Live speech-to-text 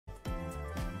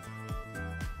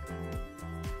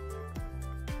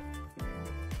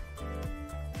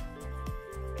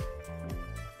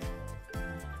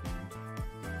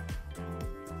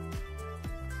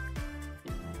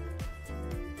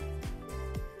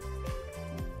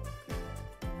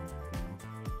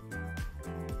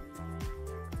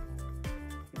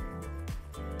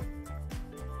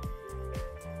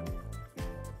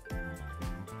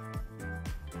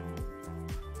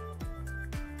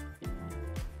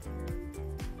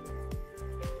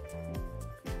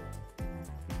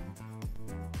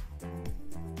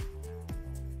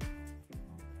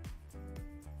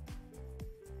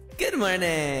Good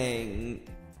morning!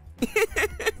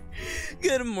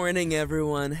 Good morning,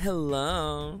 everyone.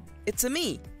 Hello. It's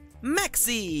me,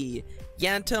 Maxi!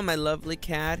 Yanto, my lovely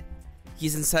cat.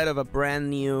 He's inside of a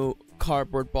brand new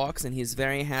cardboard box and he's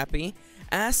very happy,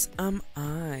 as am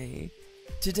I.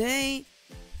 Today,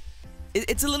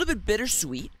 it's a little bit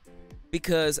bittersweet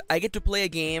because I get to play a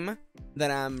game that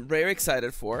I'm very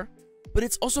excited for, but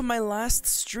it's also my last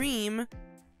stream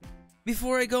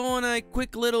before I go on a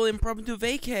quick little impromptu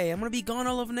vacay. I'm gonna be gone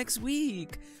all of next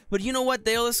week. But you know what?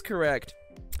 Dale is correct.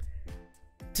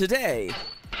 Today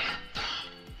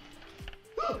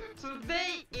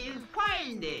is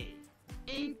Friday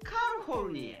in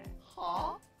California.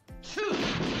 Huh?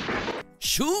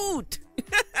 Shoot!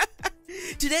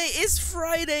 Today is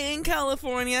Friday in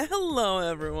California. Hello,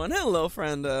 everyone. Hello,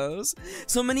 friendos.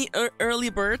 So many early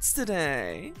birds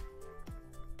today.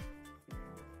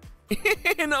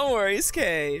 No worries,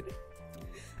 Kate.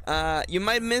 You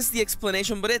might miss the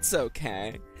explanation, but it's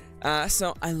okay.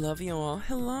 So I love you all.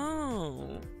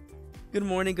 Hello. Good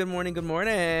morning, good morning, good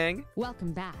morning.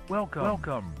 Welcome back.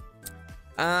 Welcome.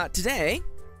 Today,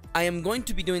 I am going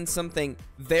to be doing something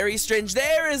very strange.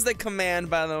 There is the command,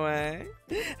 by the way.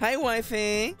 Hi,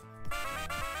 wifey.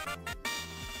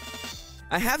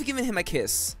 I have given him a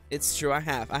kiss. It's true, I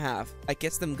have. I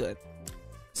kissed him good.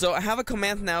 So I have a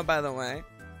command now, by the way.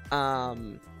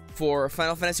 For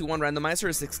Final Fantasy I Randomizer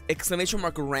is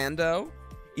 !rando.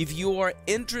 If you are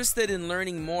interested in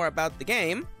learning more about the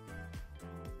game,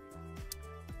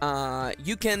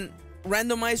 you can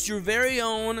randomize your very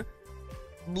own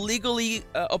legally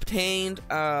obtained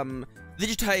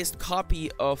digitized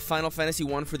copy of Final Fantasy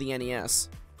I for the NES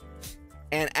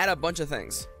and add a bunch of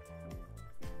things.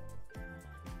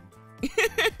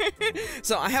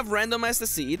 So I have randomized the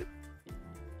seed.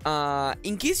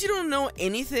 In case you don't know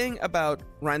anything about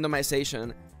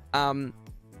randomization,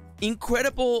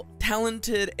 incredible,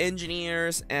 talented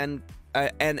engineers and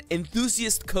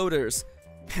enthusiast coders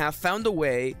have found a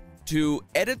way to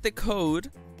edit the code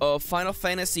of Final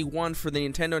Fantasy I for the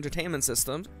Nintendo Entertainment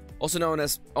System, also known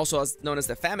as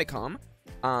the Famicom,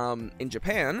 in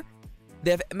Japan.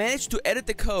 They've managed to edit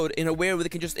the code in a way where they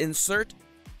can just insert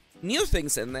new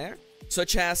things in there,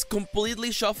 such as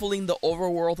completely shuffling the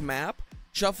overworld map,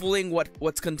 shuffling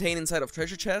what's contained inside of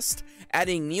treasure chest,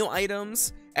 adding new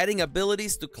items, adding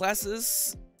abilities to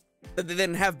classes that they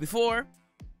didn't have before.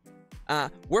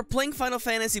 We're playing Final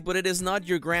Fantasy, but it is not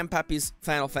your grandpappy's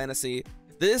Final Fantasy.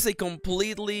 This is a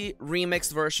completely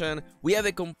remixed version. We have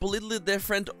a completely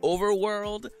different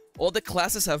overworld. All the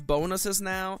classes have bonuses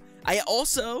now. I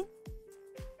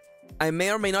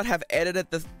may or may not have edited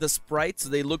the sprites so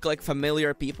they look like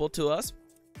familiar people to us.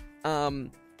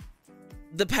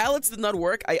 The palettes did not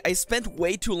work. I spent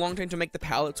way too long trying to make the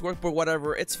palettes work, but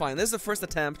whatever, it's fine. This is the first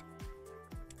attempt.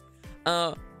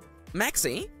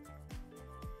 Maxi,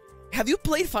 have you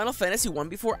played Final Fantasy I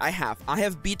before? I have. I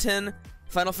have beaten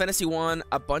Final Fantasy I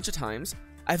a bunch of times.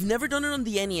 I've never done it on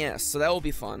the NES, so that will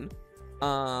be fun.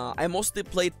 I mostly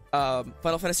played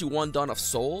Final Fantasy I Dawn of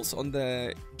Souls on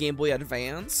the Game Boy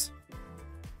Advance.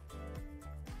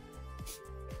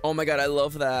 Oh my god, I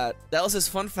love that. That was his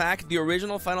fun fact. The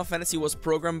original Final Fantasy was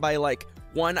programmed by, like,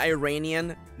 one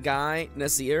Iranian guy,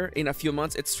 Nazir, in a few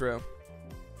months. It's true.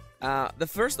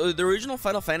 The original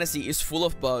Final Fantasy is full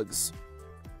of bugs.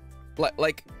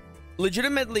 Like,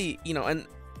 legitimately, you know, and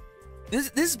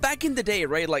this is back in the day,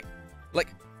 right? Like,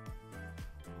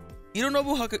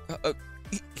 Hironobu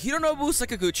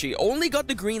Sakaguchi only got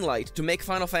the green light to make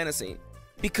Final Fantasy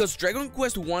because Dragon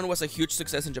Quest I was a huge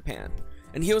success in Japan.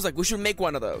 And he was like, we should make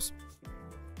one of those.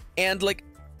 And, like,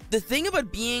 the thing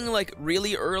about being, like,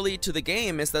 really early to the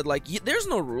game is that, like, there's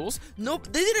no rules.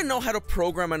 Nope, they didn't know how to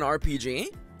program an RPG.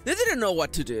 They didn't know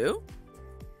what to do.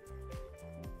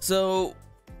 So,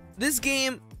 this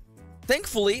game,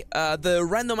 thankfully, the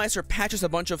randomizer patches a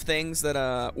bunch of things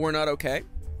that were not okay.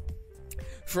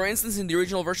 For instance, in the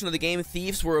original version of the game,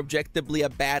 thieves were objectively a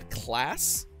bad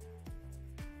class.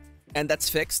 And that's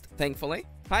fixed, thankfully.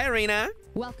 Hi, Arena.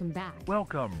 Welcome back.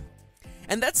 Welcome.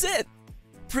 And that's it.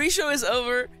 Pre-show is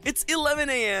over. It's 11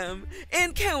 a.m.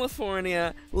 in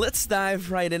California. Let's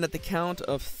dive right in at the count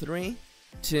of 3,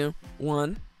 2,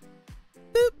 1.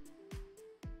 Boop.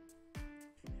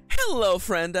 Hello,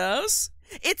 friendos.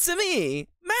 It's me,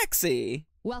 Maxi.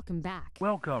 Welcome back.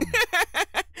 Welcome.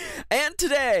 And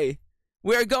today,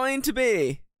 we're going to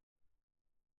be...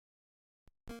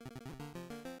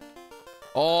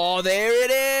 Oh, there it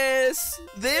is!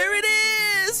 There it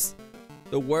is!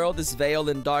 The world is veiled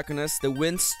in darkness, the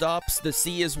wind stops, the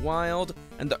sea is wild,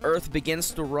 and the earth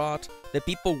begins to rot. The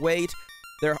people wait,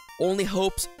 their only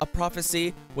hope's a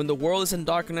prophecy. When the world is in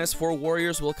darkness, 4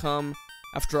 warriors will come.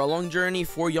 After a long journey,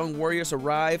 4 young warriors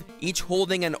arrive, each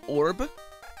holding an orb.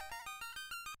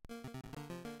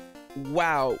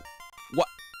 Wow. What?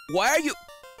 Why are you...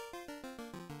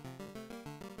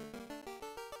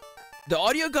 The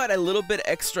audio got a little bit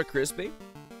extra crispy.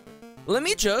 Let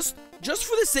me just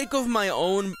for the sake of my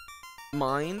own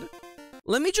mind,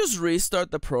 let me just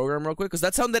restart the program real quick, because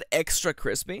that sounded extra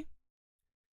crispy.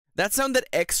 That sounded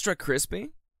extra crispy.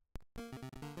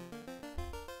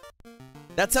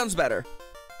 That sounds better.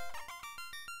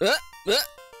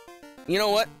 You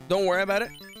know what? Don't worry about it.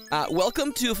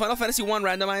 Welcome to Final Fantasy I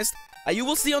Randomized. You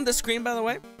will see on the screen, by the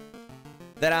way,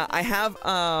 that I have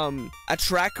a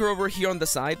tracker over here on the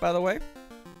side, by the way.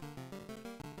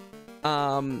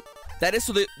 That is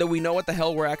so that we know what the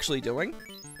hell we're actually doing.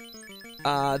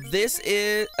 This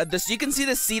is you can see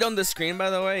the seed on the screen,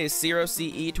 by the way, is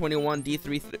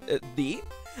 0CE21D3D.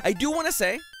 I do want to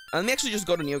say, let me actually just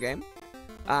go to new game.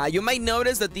 You might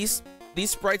notice that these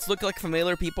sprites look like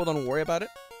familiar people. Don't worry about it.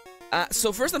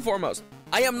 So first and foremost,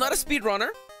 I am not a speedrunner.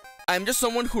 I'm just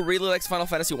someone who really likes Final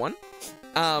Fantasy I.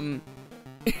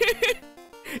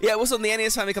 Yeah, it was on the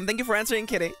NES Famicom. Thank you for answering,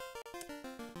 Kitty.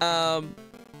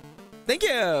 Thank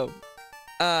you.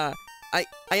 I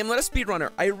am not a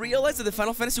speedrunner. I realize that the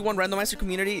Final Fantasy I Randomizer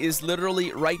community is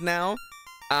literally right now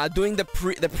doing the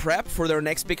prep for their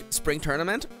next big spring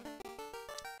tournament.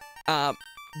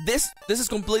 This is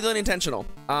completely unintentional.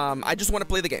 I just want to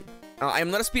play the game. I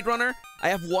am not a speedrunner. I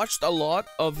have watched a lot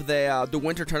of the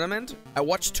winter tournament. I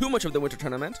watched too much of the winter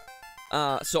tournament.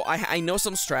 So I know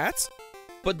some strats.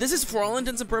 But this is, for all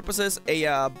intents and purposes,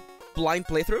 a blind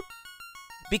playthrough.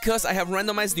 Because I have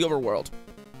randomized the overworld.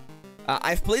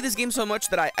 I've played this game so much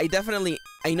that I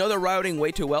know the routing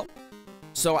way too well.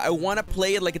 So I want to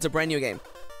play it like it's a brand new game.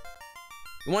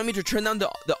 You want me to turn down the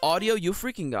audio? You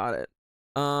freaking got it.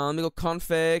 Let me go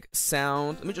config,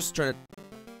 sound. Let me just turn it.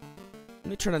 Let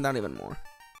me turn it down even more.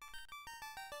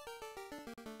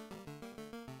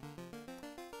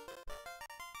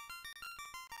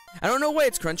 I don't know why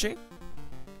it's crunchy.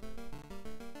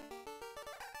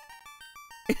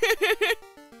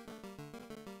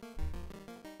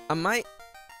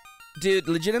 Dude,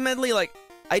 legitimately, like,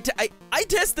 I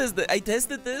tested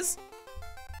this.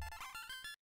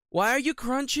 Why are you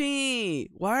crunchy?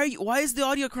 Why is the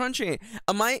audio crunchy?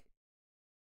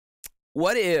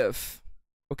 What if?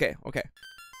 Okay.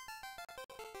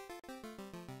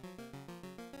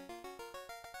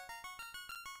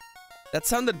 That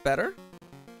sounded better.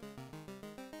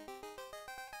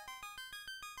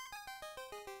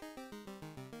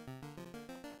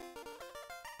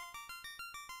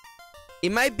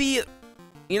 It might be,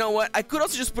 you know what? I could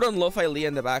also just put on Lo-Fi Lee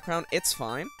in the background. It's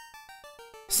fine.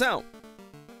 So,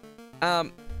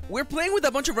 we're playing with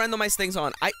a bunch of randomized things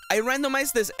on. I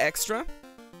randomized this extra.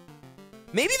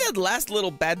 Maybe that last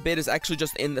little bad bit is actually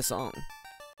just in the song.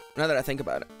 Now that I think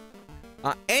about it.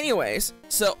 Anyways,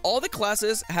 so all the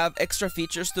classes have extra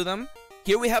features to them.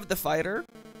 Here we have the fighter,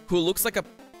 who looks like a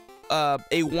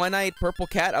one-eyed purple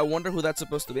cat. I wonder who that's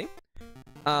supposed to be.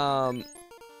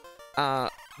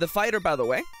 The fighter, by the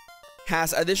way,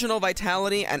 has additional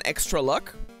vitality and extra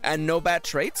luck, and no bad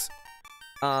traits.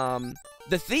 The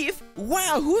thief,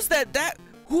 wow, who's that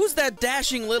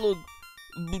dashing little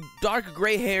dark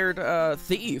gray-haired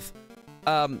thief?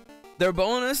 Their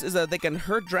bonus is that they can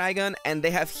hurt dragon and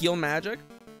they have heal magic.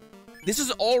 This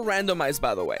is all randomized,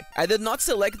 by the way. I did not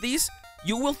select these.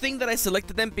 You will think that I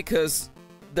selected them because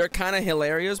they're kind of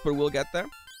hilarious, but we'll get there.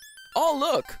 Oh,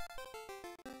 look.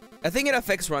 I think it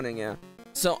affects running, yeah.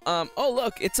 So, oh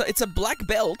look, it's a black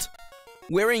belt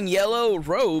wearing yellow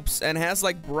robes and has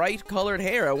like bright colored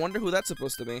hair. I wonder who that's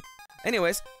supposed to be.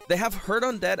 Anyways, they have hurt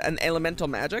undead and elemental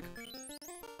magic.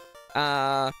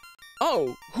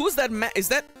 Oh, who's that is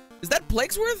that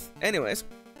Plaguesworth? Anyways,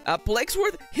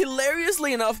 Plaguesworth,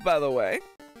 hilariously enough, by the way,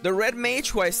 the red mage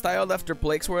who I styled after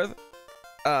Plaguesworth,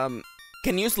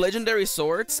 can use legendary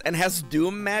swords and has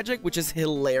doom magic, which is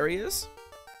hilarious.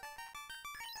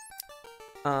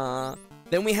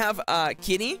 Then we have,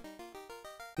 Kitty.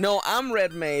 No, I'm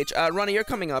Red Mage. Ronnie, you're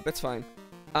coming up. It's fine.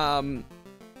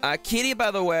 Kitty,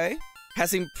 by the way,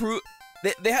 has improved...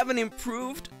 They have an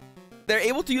improved... They're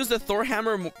able to use the Thor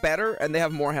hammer better, and they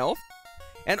have more health.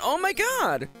 And oh my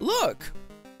god! Look!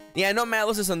 Yeah, no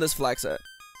Malice is on this flag set.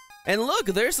 And look,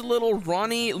 there's a little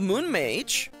Ronnie Moon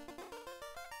Mage,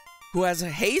 who has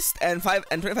haste and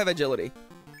 25 agility.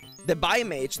 The Bi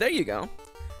Mage, there you go.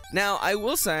 Now, I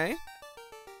will say...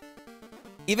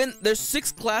 Even there's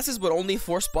 6 classes, but only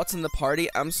 4 spots in the party.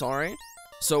 I'm sorry.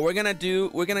 So we're gonna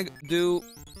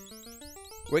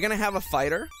have a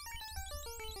fighter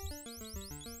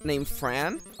named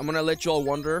Fran. I'm gonna let you all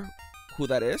wonder who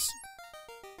that is.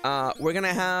 We're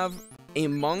gonna have a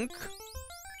monk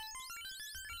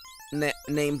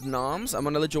named Noms. I'm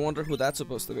gonna let you wonder who that's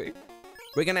supposed to be.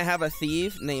 We're gonna have a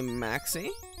thief named Maxi.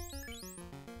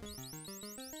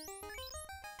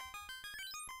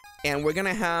 And we're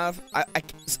gonna have...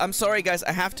 I'm sorry, guys.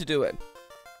 I have to do it.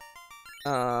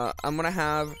 I'm gonna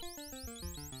have...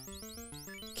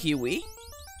 Kiwi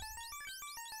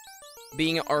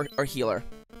being our healer.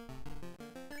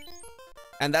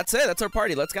 And that's it. That's our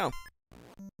party. Let's go.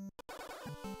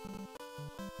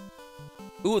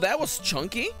 Ooh, that was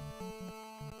chunky.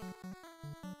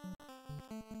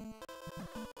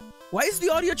 Why is the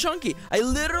audio chunky? I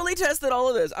literally tested all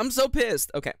of this. I'm so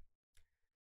pissed. Okay.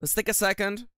 Let's take a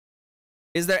second.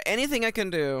 Is there anything I can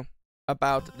do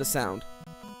about the sound?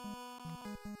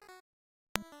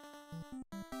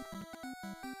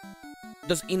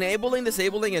 Does enabling,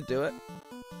 disabling it do it?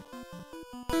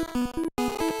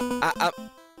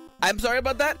 I'm sorry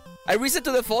about that. I reset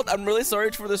to default. I'm really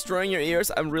sorry for destroying your ears.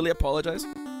 I'm really apologize.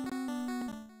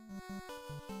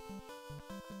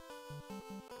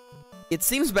 It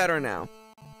seems better now.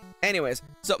 Anyways,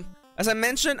 so as I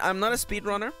mentioned, I'm not a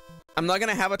speedrunner. I'm not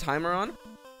gonna have a timer on.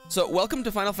 So welcome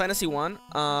to Final Fantasy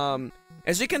I.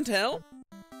 As you can tell,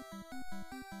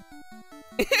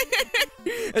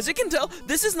 as you can tell,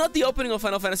 this is not the opening of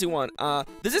Final Fantasy I.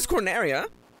 This is Corneria.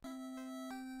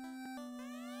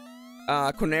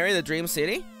 Corneria, the Dream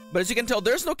City. But as you can tell,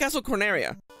 there's no Castle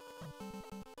Corneria.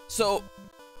 So,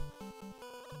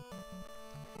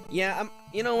 yeah,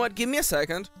 you know what? Give me a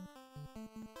second.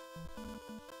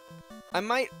 I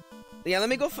might... Yeah, let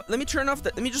me turn off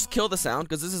the... Let me just kill the sound,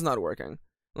 because this is not working.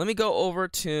 Let me go over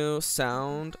to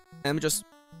sound, and just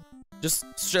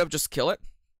straight up just kill it.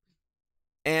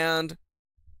 And...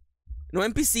 No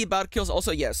NPC bot kills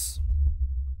also, yes.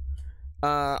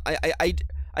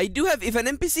 I do have... If an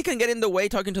NPC can get in the way,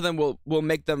 talking to them will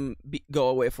make them go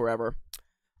away forever.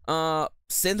 Synthwave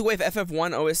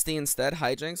FF1 OST instead,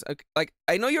 hijinks. Like,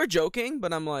 I know you're joking,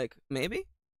 but I'm like, maybe?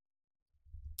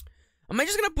 Am I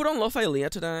just gonna put on Lo-Fi Leah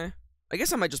today? I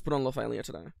guess I might just put on Lo-Fi Leah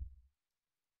today.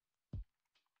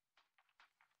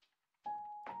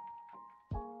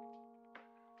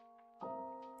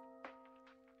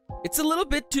 It's a little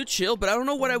bit too chill, but I don't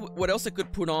know what else I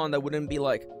could put on that wouldn't be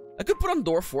like... I could put on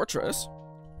Dwarf Fortress.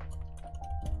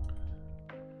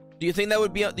 Do you think that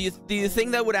would be... Do you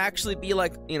think that would actually be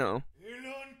like, you know...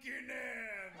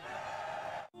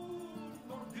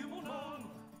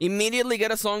 Immediately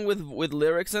get a song with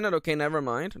lyrics in it? Okay, never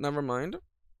mind. Never mind.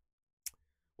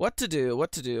 What to do?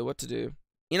 What to do? What to do?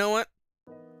 You know what?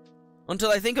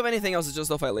 Until I think of anything else, it's just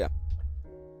Lo-Fi Leah.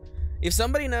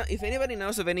 If anybody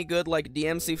knows of any good, like,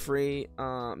 DMC-free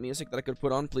music that I could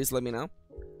put on, please let me know.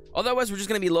 Otherwise, we're just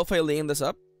gonna be Lo-Fi Leahing this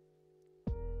up.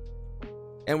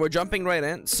 And we're jumping right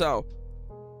in. So,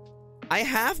 I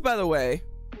have, by the way...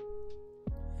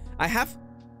 I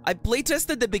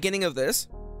playtested the beginning of this.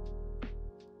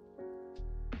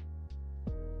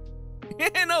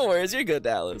 No worries, you're good,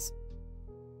 Dallas.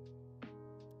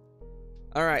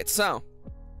 Alright, so...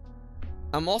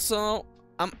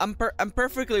 I'm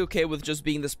perfectly okay with just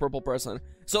being this purple person.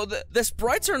 So the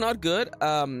sprites are not good.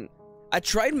 I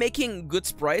tried making good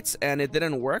sprites and it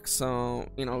didn't work. So,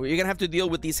 you know, you're gonna have to deal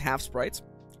with these half sprites.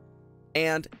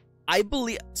 And I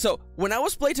believe... So, when I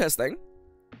was playtesting,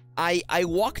 I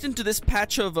walked into this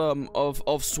patch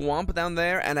of swamp down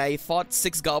there and I fought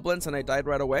 6 goblins and I died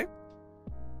right away.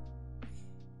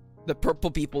 The purple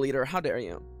people eater, how dare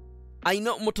you? I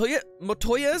know,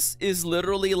 Motoya's is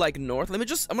literally, like, north. I'm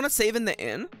gonna save in the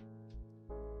inn.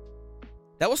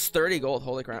 That was 30 gold,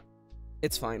 holy crap.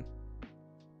 It's fine.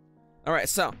 Alright,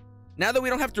 so, now that we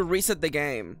don't have to reset the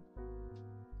game,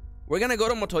 we're gonna go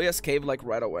to Motoya's cave, like,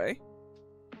 right away.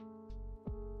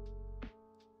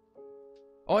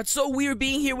 Oh, it's so weird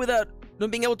being here without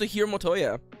not being able to hear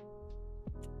Motoya.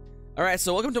 Alright,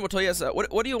 so welcome to Motoya's,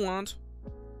 what do you want?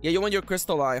 Yeah, you want your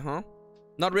crystal eye, huh?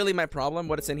 Not really my problem.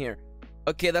 What is in here?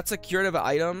 Okay, that's a curative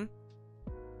item.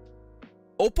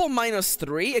 Opal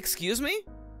 -3? Excuse me?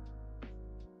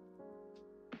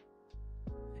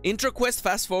 Intro quest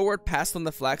fast forward passed on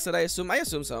the flag set, I assume? I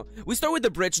assume so. We start with the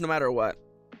bridge no matter what.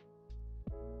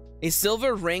 A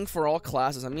silver ring for all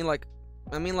classes. I mean like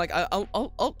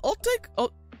I'll take...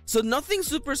 So nothing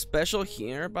super special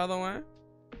here, by the way.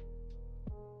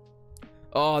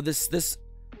 Oh, this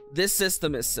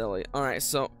system is silly. Alright,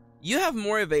 so you have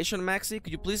more evasion, Maxi.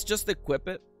 Could you please just equip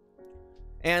it?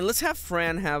 And let's have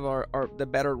Fran have the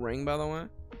better ring, by the way.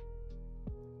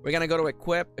 We're gonna go to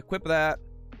equip that.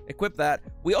 Equip that.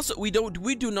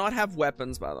 We do not have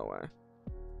weapons, by the way.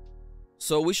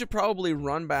 So we should probably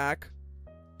run back.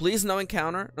 Please, no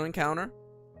encounter. No encounter.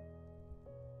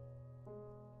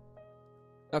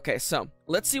 Okay, so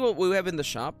let's see what we have in the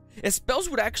shop. And spells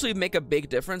would actually make a big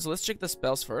difference. Let's check the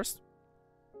spells first.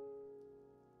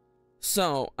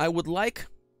 So I would like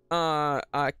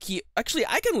actually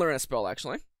I can learn a spell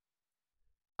actually.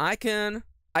 I can't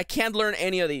learn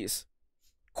any of these.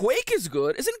 Quake is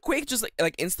good. Isn't Quake just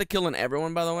like insta killing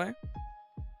everyone, by the way?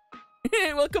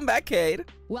 Welcome back, Cade.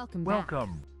 Welcome back.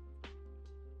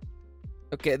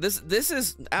 Okay, this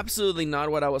is absolutely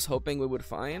not what I was hoping we would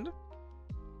find.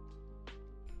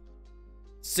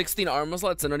 16 armor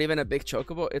slots and not even a big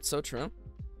chocobo. It's so true.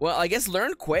 Well, I guess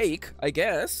learn Quake. I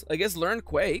guess learn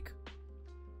Quake.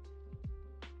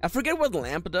 I forget what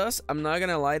lamp does. I'm not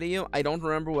gonna lie to you. I don't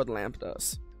remember what lamp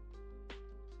does.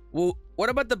 Well, what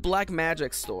about the black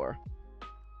magic store?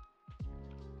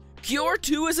 Cure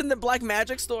 2 is in the black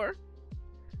magic store?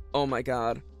 Oh my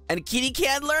god. And Kitty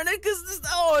can't learn it because this.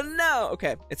 Oh no.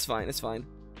 Okay, it's fine. It's fine.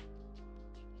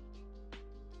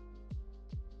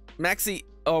 Maxi.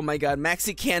 Oh my god.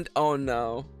 Maxi can't. Oh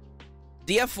no.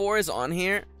 DF4 is on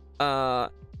here.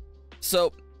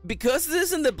 So because this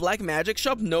is in the black magic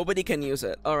shop, nobody can use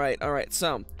it. All right.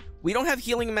 So we don't have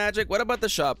healing magic. What about the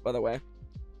shop, by the way?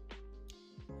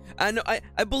 No,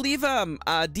 I believe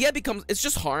Dia becomes. It's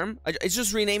just harm. It's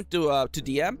just renamed to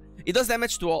Dia. It does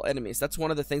damage to all enemies. That's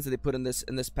one of the things that they put in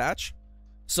this patch.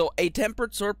 So a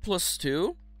tempered sword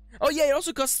 +2. Oh yeah, it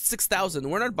also costs 6,000.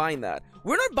 We're not buying that.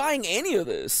 We're not buying any of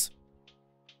this.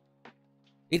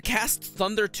 It casts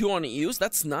Thunder 2 on use.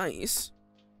 That's nice.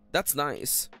 That's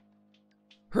nice.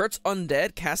 Hurts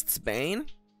Undead. Casts Bane.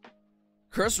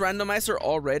 Curse Randomizer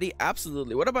already.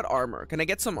 Absolutely. What about armor? Can I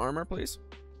get some armor, please?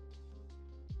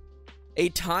 A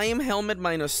time helmet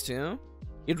 -2.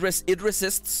 It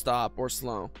resists stop or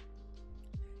slow.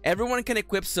 Everyone can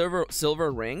equip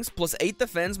silver rings +8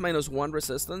 defense -1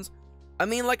 resistance. I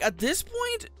mean, like at this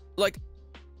point, like,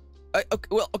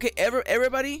 okay,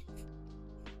 everybody,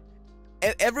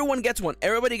 everyone gets one.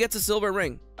 Everybody gets a silver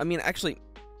ring. I mean, actually,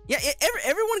 yeah,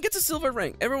 everyone gets a silver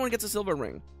ring. Everyone gets a silver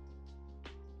ring.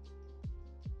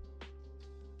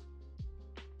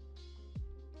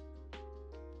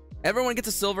 Everyone gets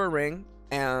a silver ring,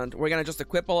 and we're gonna just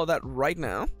equip all of that right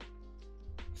now.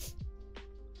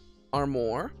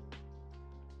 Armor.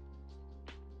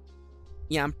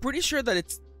 Yeah, I'm pretty sure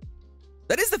that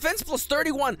that is defense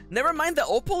 +31. Never mind, the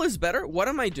opal is better. What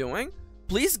am I doing?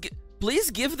 Please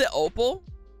give the opal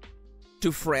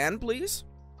to Fran, please.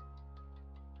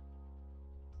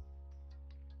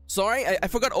 Sorry, I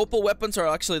forgot opal weapons are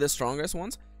actually the strongest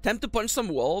ones. Time to punch some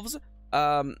wolves.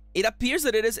 It appears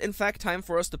that it is in fact time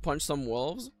for us to punch some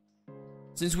wolves.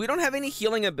 Since we don't have any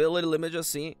healing ability, let me just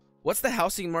see. What's the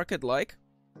housing market like?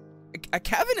 A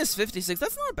cabin is 56.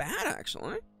 That's not bad,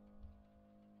 actually.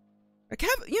 A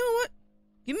cabin, you know what?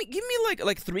 Give me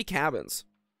like 3 cabins.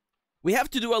 We have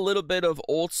to do a little bit of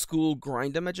old school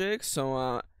grind-a-magic.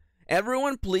 So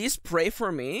everyone, please pray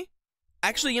for me.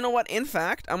 Actually, you know what? In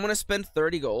fact, I'm gonna spend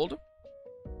 30 gold.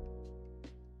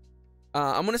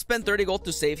 I'm gonna spend 30 gold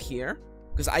to save here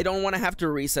because I don't want to have to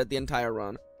reset the entire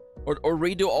run or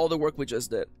redo all the work we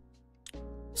just did.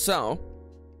 So,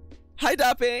 hi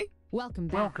Dape. Welcome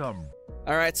back. All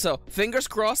right, so fingers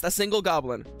crossed, a single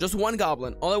goblin, just one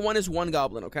goblin. All I want is one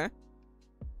goblin, okay?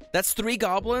 That's 3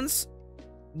 goblins.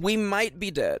 We might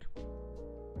be dead.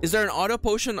 Is there an auto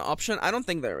potion option? I don't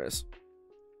think there is.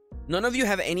 None of you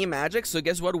have any magic, so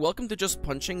guess what? Welcome to just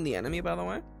punching the enemy, by the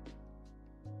way.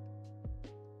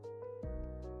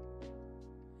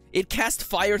 It cast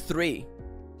Fire 3.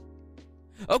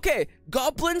 Okay,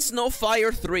 goblins know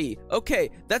Fire 3. Okay,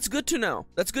 that's good to know.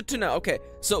 That's good to know. Okay,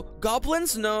 so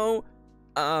goblins know...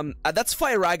 that's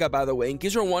Firaga, by the way. In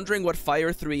case you're wondering what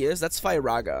Fire 3 is, that's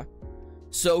Firaga.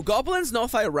 So goblins know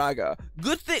Firaga.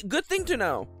 Good thing to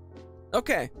know.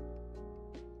 Okay.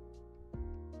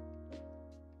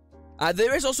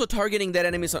 There is also targeting dead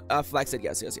enemies. Flag said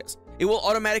yes. It will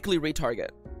automatically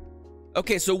retarget.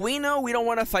 Okay, so we know we don't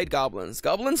want to fight goblins.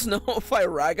 Goblins know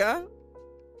Firaga.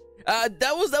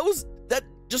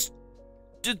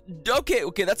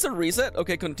 Okay, that's a reset.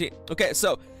 Okay, continue. Okay,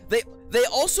 so they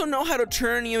also know how to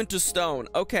turn you into stone.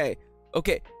 Okay.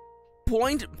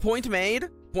 Point made.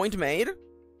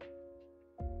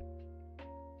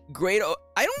 Great.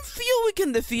 I don't feel we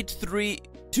can defeat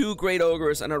 2 great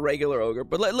ogres and a regular ogre,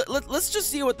 but let's just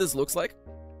see what this looks like.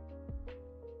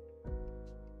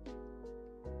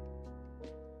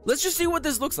 Let's just see what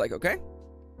this looks like, okay?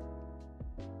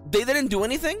 They didn't do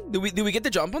anything? Did we get the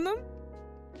jump on them?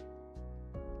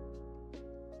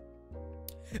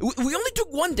 We only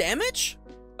took 1 damage?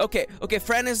 Okay,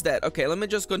 Fran is dead. Okay, let me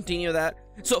just continue that.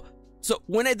 So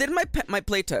when I did my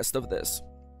playtest of this,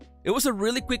 it was a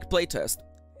really quick playtest.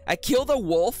 I killed a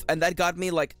wolf, and that got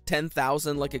me like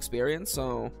 10,000 like experience.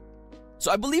 So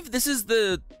I believe this is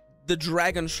the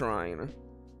dragon shrine.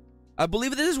 I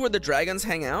believe this is where the dragons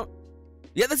hang out.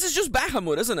 Yeah, this is just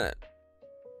Bahamut, isn't it?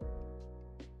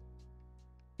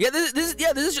 Yeah, this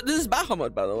is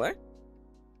Bahamut, by the way.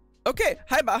 Okay,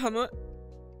 hi Bahamut.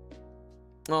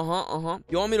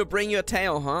 You want me to bring you a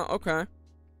tail, huh? Okay.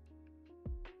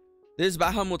 This is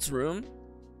Bahamut's room.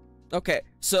 Okay,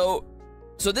 so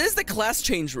this is the class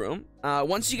change room.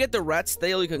 Once you get the rat's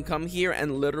tail, you can come here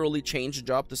and literally change the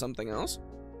job to something else.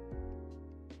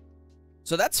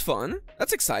 So that's fun.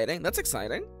 That's exciting. That's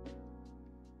exciting.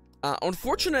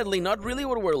 Unfortunately, not really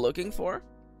what we're looking for.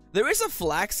 There is a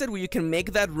flag set where you can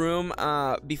make that room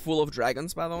be full of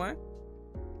dragons, by the way.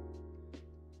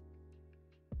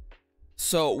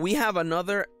 So we have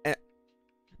another...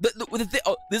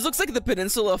 this looks like the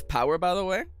Peninsula of Power, by the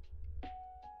way.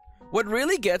 What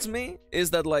really gets me is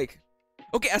that, like...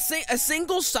 Okay, a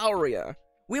single Sauria.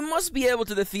 We must be able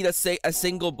to defeat a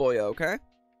single Boya, okay?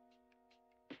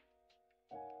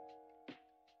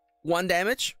 1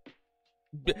 damage.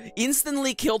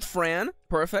 Instantly killed Fran.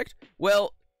 Perfect.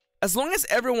 Well, as long as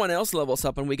everyone else levels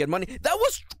up and we get money... That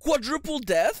was quadruple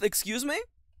death, excuse me?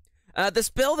 The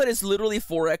spell that is literally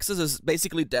 4x's is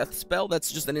basically death spell.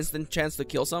 That's just an instant chance to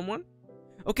kill someone.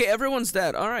 Okay, everyone's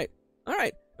dead. Alright.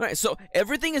 Alright. Alright, so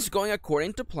everything is going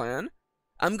according to plan.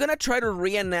 I'm gonna try to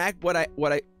reenact what I...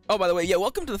 Oh, by the way, yeah,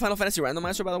 welcome to the Final Fantasy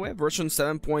Randomizer, by the way. Version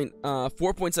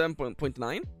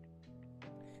 4.7.9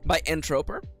 by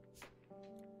envtuber.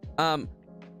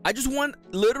 I just want...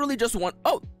 Literally just want...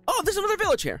 Oh, there's another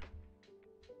village here.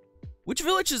 Which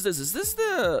village is this? Is this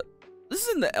the... This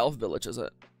is in the elf village, is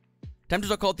it? Time to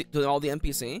talk to all the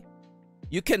NPC.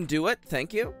 You can do it.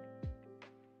 Thank you.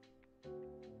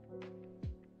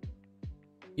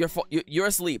 You're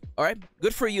asleep. All right.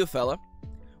 Good for you, fella.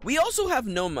 We also have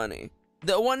no money.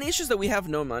 The one issue is that we have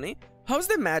no money. How's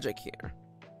the magic here?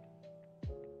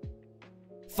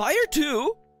 Fire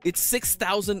 2. It's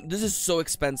 6,000. This is so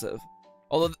expensive.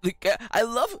 Although I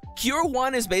love Cure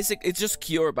 1 is basic. It's just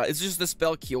Cure, but it's just the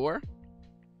spell Cure.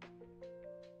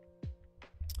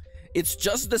 It's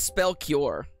just the spell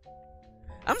Cure.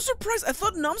 I'm surprised. I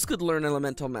thought Nums could learn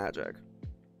elemental magic.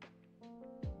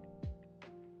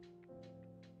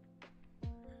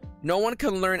 No one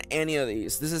can learn any of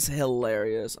these. This is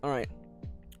hilarious. Alright.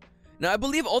 Now, I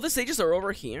believe all the sages are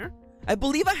over here. I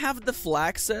believe I have the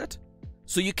flag set.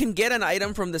 So you can get an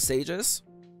item from the sages.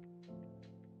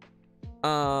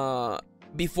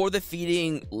 Before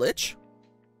defeating Lich.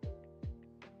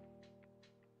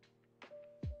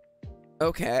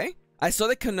 Okay. I saw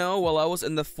the canoe while I was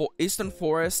in the eastern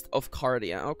forest of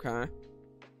Cardia. Okay.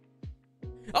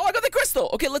 Oh, I got the crystal.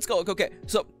 Okay, let's go. Okay,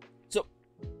 so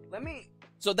let me.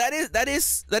 So that is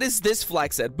this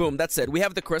flag set. Boom, that's it. We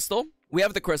have the crystal. We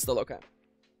have the crystal. Okay.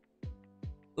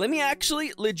 Let me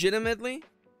actually legitimately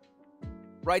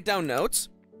write down notes.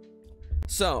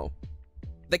 So,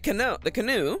 the canoe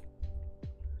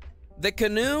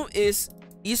is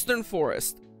eastern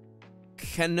forest.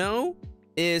 Canoe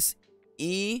is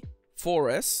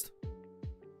Forest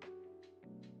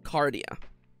Cardia.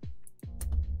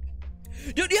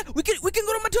 Dude, yeah, we can go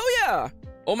to Matoya.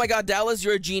 Oh my god, Dallas,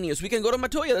 you're a genius. We can go to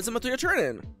Matoya. That's a Matoya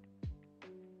turn-in.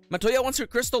 Matoya wants her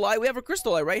crystal eye. We have a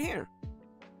crystal eye right here.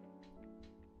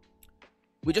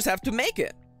 We just have to make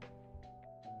it.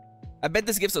 I bet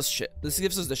this gives us shit. This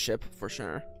gives us the ship for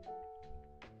sure.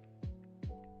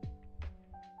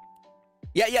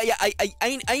 Yeah.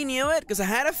 I knew it because I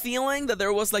had a feeling that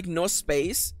there was like no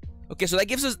space. Okay, so that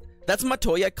gives us... That's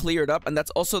Matoya cleared up, and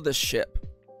that's also the ship.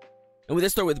 And we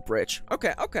just start with bridge.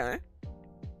 Okay.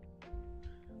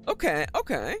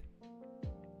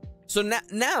 So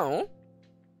now...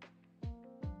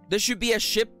 There should be a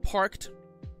ship parked...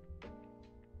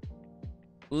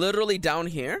 literally down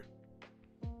here.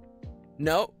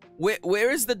 No.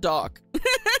 Where is the dock?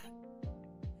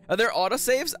 Are there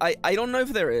autosaves? I don't know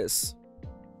if there is.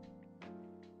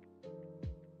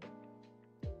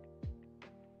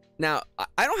 Now,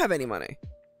 I don't have any money.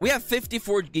 We have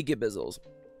 54 gigabizzles.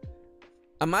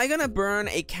 Am I gonna burn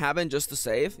a cabin just to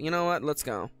save? You know what? Let's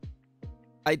go.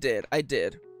 I did.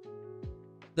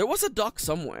 There was a dock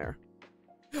somewhere.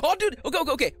 Oh, dude!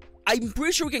 Okay. I'm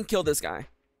pretty sure we can kill this guy.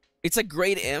 It's a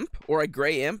great imp, or a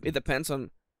gray imp. It depends on...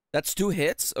 That's 2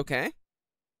 hits, okay.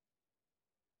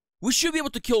 We should be able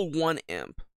to kill 1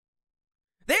 imp.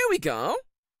 There we go.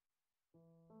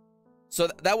 So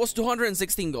that was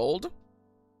 216 gold.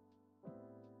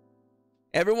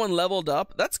 Everyone leveled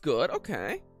up. That's good.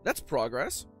 Okay. That's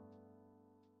progress.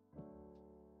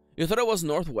 You thought it was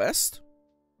northwest?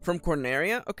 From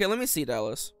Corneria? Okay, let me see,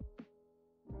 Dallas.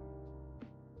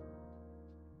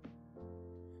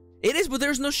 It is, but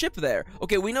there's no ship there.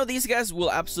 Okay, we know these guys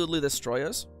will absolutely destroy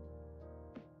us.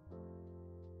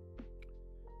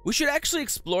 We should actually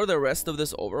explore the rest of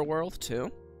this overworld,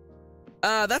 too.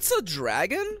 That's a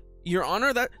dragon? Your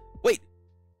Honor, that... Wait,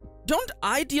 don't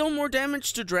I deal more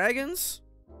damage to dragons?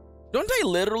 Don't I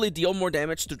literally deal more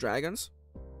damage to dragons?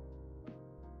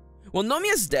 Well,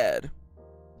 Nomia's dead.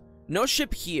 No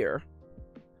ship here.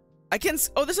 I can...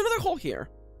 Oh, there's another hole here.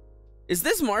 Is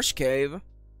this Marsh Cave?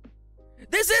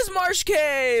 This is Marsh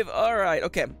Cave! Alright,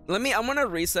 okay. I'm gonna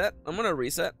reset.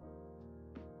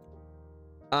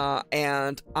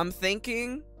 And I'm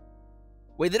thinking...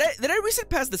 Wait, did I reset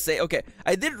past the save? Okay,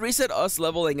 I did reset us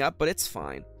leveling up, but it's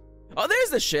fine. Oh, there's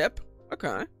the ship.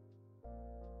 Okay.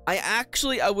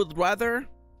 I would rather...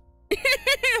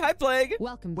 Hi, Plague.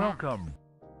 Welcome back. Welcome.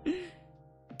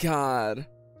 God.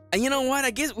 And you know what?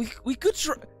 I guess we could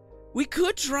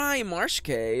try Marsh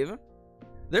Cave.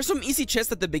 There's some easy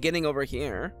chests at the beginning over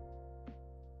here.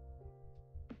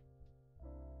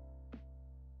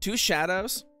 2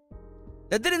 shadows.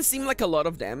 That didn't seem like a lot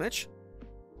of damage.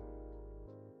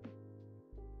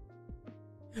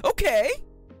 Okay.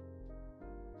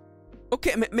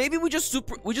 Okay, maybe we just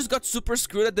got super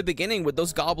screwed at the beginning with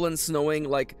those goblins knowing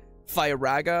like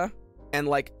Firaga and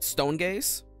like Stone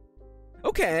Gaze.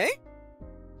 Okay.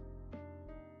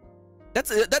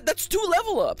 That's 2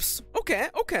 level ups. Okay.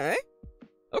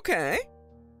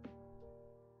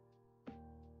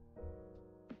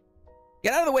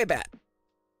 Get out of the way, bat.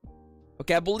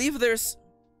 Okay, I believe there's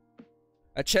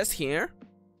a chest here.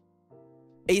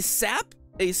 A sap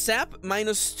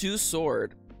 -2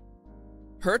 sword.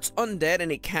 Hurts undead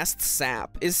and it casts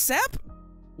sap. Is sap?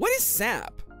 What is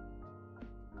sap?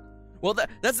 Well,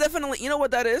 that's definitely, you know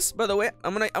what that is, by the way?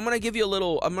 I'm gonna give you a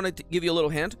little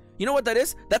hint. You know what that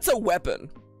is? That's a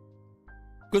weapon.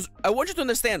 Because I want you to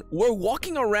understand, we're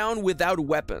walking around without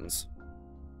weapons.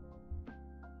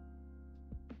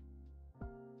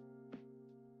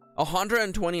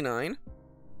 129.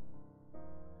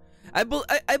 I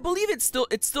believe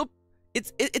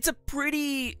it's a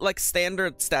pretty like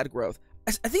standard stat growth.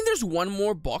 I think there's one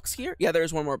more box here. Yeah,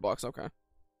 there's one more box. Okay.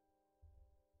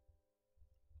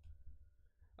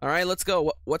 All right, let's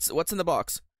go. What's in the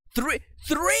box? Three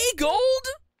gold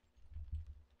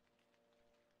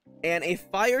and a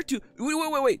fire too.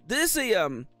 Wait. This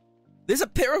is a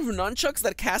pair of nunchucks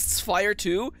that casts fire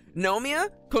too.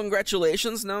 Nomia,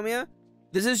 congratulations, Nomia.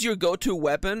 This is your go-to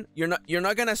weapon. You're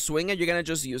not gonna swing it. You're gonna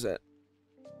just use it.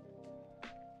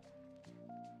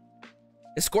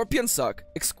 Scorpions suck.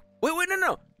 Wait,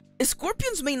 no.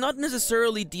 Scorpions may not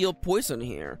necessarily deal poison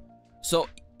here. So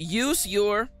use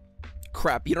your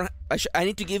crap. You don't. I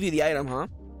need to give you the item, huh?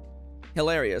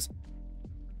 Hilarious.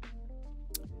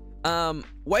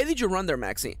 Why did you run there,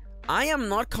 Maxi? I am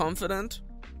not confident.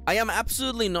 I am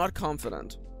absolutely not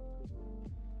confident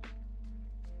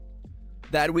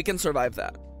that we can survive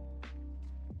that.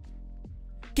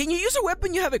 Can you use a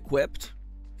weapon you have equipped?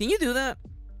 Can you do that?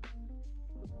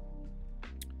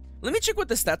 Let me check what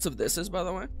the stats of this is, by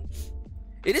the way.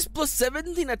 It is plus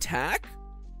 17 attack,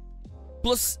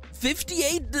 plus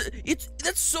 58.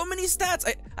 That's so many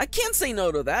stats. I can't say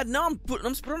no to that. Now I'm putting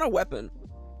on a weapon.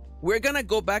 We're gonna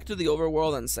go back to the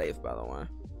overworld and save, by the way.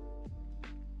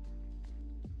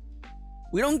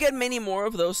 We don't get many more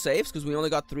of those saves because we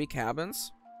only got 3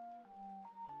 cabins.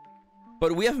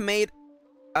 But we have made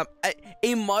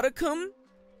a modicum.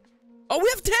 Oh, we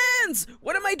have 10s!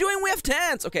 What am I doing? We have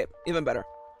 10s! Okay, even better.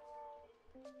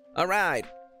 Alright.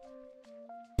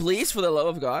 Please, for the love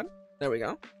of God. There we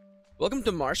go. Welcome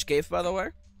to Marsh Cave, by the way.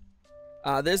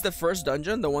 This is the first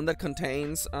dungeon, the one that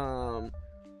contains,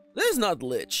 this is not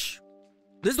Lich.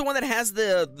 This is the one that has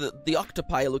the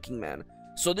octopi-looking man.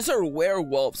 So these are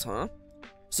werewolves, huh?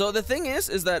 So the thing is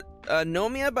that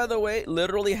Nomia, by the way,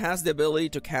 literally has the ability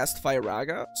to cast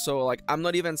Firaga. So, like, I'm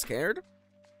not even scared.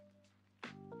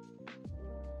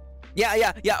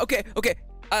 Yeah, okay.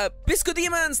 Pisco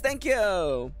Demons, thank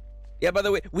you! Yeah, by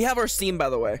the way, we have our seam, by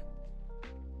the way.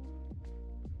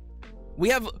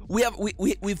 We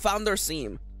found our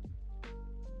seam.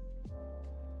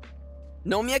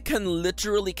 Nomia can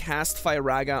literally cast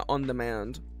Firaga on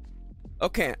demand.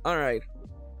 Okay, alright.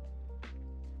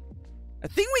 I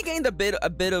think we gained a bit of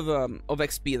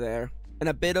XP there. And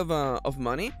a bit of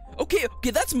money. Okay,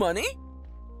 that's money.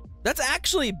 That's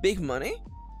actually big money.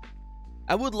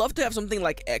 I would love to have something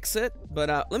like exit, but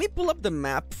let me pull up the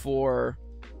map for...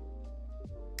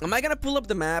 Am I gonna pull up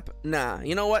the map? Nah,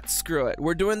 you know what? Screw it.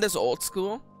 We're doing this old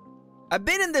school. I've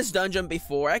been in this dungeon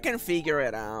before. I can figure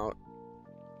it out.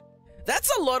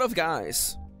 That's a lot of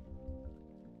guys.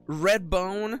 Red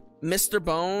Bone, Mr.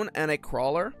 Bone, and a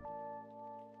crawler.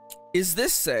 Is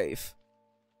this safe?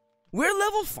 We're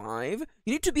level 5.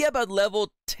 You need to be about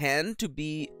level 10 to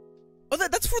be... Oh,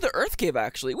 that's for the Earth Cave,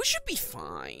 actually. We should be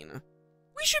fine.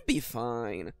 We should be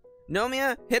fine.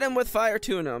 Nomia, hit him with fire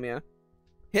too, Nomia.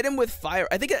 Hit him with fire.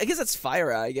 I guess that's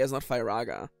fire, I guess, not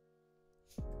Firaga.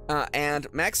 And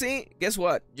Maxi, guess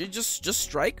what? You just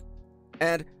strike.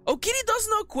 And oh, Kitty does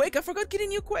know Quake. I forgot Kitty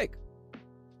knew Quake.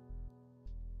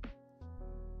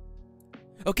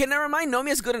 Okay, never mind.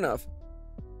 Nomia's good enough.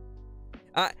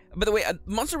 By the way,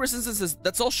 monster resistance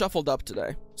that's all shuffled up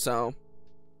today. So,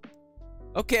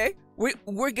 okay,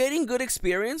 we're getting good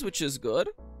experience, which is good.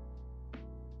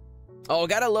 Oh,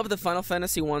 gotta love the Final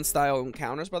Fantasy I style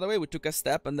encounters. By the way, we took a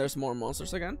step and there's more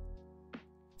monsters again.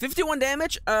 51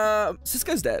 damage.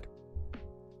 Siska's dead.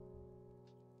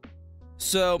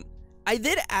 So, I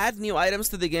did add new items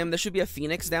to the game. There should be a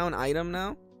Phoenix down item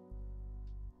now.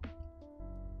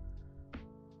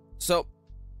 So,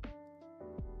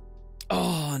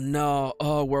 oh no.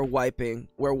 Oh, we're wiping.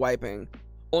 We're wiping.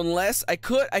 Unless I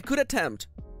could attempt.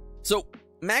 So,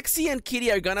 Maxi and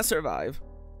Kitty are gonna survive.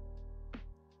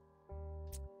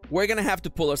 We're gonna have to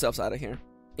pull ourselves out of here.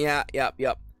 Yeah,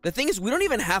 yep. The thing is, we don't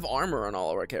even have armor on all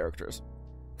of our characters.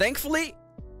 Thankfully,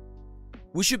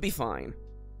 we should be fine.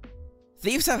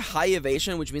 Thieves have high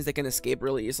evasion, which means they can escape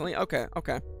really easily. Okay.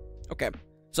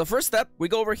 So first step, we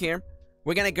go over here.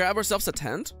 We're gonna grab ourselves a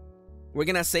tent. We're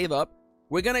gonna save up.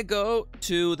 We're gonna go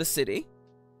to the city.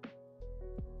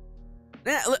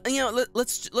 You know,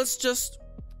 let's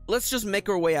just make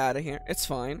our way out of here. It's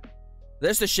fine.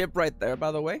 There's the ship right there,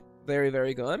 by the way. Very,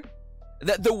 very good.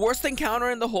 The worst encounter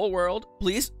in the whole world,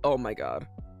 please. Oh my god.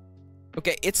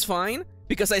 Okay, it's fine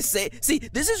because I say. See,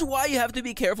 this is why you have to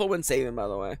be careful when saving, by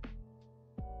the way.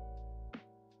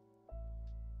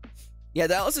 Yeah,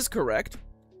 Dallas is correct.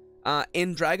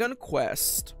 In Dragon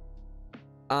Quest,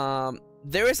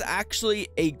 there is actually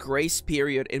a grace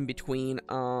period in between.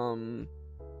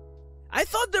 I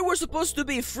thought they were supposed to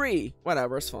be free.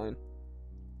 Whatever, it's fine.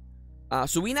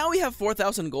 So we have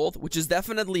 4,000 gold, which is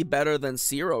definitely better than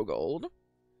 0 gold.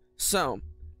 So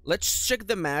let's check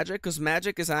the magic, because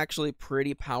magic is actually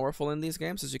pretty powerful in these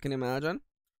games, as you can imagine.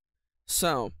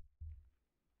 So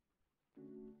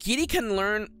Kitty can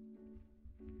learn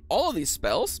all of these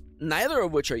spells, neither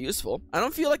of which are useful. I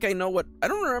don't feel like I know what... I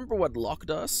don't remember what lock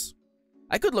does.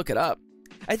 I could look it up.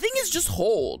 I think it's just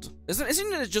hold. Isn't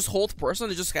it just hold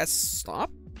person? It just has stop?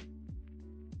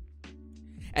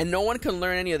 And no one can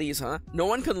learn any of these, huh? No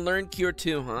one can learn Cure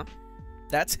 2, huh?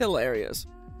 That's hilarious.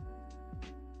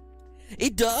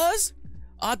 It does?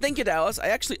 Ah, thank you, Dallas.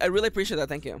 I really appreciate that.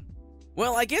 Thank you.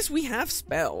 Well, I guess we have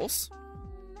spells.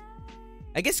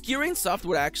 I guess curing soft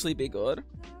would actually be good.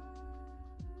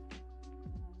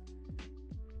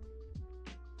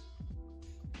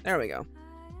 There we go.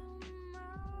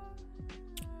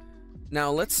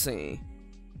 Now, let's see.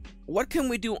 What can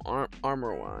we do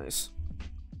armor-wise?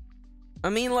 I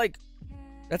mean, like,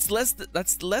 that's less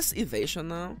evasion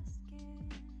though.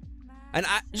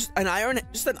 Just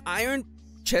an iron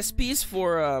chest piece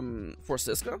for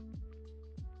Siska,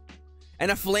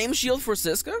 and a flame shield for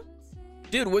Siska.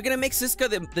 Dude, we're gonna make Siska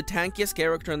the tankiest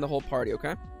character in the whole party,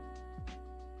 okay?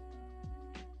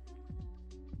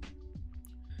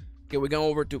 Okay, we're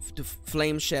going over to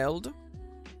flame shield,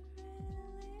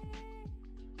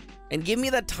 and give me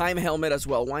that time helmet as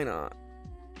well. Why not?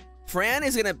 Fran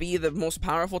is gonna be the most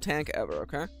powerful tank ever,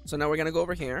 okay? So now we're gonna go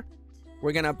over here.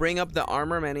 We're gonna bring up the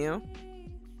armor menu.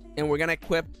 And we're gonna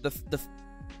equip the...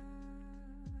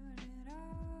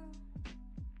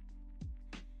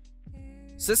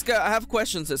 Siska, I have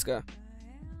questions, Siska.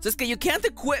 Siska, you can't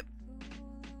equip...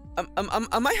 Am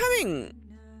I having...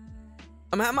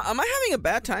 Am I having a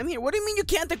bad time here? What do you mean you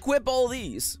can't equip all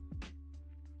these?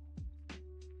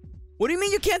 What do you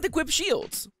mean you can't equip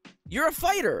shields? You're a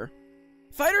fighter.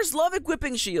 Fighters love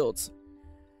equipping shields.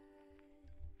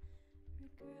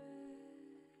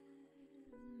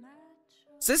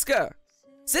 Siska!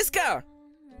 Siska!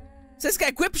 Siska,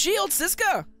 equip shields,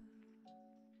 Siska!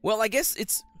 Well, I guess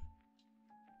it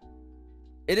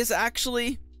is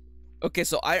actually... Okay,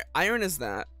 so iron is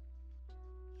that.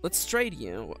 Let's trade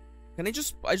you. Can I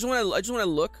just wanna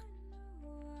look.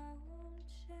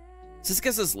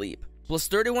 Siska's asleep. Plus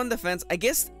 31 defense. I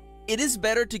guess it is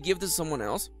better to give to someone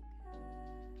else.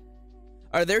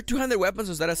 Are there 200 weapons,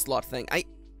 or is that a slot thing? I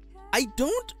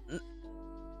don't...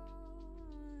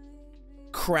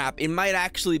 Crap, it might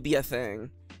actually be a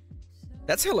thing.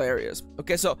 That's hilarious.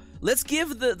 Okay, so let's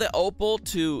give the opal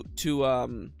to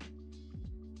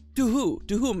who?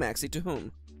 To whom, Maxi? To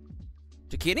whom?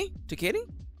 To Kitty? To Kitty?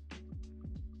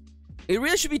 It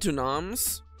really should be to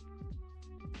Noms.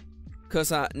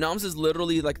 Because Noms is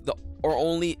literally like our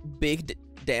only big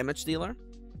damage dealer.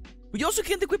 But you also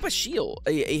can't equip a shield,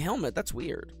 a helmet. That's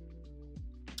weird.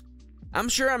 I'm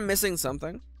sure I'm missing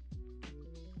something.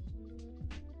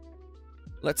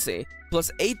 Let's see.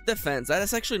 Plus 8 defense. That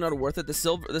is actually not worth it.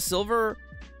 The silver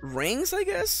rings, I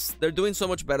guess? They're doing so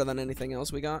much better than anything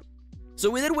else we got. So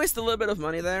we did waste a little bit of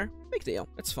money there. Big deal.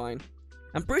 It's fine.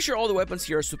 I'm pretty sure all the weapons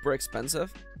here are super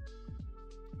expensive.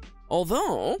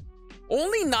 Although,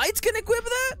 only knights can equip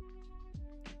that?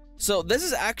 So this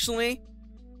is actually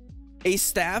a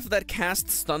staff that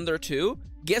casts thunder too.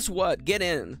 Guess what? Get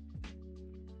in.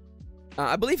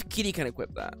 I believe Kitty can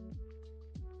equip that.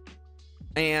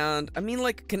 And, I mean,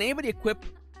 like, can anybody equip...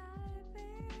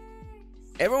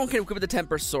 Everyone can equip the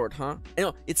Temper Sword, huh?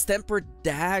 No, it's Temper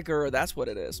Dagger. That's what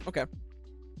it is. Okay.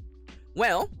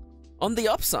 Well, on the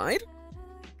upside...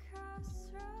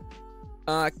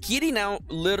 Kitty now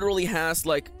literally has,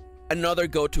 like, another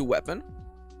go-to weapon.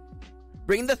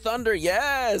 Bring the thunder,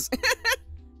 yes!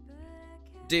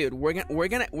 Dude,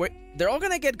 they're all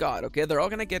gonna get got, okay? They're all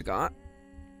gonna get got.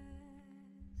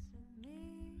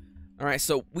 Alright,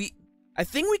 so I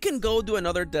think we can go do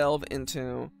another delve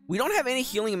into... We don't have any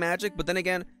healing magic, but then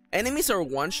again, enemies are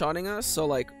one-shotting us, so,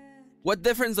 like, what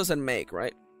difference does it make,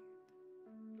 right?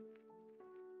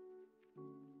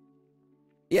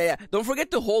 Yeah. Don't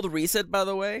forget to hold reset, by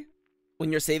the way,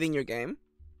 when you're saving your game.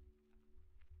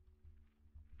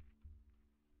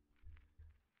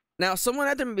 Now, someone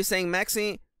had to be saying,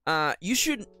 Maxi, you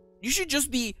should just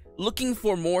be looking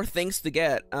for more things to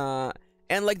get.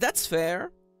 And, like, that's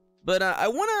fair. But I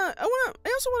also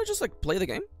wanna just, like, play the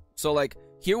game. So, like,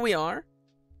 here we are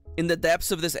in the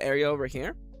depths of this area over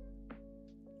here.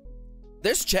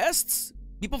 There's chests.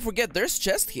 People forget there's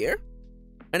chests here.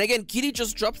 And again, Kitty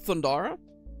just dropped Thundara.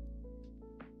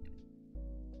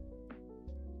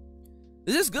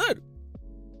 This is good.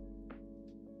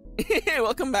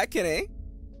 Welcome back, Kitty.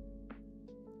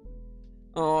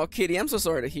 Oh, Kitty, I'm so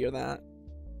sorry to hear that.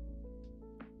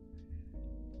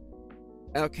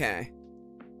 Okay.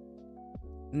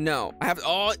 No,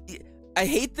 I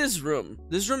hate this room.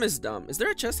 This room is dumb. Is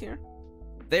there a chest here?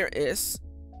 There is.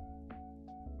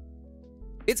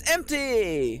 It's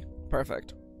empty.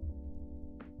 Perfect.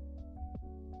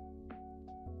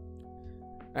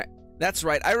 Alright, that's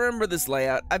right. I remember this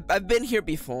layout. I've been here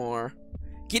before.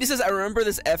 Kitty says, I remember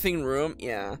this effing room.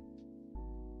 Yeah.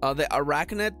 The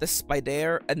arachnid, the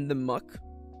spider, and the muck.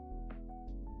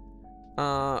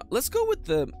 Let's go with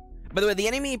the... By the way, the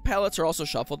enemy pellets are also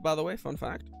shuffled, by the way. Fun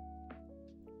fact.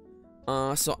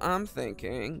 So I'm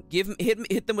thinking...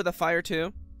 Hit them with a fire,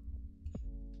 too.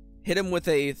 Hit him with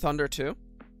a thunder, too.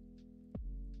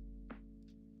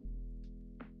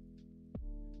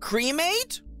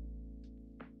 Cremate?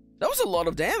 That was a lot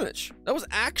of damage. That was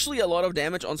actually a lot of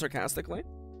damage, unsarcastically.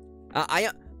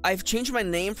 I've changed my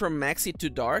name from Maxi to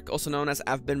Dark, also known as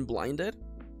I've Been Blinded.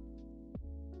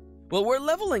 Well, we're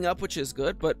leveling up, which is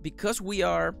good, but because we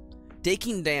are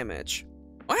taking damage...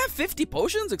 I have 50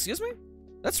 potions, excuse me?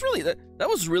 That's really... That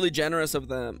was really generous of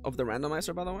the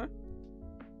randomizer, by the way.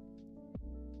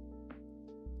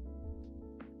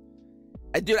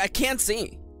 Dude, I can't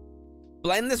see.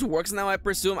 Blindness works now, I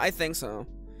presume? I think so.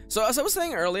 So, as I was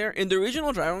saying earlier, in the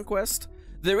original Dragon Quest,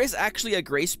 there is actually a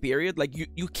grace period. Like,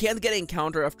 you can't get an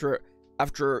encounter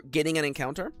after getting an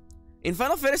encounter. In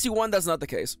Final Fantasy I, that's not the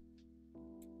case.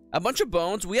 A bunch of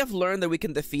bones. We have learned that we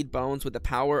can defeat bones with the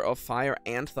power of fire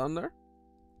and thunder.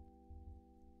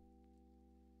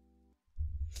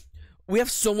 We have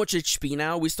so much HP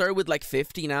now. We started with like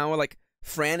 50 now. Like,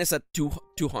 Fran is at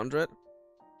 200.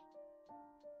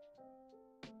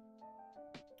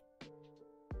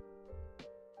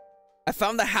 I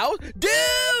found the house.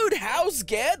 Dude! House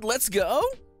get? Let's go.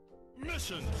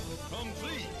 Mission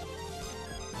complete.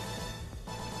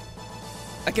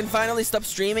 I can finally stop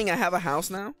streaming. I have a house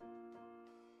now.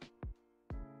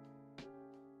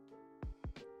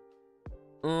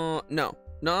 No.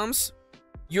 Noms,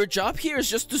 your job here is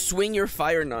just to swing your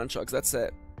fire nunchucks. That's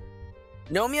it.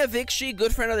 Nomia Vikshi,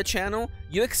 good friend of the channel.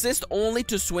 You exist only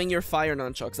to swing your fire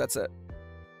nunchucks. That's it.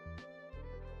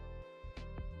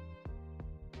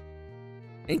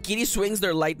 And Kitty swings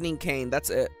their lightning cane. That's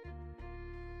it.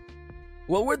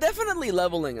 Well, we're definitely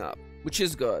leveling up, which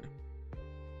is good.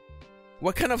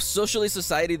 What kind of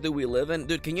society do we live in?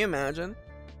 Dude, can you imagine?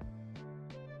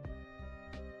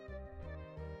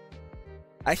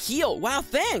 I heal. Wow,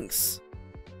 thanks.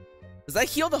 Does that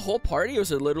heal the whole party, or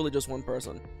is it literally just one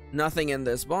person? Nothing in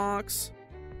this box.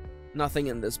 Nothing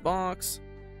in this box.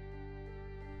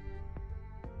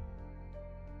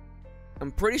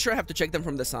 I'm pretty sure I have to check them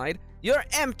from the side. You're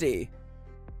empty.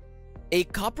 A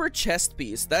copper chest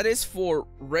piece. That is for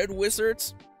red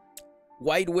wizards,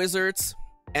 white wizards,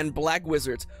 and black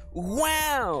wizards.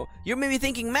 Wow! You're maybe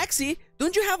thinking, Maxi,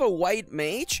 don't you have a white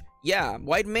mage? Yeah,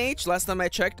 white mage, last time I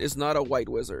checked, is not a white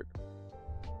wizard.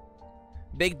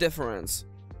 Big difference.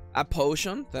 A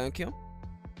potion, thank you.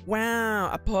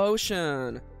 Wow, a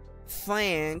potion.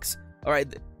 Thanks.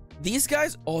 Alright, these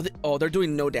guys, oh, they're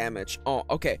doing no damage. Oh,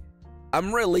 okay.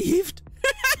 I'm relieved.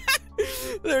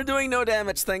 They're doing no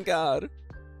damage, thank God.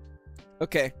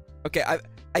 Okay, okay,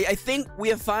 I think we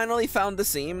have finally found the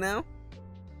seam now.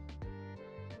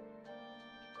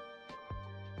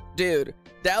 Dude,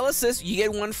 Dallas says you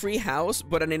get one free house,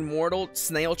 but an immortal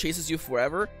snail chases you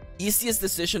forever. Easiest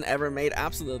decision ever made,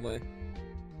 absolutely.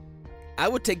 I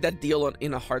would take that deal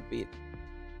in a heartbeat.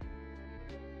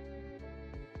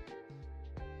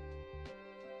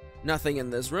 Nothing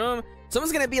in this room.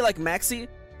 Someone's gonna be like, Maxi.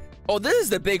 Oh, this is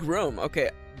the big room.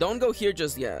 Okay, don't go here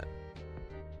just yet.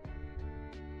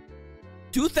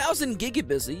 2,000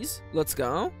 gigabusies. Let's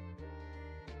go.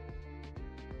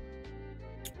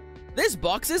 This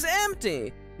box is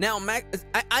empty. Now,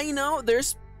 I know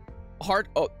there's hard.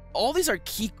 Oh, all these are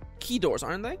key doors,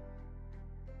 aren't they?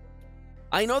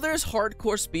 I know there's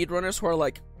hardcore speedrunners who are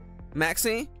like,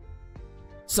 Maxi,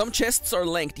 some chests are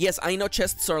linked. Yes, I know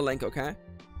chests are linked. Okay,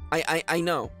 I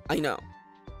know.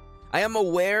 I am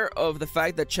aware of the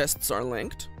fact that chests are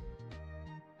linked.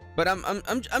 But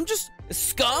I'm just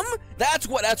scum. That's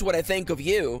what I think of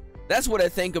you. That's what I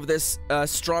think of this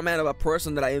straw man of a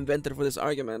person that I invented for this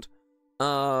argument.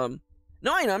 No,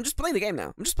 I know. I'm just playing the game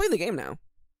now.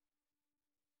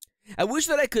 I wish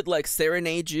that I could like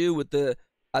serenade you with the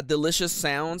delicious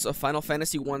sounds of Final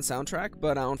Fantasy I soundtrack,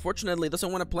 but unfortunately, it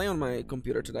doesn't want to play on my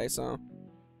computer today. So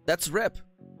that's rip.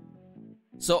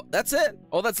 So that's it.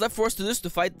 All that's left for us to do is to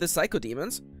fight the psycho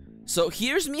demons. So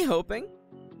here's me hoping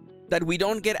that we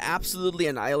don't get absolutely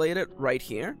annihilated right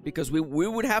here, because we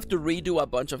would have to redo a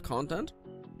bunch of content.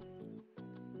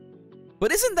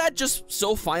 But isn't that just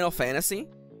so Final Fantasy?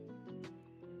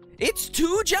 It's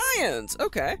 2 giants!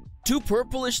 Okay. 2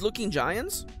 purplish looking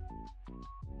giants?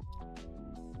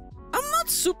 I'm not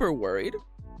super worried.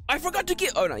 I forgot to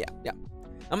give... Oh, no, yeah.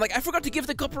 I'm like, I forgot to give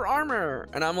the copper armor.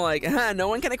 And I'm like, no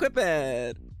one can equip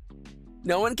it.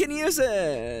 No one can use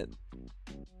it.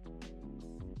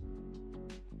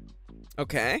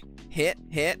 Okay. Hit.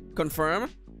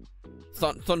 Confirm.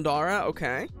 Thundara,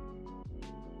 okay.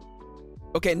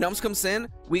 Okay, Nums comes in.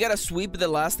 We gotta sweep the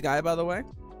last guy, by the way.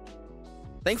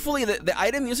 Thankfully, the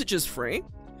item usage is free.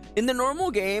 In the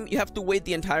normal game, you have to wait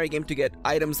the entire game to get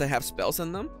items that have spells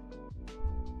in them.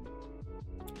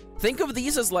 Think of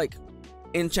these as like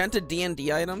enchanted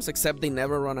D&D items, except they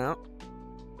never run out.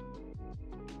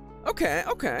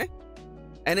 Okay.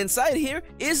 And inside here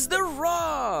is the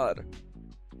rod.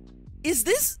 Is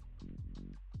this...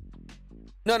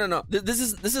 No. This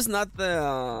is not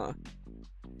the...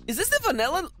 Is this the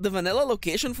vanilla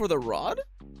location for the rod?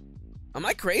 Am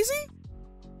I crazy?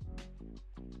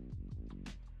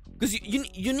 Because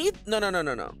you need... No,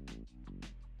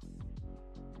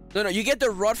 you get the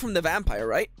rod from the vampire,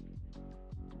 right?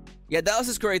 Yeah, Dallas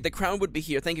is correct. The crown would be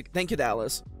here. Thank you,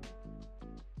 Dallas.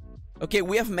 Okay,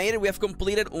 we have made it. We have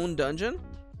completed un dungeon.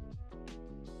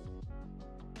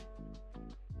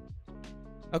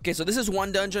 Okay, so this is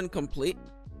 1 dungeon complete.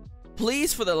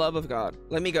 Please, for the love of God,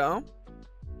 let me go.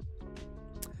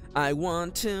 I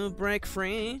want to break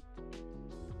free.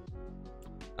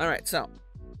 Alright, so.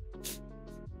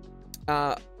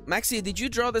 Maxi, did you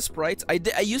draw the sprites? I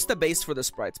used the base for the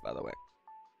sprites, by the way.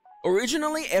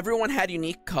 Originally, everyone had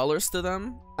unique colors to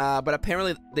them, but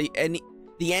apparently the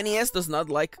NES does not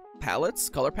like palettes,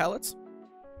 color palettes.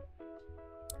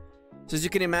 So as you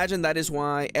can imagine, that is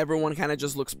why everyone kind of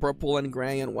just looks purple and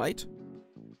gray and white.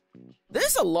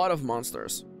 There's a lot of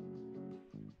monsters.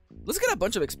 Let's get a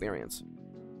bunch of experience.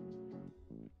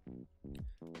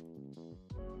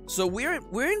 So we're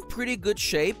in pretty good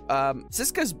shape.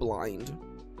 Siska's blind.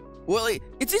 Well,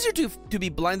 it's easier to be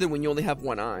blinded when you only have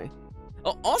 1 eye.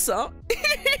 Oh, also,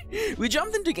 we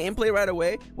jumped into gameplay right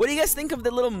away. What do you guys think of the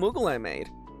little Moogle I made?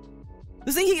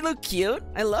 Doesn't he look cute?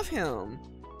 I love him.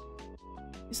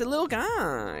 He's a little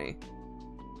guy.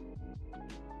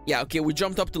 Yeah, okay, we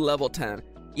jumped up to level 10.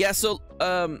 Yeah, so,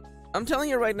 I'm telling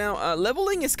you right now,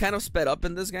 leveling is kind of sped up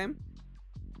in this game.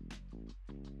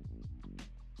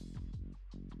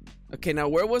 Okay, now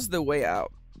where was the way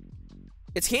out?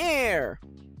 It's here!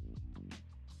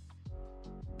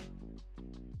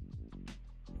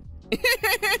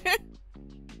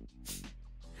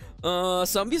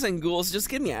 Zombies and ghouls, just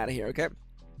get me out of here, okay?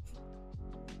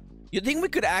 You think we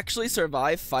could actually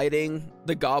survive fighting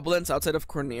the goblins outside of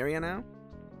Corneria now?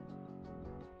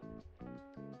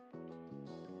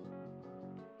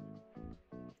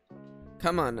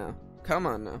 Come on now. Come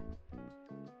on now.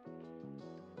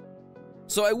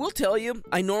 So I will tell you,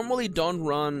 I normally don't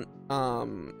run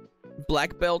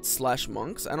black belt /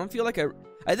 monks. I don't feel like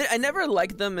I never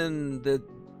liked them in the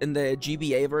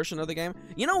GBA version of the game.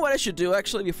 You know what I should do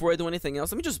actually before I do anything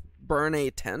else? Let me just burn a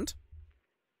tent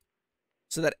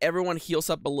so that everyone heals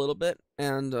up a little bit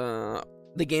and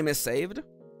the game is saved.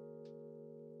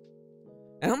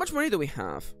 And how much money do we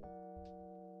have?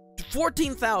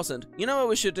 14,000. You know what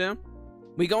we should do?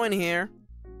 We go in here.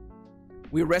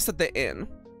 We rest at the inn.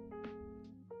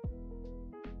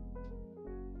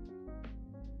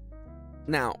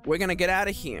 Now, we're gonna get out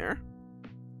of here.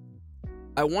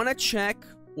 I want to check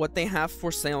what they have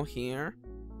for sale here.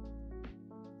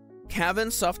 Cabin,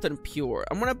 soft and pure.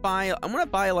 I'm gonna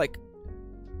buy like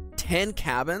 10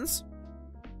 cabins.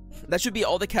 That should be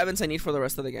all the cabins I need for the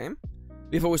rest of the game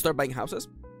before we start buying houses.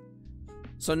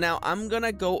 So now I'm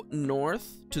gonna go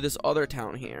north to this other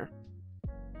town here.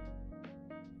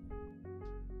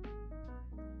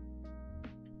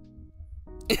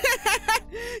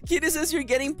 Kitty says you're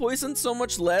getting poisoned so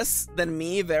much less than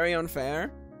me. Very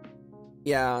unfair.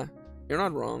 Yeah, you're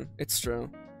not wrong. It's true.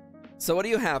 So what do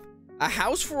you have? A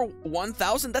house for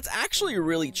 1,000? That's actually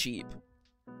really cheap.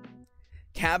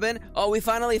 Cabin? Oh, we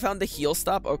finally found the heal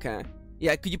stop? Okay.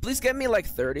 Yeah, could you please get me like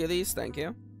 30 of these? Thank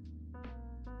you.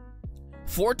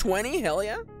 420? Hell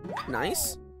yeah.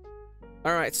 Nice.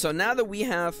 Alright, so now that we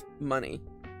have money,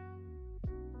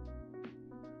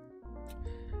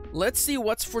 let's see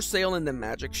what's for sale in the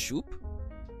magic shop.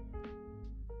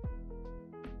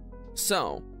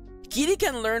 So, Kitty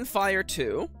can learn fire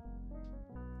too.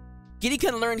 Kitty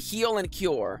can learn heal and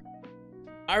cure.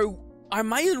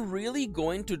 Am I really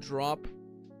going to drop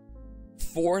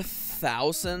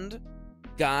 4,000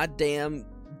 goddamn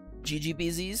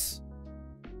GGBZs?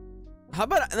 How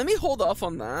about, let me hold off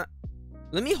on that.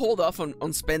 Let me hold off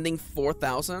on spending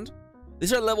 4,000.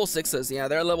 These are level 6s. Yeah,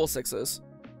 they're level 6s.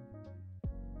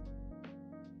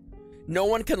 No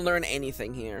one can learn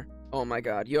anything here. Oh my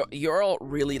god, you're all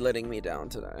really letting me down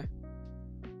today.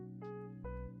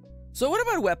 So what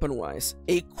about weapon-wise?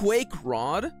 A Quake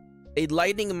Rod? A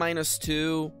Lightning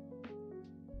 -2?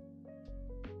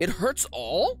 It hurts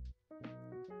all?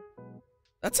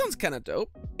 That sounds kind of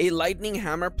dope. A Lightning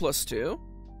Hammer +2?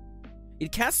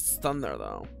 It casts Thunder,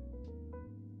 though.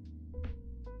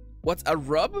 What's a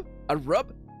rub? A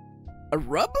rub? A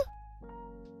rub?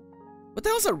 What the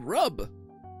hell's a rub?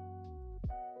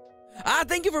 Ah,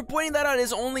 thank you for pointing that out.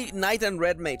 It's only Knight and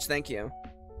Red Mage. Thank you.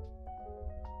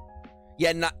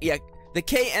 Yeah, the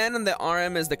KN and the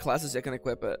RM is the classes you can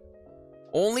equip it.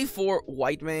 Only for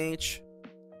White Mage.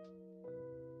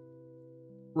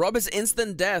 Rub is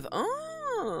instant death.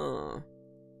 Oh.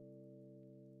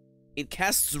 It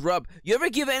casts Rub. You ever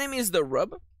give enemies the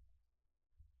Rub?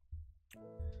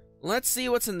 Let's see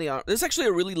what's in the arm. This is actually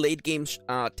a really late game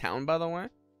town, by the way.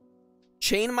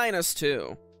 Chain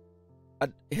 -2.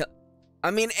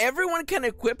 I mean, everyone can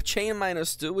equip Chain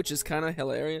 -2, which is kind of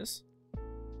hilarious.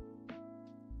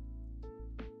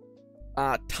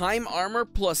 Time Armor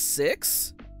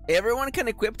 +6? Everyone can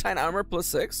equip Time Armor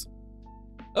 +6?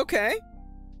 Okay.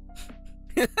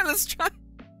 Let's try.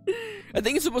 I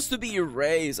think it's supposed to be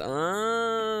Erase.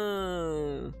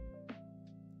 Ah.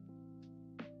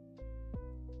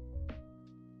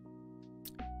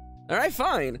 Alright,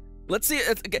 fine. Let's see.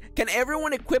 Can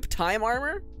everyone equip Time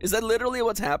Armor? Is that literally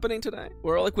what's happening today?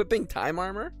 We're all equipping Time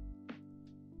Armor?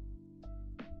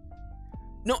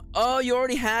 No. Oh, you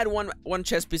already had one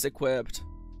chest piece equipped.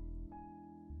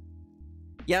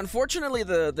 Yeah, unfortunately,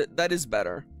 that is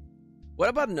better. What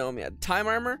about Nomia? Time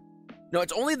Armor? No,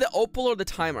 it's only the Opal or the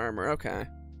Time Armor. Okay.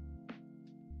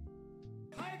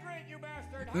 Hydrate, you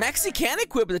bastard! Maxi can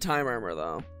equip the Time Armor,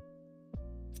 though.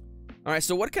 All right,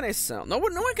 so what can I sell? No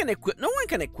one can equip. No one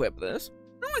can equip this.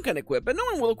 No one can equip it. No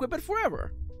one will equip it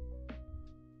forever.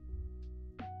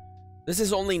 This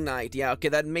is only Knight. Yeah, okay,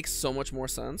 that makes so much more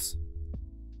sense.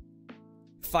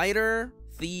 Fighter,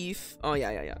 Thief. Oh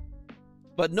yeah.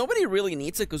 But nobody really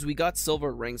needs it because we got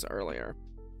silver rings earlier.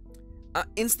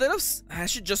 Instead of, I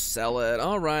should just sell it.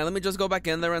 All right, let me just go back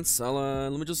in there and sell it.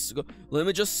 Let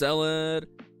me just sell it.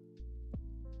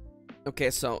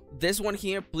 Okay, so this one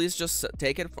here, please just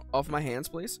take it off my hands,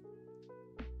 please.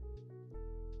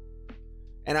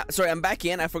 And sorry, I'm back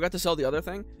in. I forgot to sell the other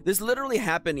thing. This literally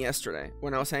happened yesterday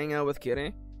when I was hanging out with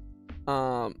Kitty.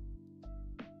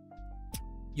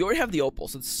 You already have the opal,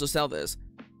 so sell this.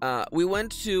 We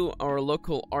went to our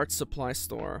local art supply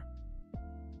store,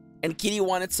 and Kitty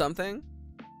wanted something,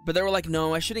 but they were like,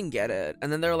 "No, I shouldn't get it."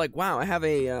 And then they were like, "Wow, I have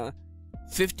a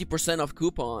 50% off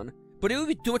coupon," but it would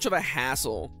be too much of a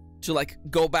hassle to like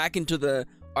go back into the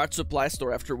art supply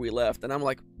store after we left, and I'm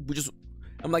like,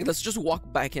 let's just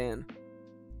walk back in.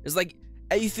 It's like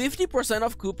a 50%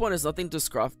 off coupon is nothing to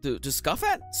scoff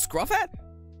at.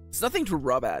 It's nothing to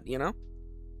rub at, you know.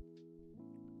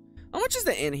 How much is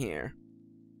the inn here?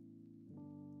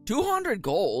 200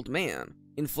 gold, man.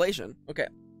 Inflation. Okay,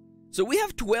 so we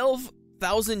have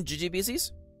 12,000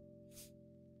 GGBCs,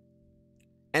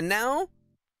 and now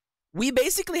we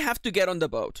basically have to get on the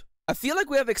boat. I feel like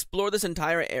we have explored this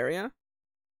entire area.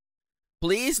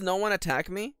 Please, no one attack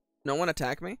me. No one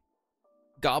attack me.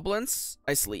 Goblins,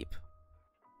 I sleep.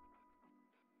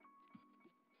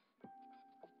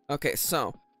 Okay,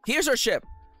 so here's our ship.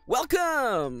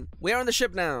 Welcome! We are on the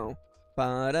ship now.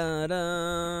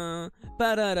 Ba-da-da,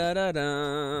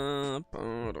 ba-da-da-da-da,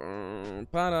 ba-da,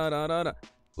 ba-da-da-da-da.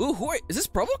 Ooh, is this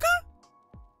Provoca?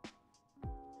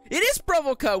 It is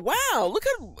Provoca. Wow,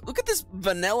 look at this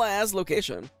vanilla ass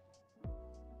location.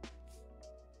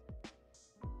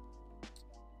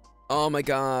 Oh my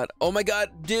god,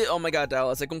 dude, oh my god,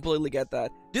 Dallas, I completely get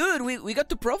that. Dude, we got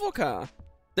to Provoca.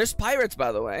 There's pirates,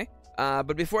 by the way.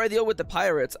 But before I deal with the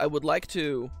pirates, I would like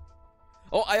to...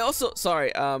 Oh, I also,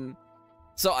 sorry,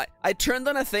 so I turned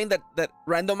on a thing that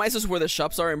randomizes where the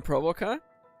shops are in Provoca.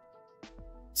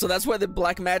 So that's why the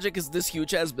black magic is this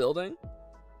huge ass building.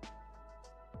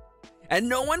 And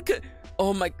no one could...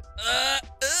 Oh my... I'm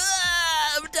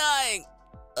dying.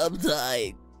 I'm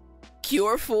dying.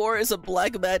 Cure 4 is a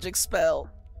black magic spell.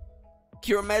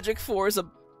 Cure Magic 4 is a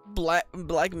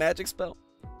black magic spell.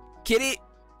 Kitty,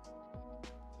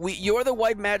 you're the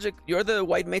white magic. You're the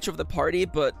white mage of the party,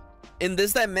 but in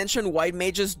this dimension, white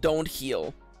mages don't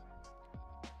heal.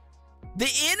 The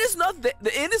inn is not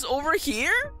the inn is over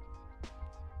here.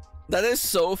 That is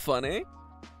so funny.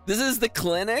 This is the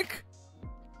clinic.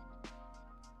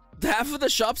 Half of the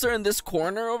shops are in this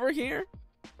corner over here.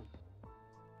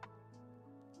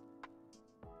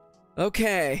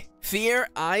 Okay. Fear,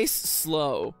 ice,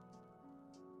 slow.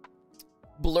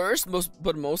 Blurst,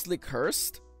 but mostly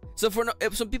cursed. So for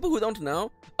some people who don't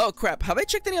know, oh crap, have I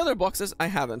checked any other boxes? I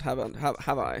haven't. Have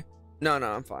I? No,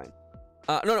 I'm fine.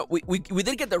 No, we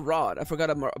did get the rod. I forgot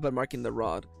about marking the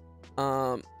rod.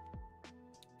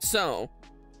 So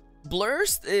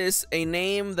Blurst is a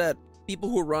name that people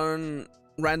who run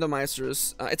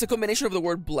randomizers, it's a combination of the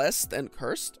word blessed and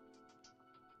cursed.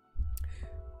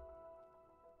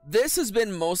 This has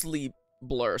been mostly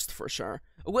Blurst for sure.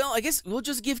 Well, I guess we'll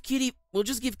just give Kitty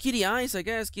ice, I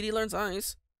guess. Kitty learns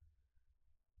ice.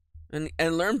 And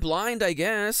learn blind, I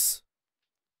guess.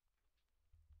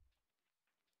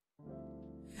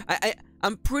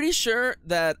 I'm pretty sure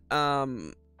that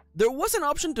there was an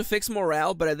option to fix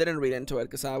morale, but I didn't read into it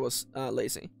because I was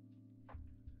lazy.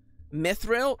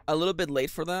 Mithril, a little bit late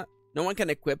for that. No one can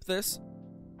equip this.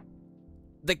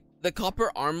 The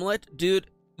copper armlet,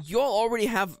 dude, you all already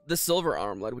have the silver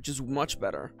armlet, which is much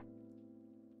better.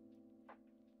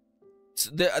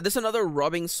 So there's another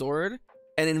rubbing sword.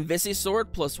 An invisi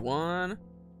sword +1.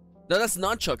 No, that's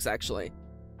nunchucks actually.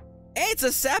 Hey, it's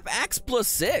a sap axe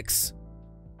 +6.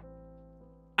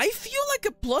 I feel like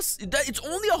a plus. It's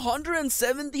only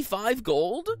 175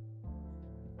 gold.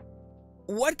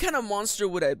 What kind of monster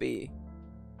would I be?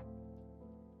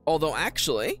 Although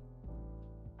actually,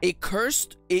 a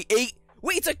cursed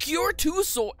wait, it's a cure 2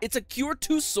 sword. It's a cure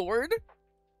 2 sword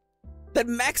that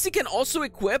Maxi can also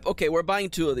equip. Okay, we're buying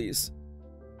 2 of these.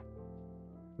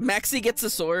 Maxi gets a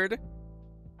sword,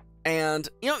 and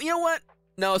you know what?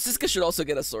 No, Siska should also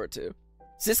get a sword too.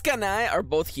 Siska and I are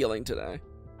both healing today.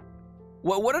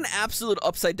 What an absolute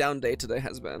upside down day today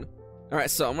has been. All right,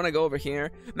 so I'm gonna go over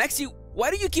here. Maxi, why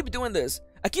do you keep doing this?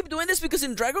 I keep doing this because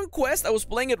in Dragon Quest, I was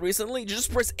playing it recently. You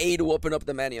just press A to open up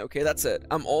the menu. Okay, that's it.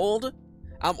 I'm old,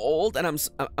 and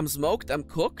I'm smoked. I'm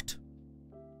cooked.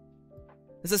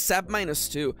 This is sap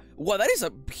 -2. Wow, that is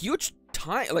a huge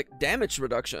damage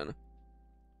reduction.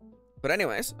 But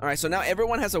anyways, all right, so now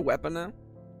everyone has a weapon now.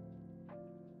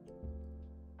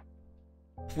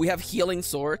 We have healing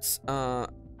swords.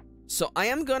 So I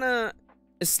am gonna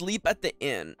sleep at the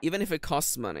inn, even if it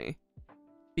costs money.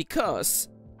 Because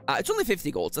it's only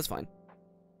 50 golds, that's fine.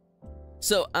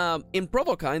 So, in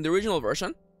Provoca, in the original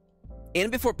version, in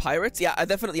before pirates, yeah, I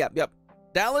definitely, yep.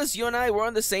 Dallas, you and I were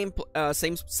on the same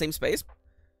space.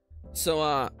 So,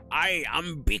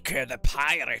 I'm Beaker the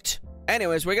pirate.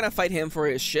 Anyways, we're gonna fight him for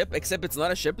his ship, except it's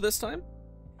not a ship this time.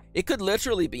 It could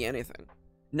literally be anything.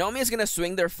 Nomi is gonna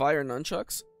swing their fire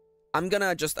nunchucks. I'm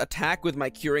gonna just attack with my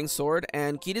curing sword,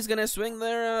 and Kitty's gonna swing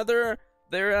their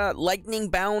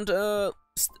lightning-bound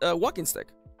walking stick.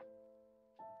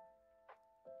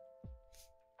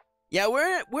 Yeah,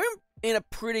 we're in a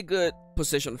pretty good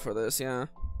position for this, yeah.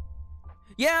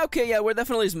 Yeah, okay, yeah, we're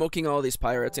definitely smoking all these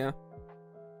pirates, yeah.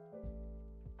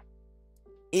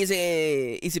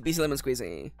 Easy! Easy peasy lemon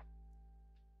squeezy.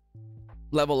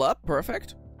 Level up,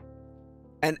 perfect.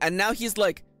 And now he's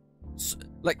like,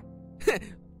 okay,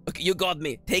 you got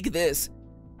me. Take this.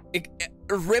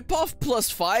 Rip off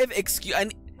 +5. Excuse.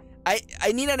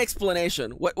 I need an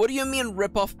explanation. What do you mean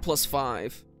rip off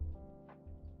 +5?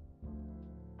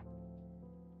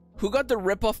 Who got the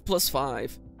rip off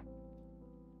 +5?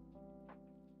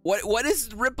 What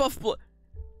is rip off?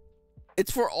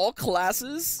 It's for all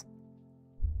classes.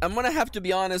 I'm gonna have to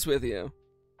be honest with you.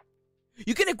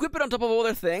 You can equip it on top of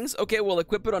other things. Okay, well,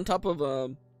 equip it on top of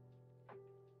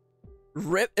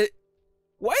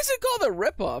why is it called a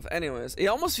ripoff? Anyways, it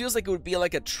almost feels like it would be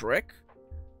like a trick,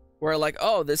 where like,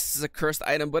 oh, this is a cursed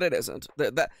item, but it isn't.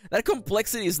 That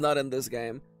complexity is not in this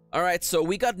game. All right, so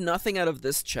we got nothing out of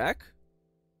this check.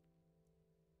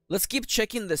 Let's keep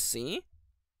checking the sea.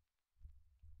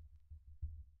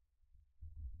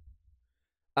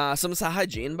 Some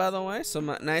sahajin, by the way,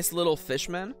 some nice little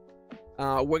fishmen.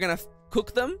 We're gonna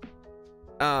cook them,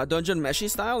 dungeon meshi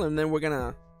style, and then we're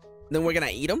gonna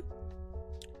eat them.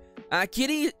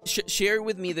 Kitty shared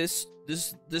with me this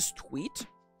tweet.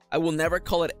 I will never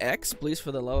call it X, please,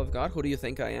 for the love of God. Who do you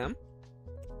think I am?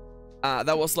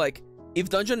 That was like, if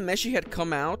Dungeon Meshi had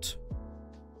come out,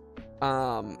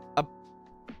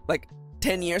 like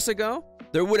 10 years ago,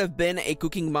 there would have been a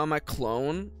Cooking Mama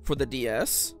clone for the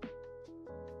DS.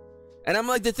 And I'm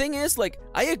like, the thing is, like,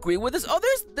 I agree with this. Oh,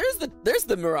 there's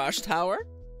the Mirage Tower.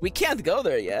 We can't go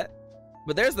there yet,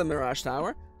 but there's the Mirage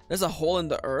Tower. There's a hole in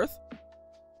the earth.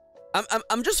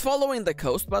 I'm just following the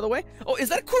coast, by the way. Oh, is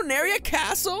that Corneria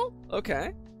Castle?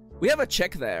 Okay, we have a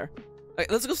check there.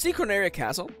 Right, let's go see Corneria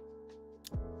Castle.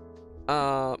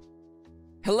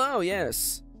 Hello,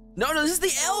 yes. No, this is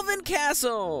the Elven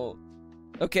Castle.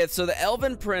 Okay, so the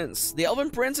Elven Prince. The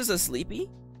Elven Prince is a sleepy.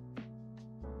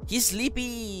 He's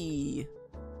sleepy.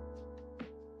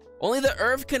 Only the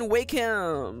Earth can wake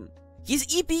him. He's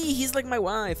EP. He's like my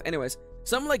wife. Anyways,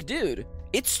 so I'm like, dude,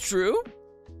 it's true.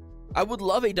 I would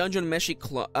love a Dungeon Meshi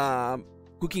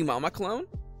Cooking Mama clone.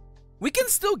 We can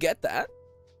still get that.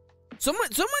 Someone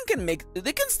can make.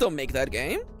 They can still make that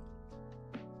game.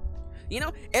 You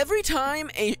know, every time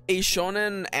a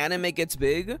shonen anime gets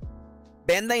big,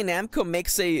 Bandai Namco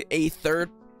makes a third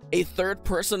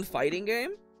person fighting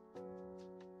game.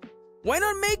 Why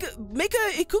not make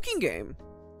a cooking game?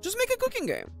 Just make a cooking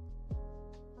game.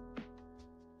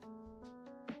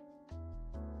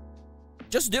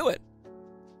 Just do it.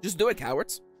 Just do it,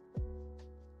 cowards.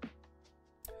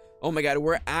 Oh my god,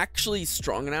 we're actually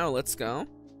strong now. Let's go.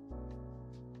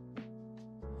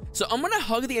 So I'm gonna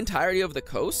hug the entirety of the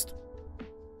coast.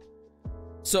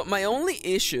 So my only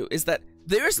issue is that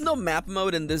there is no map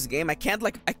mode in this game. I can't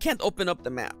open up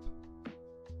the map.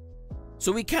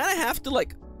 So we kind of have to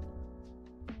like.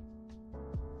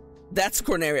 That's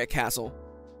Corneria Castle.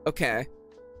 Okay.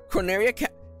 Corneria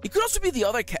It could also be the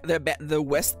other the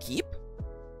West Keep.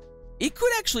 It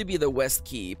could actually be the West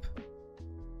Keep.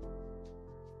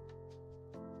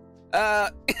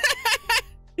 I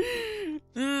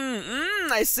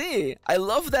see. I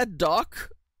love that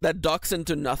dock. That docks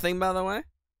into nothing, by the way.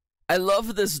 I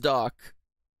love this dock.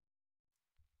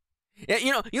 Yeah,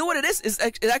 you know what it is? It's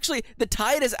actually, the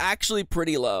tide is actually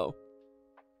pretty low.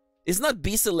 It's not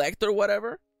B select or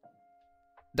whatever.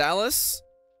 Dallas,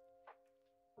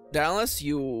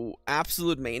 you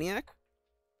absolute maniac.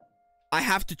 I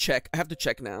have to check. I have to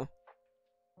check now.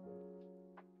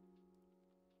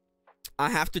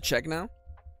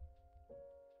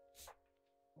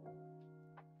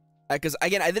 Because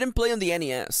again, I didn't play on the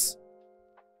NES.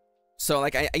 So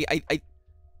like okay,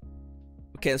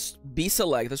 let's B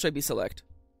select. Let's try B select.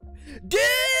 Dude,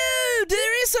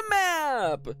 there is a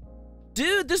map.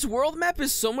 Dude, this world map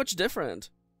is so much different.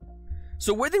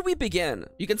 So where did we begin?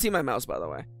 You can see my mouse, by the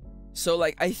way. So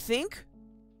like I think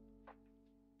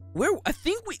we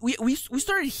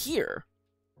started here.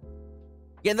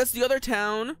 Yeah, and that's the other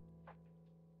town.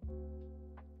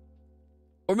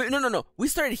 Or maybe, no. We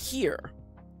started here.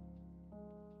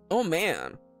 Oh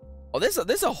man. Oh, this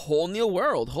is a whole new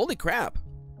world. Holy crap.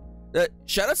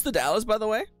 Shoutouts to Dallas, by the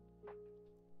way.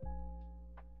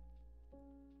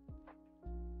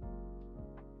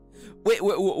 Wait,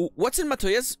 what's in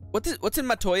Matoya's? What's in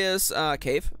Matoya's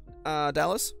cave,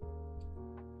 Dallas?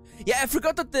 Yeah, I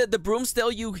forgot that the brooms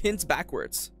tell you hints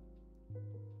backwards.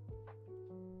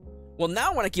 Well,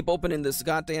 now I want to keep opening this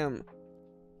goddamn.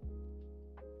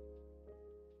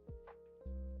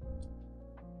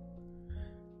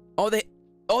 Oh,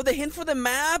 the hint for the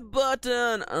map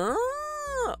button.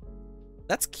 Oh,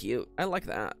 that's cute. I like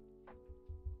that.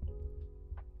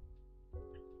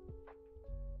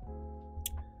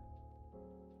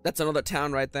 That's another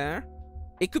town right there.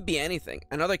 It could be anything.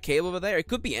 Another cave over there. It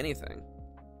could be anything.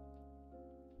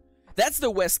 That's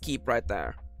the West Keep right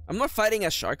there. I'm not fighting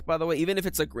a shark, by the way, even if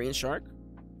it's a green shark.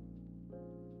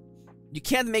 You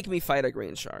can't make me fight a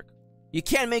green shark. You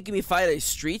can't make me fight a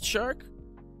street shark.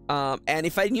 And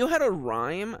if I knew how to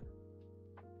rhyme...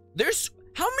 There's...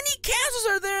 How many castles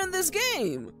are there in this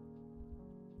game?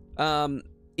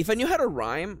 If I knew how to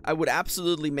rhyme, I would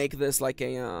absolutely make this like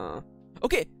a...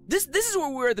 Okay, this is where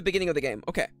we were at the beginning of the game.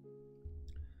 Okay.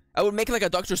 I would make it like a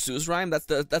Dr. Seuss rhyme. That's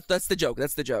the joke.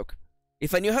 That's the joke.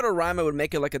 If I knew how to rhyme, I would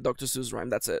make it like a Dr. Seuss rhyme.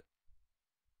 That's it.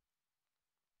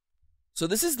 So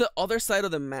this is the other side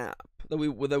of the map that we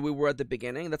were at the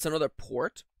beginning. That's another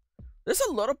port. There's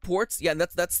a lot of ports. Yeah,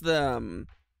 that's the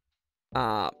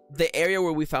area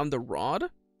where we found the rod.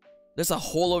 There's a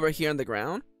hole over here in the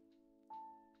ground.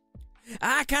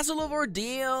 Ah, Castle of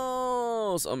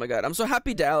Ordeals! Oh my god, I'm so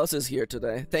happy Dallas is here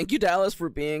today. Thank you, Dallas, for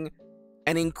being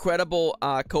an incredible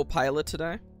co-pilot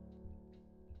today.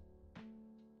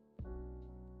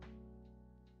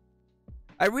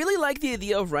 I really like the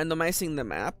idea of randomizing the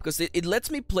map because it lets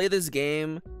me play this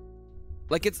game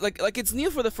like it's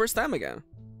new for the first time again.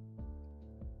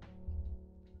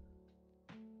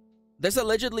 There's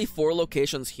allegedly 4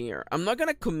 locations here. I'm not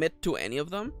gonna commit to any of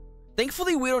them.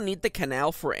 Thankfully, we don't need the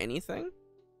canal for anything.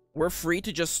 We're free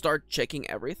to just start checking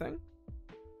everything.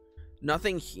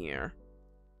 Nothing here.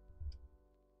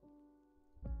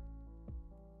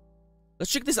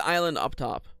 Let's check this island up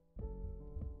top.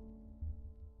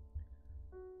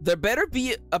 There better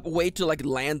be a way to like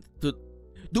land to...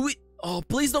 Do we... Oh,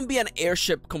 please don't be an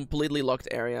airship completely locked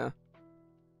area.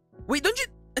 Wait, don't you...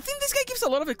 I think this guy gives a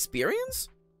lot of experience?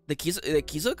 The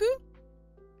Kizoku?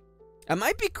 I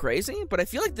might be crazy, but I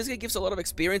feel like this guy gives a lot of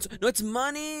experience. No, it's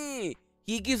money!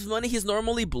 He gives money, he's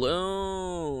normally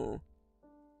blue.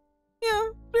 Yeah,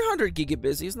 300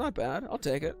 gigabits, he's not bad. I'll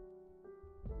take it.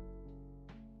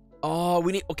 Oh,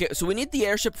 we need... Okay, so we need the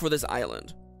airship for this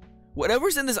island.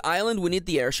 Whatever's in this island, we need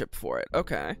the airship for it.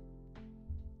 Okay.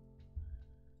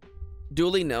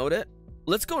 Duly noted.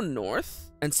 Let's go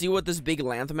north and see what this big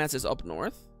landmass is up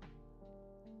north.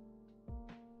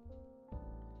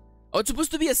 Oh, it's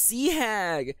supposed to be a sea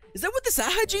hag. Is that what the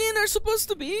Sahajin are supposed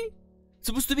to be? It's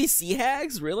supposed to be sea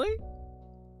hags? Really?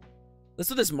 Let's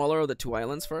do the smaller of the 2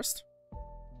 islands first.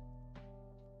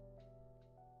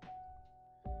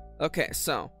 Okay,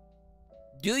 so.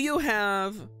 Do you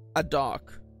have a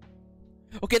dock?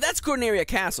 Okay, that's Cornelia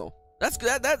Castle. That's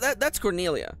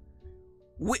Cornelia.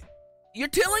 You're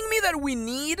telling me that we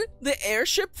need the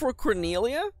airship for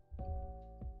Cornelia?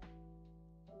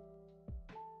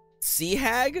 Sea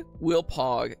hag will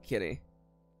pog, kitty.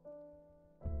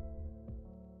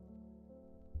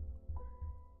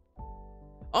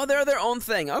 Oh, they're their own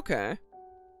thing. Okay.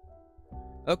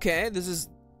 Okay, this is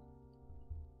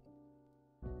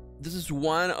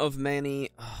one of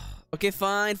many. Okay,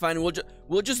 fine.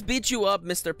 We'll just beat you up,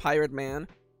 Mr. Pirate Man.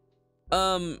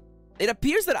 It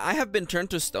appears that I have been turned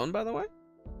to stone, by the way.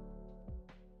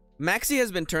 Maxi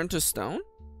has been turned to stone.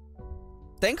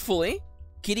 Thankfully,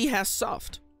 Kitty has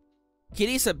soft.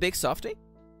 Kitty's a big softie.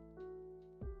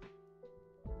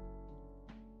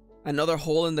 Another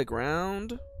hole in the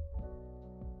ground.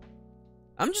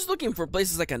 I'm just looking for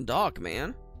places I can dock,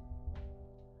 man.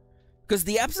 Because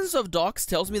the absence of docks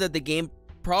tells me that the game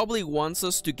probably wants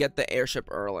us to get the airship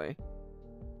early.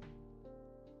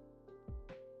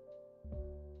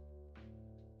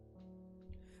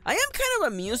 I am kind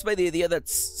of amused by the idea that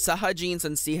Sahajins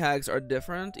and Sea Hags are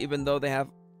different, even though they have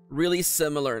really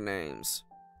similar names.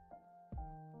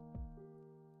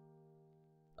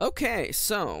 Okay,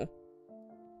 so...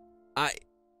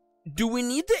 Do we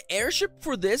need the airship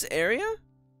for this area?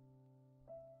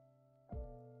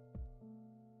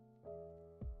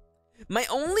 My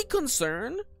only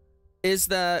concern is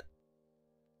that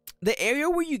the area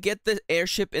where you get the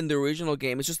airship in the original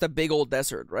game is just a big old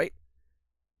desert, right?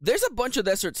 There's a bunch of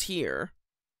deserts here,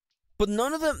 but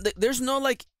none of them... There's no,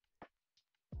 like,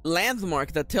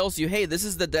 landmark that tells you, hey, this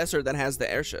is the desert that has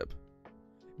the airship.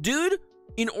 Dude,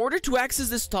 in order to access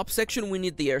this top section, we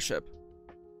need the airship.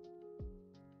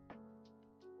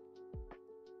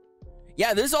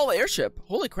 Yeah, this is all airship.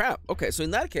 Holy crap. Okay, so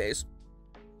in that case...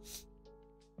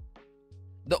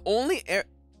 The only air...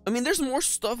 I mean, there's more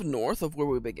stuff north of where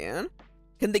we began.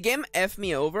 Can the game F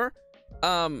me over?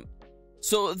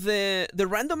 So the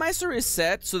randomizer is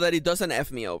set so that it doesn't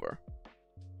F me over.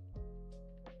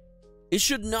 It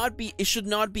should not be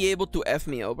able to F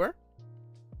me over.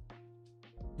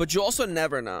 But you also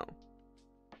never know.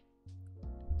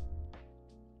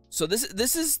 So that's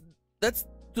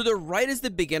to the right is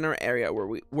the beginner area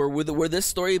where this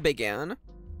story began.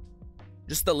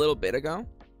 just a little bit ago.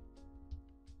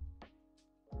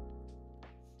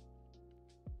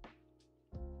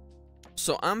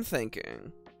 So I'm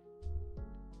thinking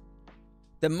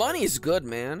the money is good,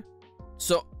 man.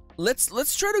 So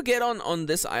let's try to get on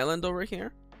this island over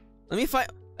here. Let me find.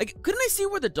 Couldn't I see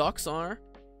where the docks are?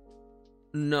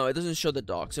 No, it doesn't show the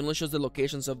docks. It only shows the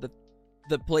locations of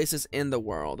the places in the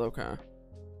world. Okay.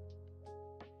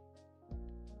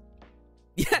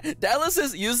 Yeah, Dallas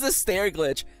says use the stair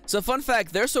glitch. So fun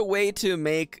fact, there's a way to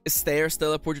make stairs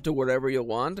teleport you to wherever you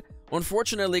want.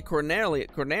 Unfortunately,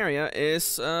 Corneria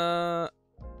is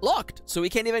locked, so we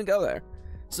can't even go there.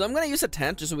 So I'm gonna use a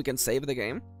tent just so we can save the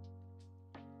game.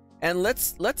 And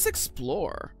let's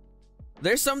explore.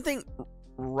 There's something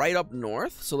right up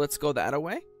north, so let's go that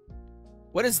way.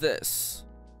 What is this?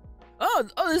 Oh,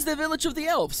 this is the village of the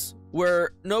elves,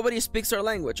 where nobody speaks our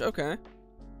language. Okay.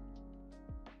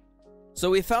 So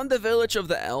we found the village of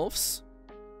the elves.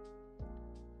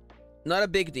 Not a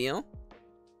big deal.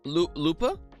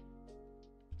 Lupa?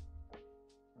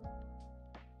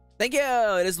 Thank you!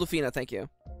 It is Lufina, thank you.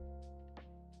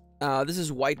 This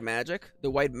is white magic. The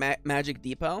white magic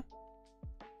depot.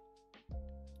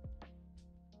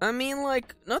 I mean,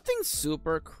 like, nothing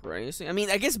super crazy. I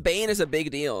mean, I guess Bane is a big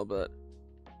deal, but...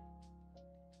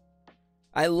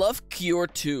 I love Cure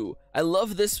 2. I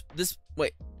love this...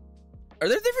 Wait. Are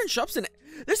there different shops in...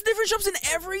 There's different shops in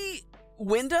every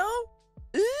window?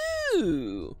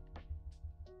 Ooh.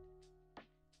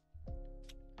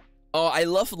 Oh, I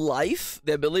love Life.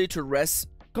 The ability to rest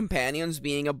companions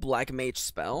being a black mage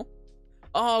spell.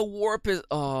 Oh, Warp is...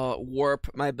 Oh, Warp.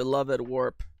 My beloved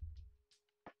Warp.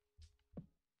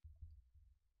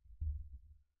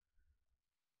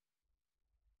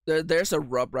 There's a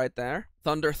rub right there.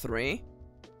 Thunder 3.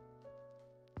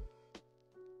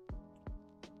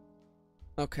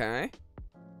 Okay.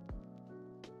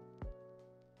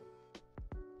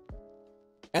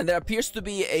 And there appears to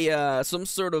be a some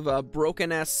sort of a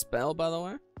broken ass spell, by the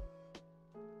way.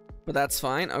 But that's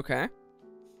fine. Okay.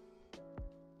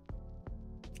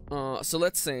 So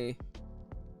let's see.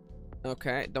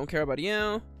 Okay, don't care about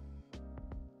you.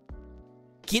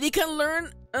 Kitty can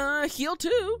learn heal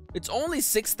too. It's only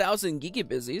 6,000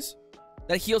 gigabusies.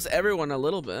 That heals everyone a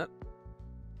little bit.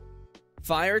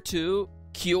 Fire 2,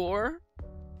 Cure.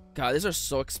 God, these are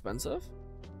so expensive.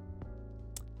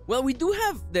 Well, we do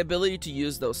have the ability to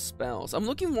use those spells. I'm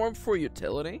looking more for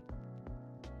utility.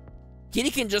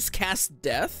 Kitty can just cast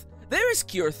Death. There is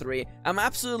Cure 3. I'm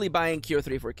absolutely buying Cure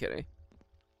 3 for Kitty.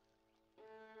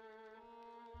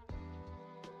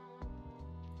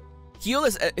 Heal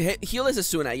is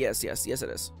Asuna. Yes, it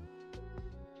is.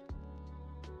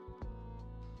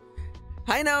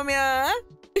 Hi, Nomia.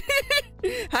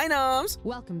 Hi, Noms.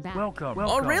 Welcome back. Welcome.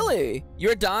 Oh, really?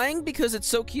 You're dying because it's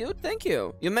so cute? Thank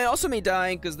you. You may also be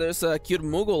dying because there's a cute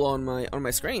Moogle on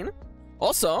my screen.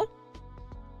 Also,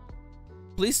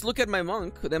 please look at my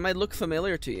monk. They might look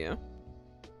familiar to you.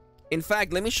 In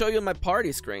fact, let me show you my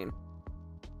party screen.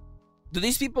 Do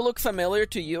these people look familiar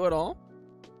to you at all?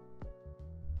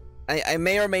 I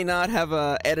may or may not have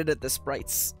edited the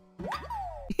sprites.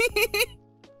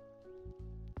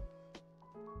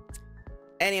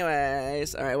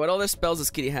 Anyways, alright, what other spells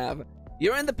does Kitty have?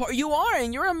 You're in the party. You are,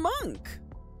 and you're a monk.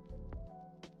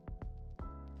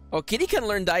 Oh, Kitty can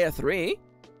learn Dia 3.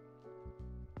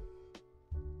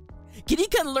 Kitty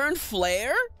can learn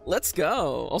Flare? Let's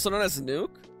go. Also known as Nuke.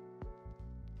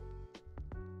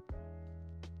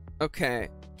 Okay.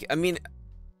 I mean,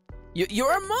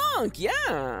 you're a monk,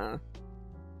 yeah.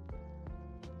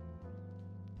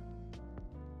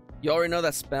 You already know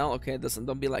that spell? Okay, listen,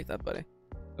 don't be like that, buddy.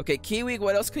 Okay, Kiwi,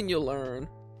 what else can you learn?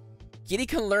 Kitty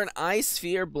can learn Ice,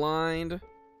 Fear, Blind.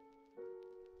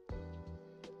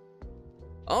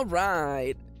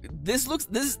 Alright. This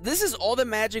is all the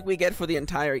magic we get for the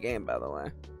entire game, by the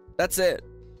way. That's it.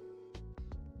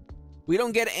 We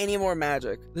don't get any more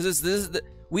magic.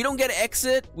 We don't get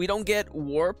Exit, we don't get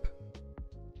Warp.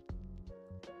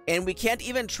 And we can't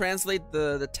even translate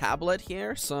the tablet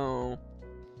here, so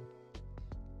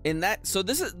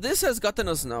this has gotten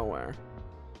us nowhere.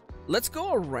 Let's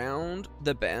go around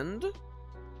the bend.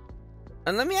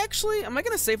 And let me actually, am I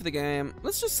gonna save the game?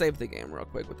 Let's just save the game real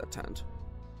quick with the tent.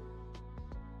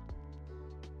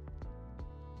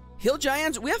 Hill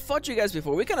Giants, we have fought you guys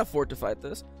before. We can afford to fight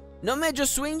this. No man,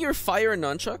 just swing your fire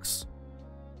nunchucks.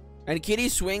 And Kitty,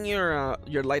 swing your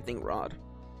lightning rod.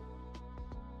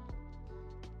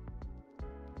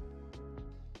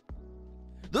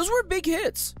 Those were big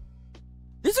hits.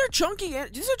 These are chunky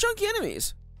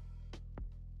enemies.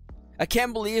 I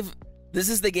can't believe this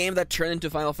is the game that turned into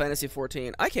Final Fantasy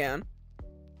 14. I can.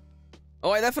 Oh,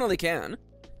 I definitely can.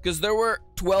 Because there were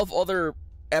 12 other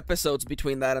episodes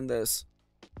between that and this.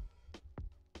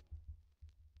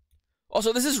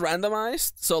 Also, this is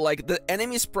randomized, so like the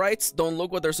enemy sprites don't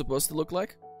look what they're supposed to look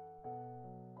like.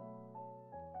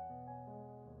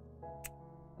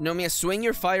 Nomiya, swing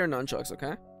your fire nunchucks,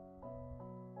 okay?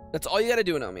 That's all you gotta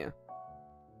do, Nomiya.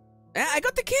 I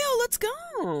got the kill, let's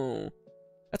go!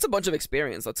 That's a bunch of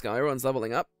experience, let's go. Everyone's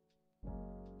leveling up.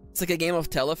 It's like a game of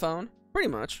telephone, pretty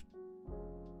much.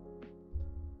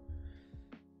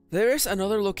 There's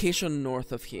another location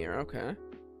north of here, okay.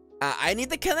 I need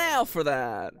the canal for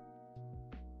that.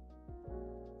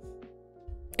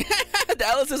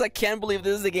 Dallas says, I can't believe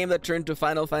this is the game that turned to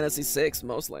Final Fantasy VI,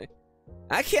 mostly.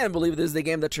 I can't believe this is the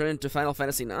game that turned into Final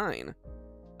Fantasy IX.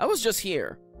 I was just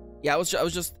here. Yeah, I was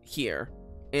just here.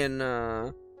 In,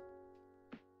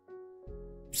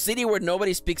 city where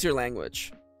nobody speaks your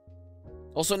language.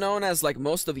 Also known as, like,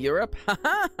 most of Europe.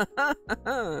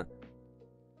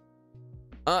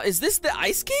 Is this the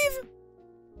ice cave?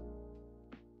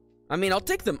 I mean, I'll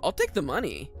take the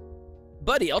money.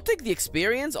 Buddy, I'll take the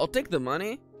experience, I'll take the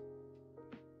money.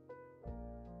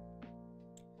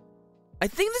 I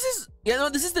think this is, yeah, no,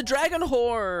 this is the dragon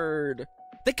horde.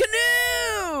 The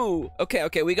canoe!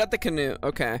 Okay, we got the canoe,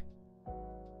 okay.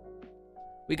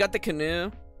 We got the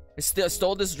canoe. I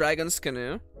stole this dragon's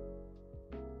canoe.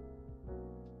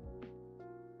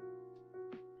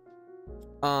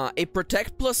 A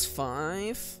protect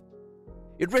 +5.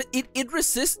 It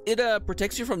resists, it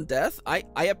protects you from death. I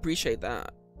appreciate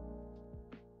that.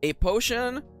 A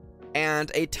potion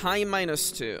and a time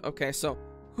 -2. Okay, so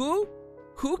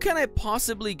who can I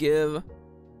possibly give?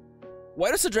 Why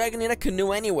does the dragon need a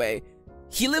canoe anyway?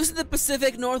 He lives in the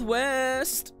Pacific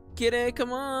Northwest. Kirin,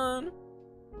 come on.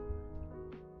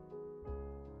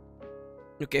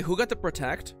 Okay, who got the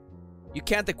protect? You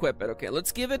can't equip it. Okay,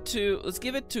 let's give it to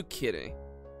Kirin.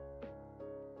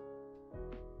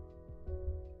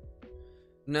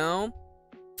 No.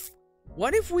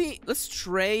 What if let's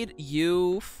trade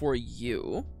you for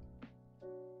you?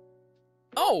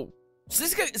 Oh, so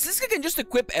this guy can just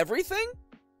equip everything?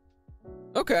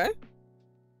 Okay.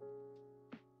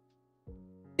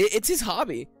 It's his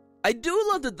hobby. I do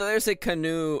love that there's a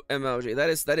canoe emoji. That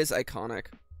is iconic.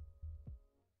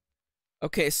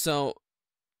 Okay, so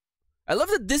I love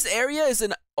that this area is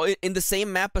in the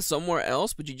same map as somewhere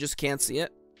else, but you just can't see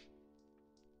it.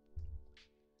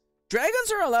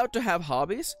 Dragons are allowed to have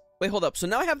hobbies. Wait, hold up. So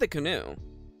now I have the canoe.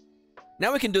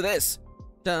 Now we can do this.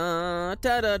 Da,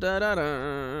 da, da, da, da, da.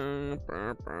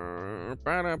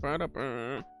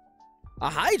 A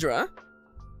Hydra?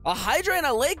 A Hydra in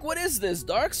a lake? What is this?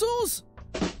 Dark Souls?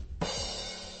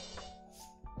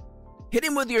 Hit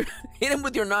him with your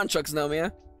nunchucks,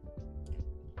 Nomiya.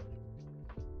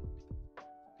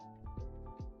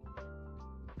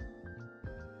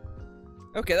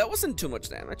 Okay, that wasn't too much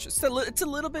damage. It's a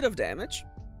little bit of damage.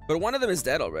 But one of them is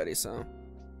dead already, so.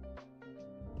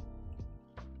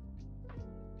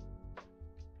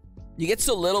 You get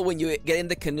so little when you get in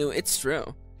the canoe, it's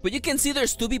true. But you can see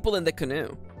there's 2 people in the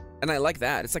canoe. And I like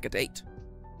that, it's like a date.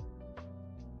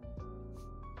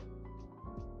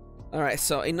 Alright,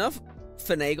 so enough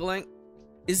finagling.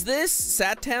 Is this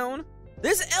Sat Town?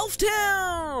 This Elf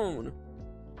Town!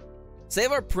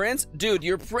 Save our prince? Dude,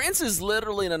 your prince is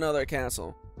literally in another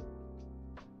castle.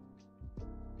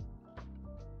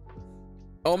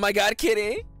 Oh my god,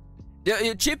 Kitty!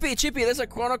 Chippy, there's a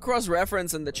Chrono Cross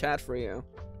reference in the chat for you.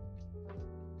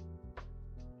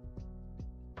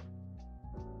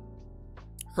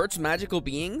 Hurts magical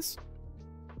beings?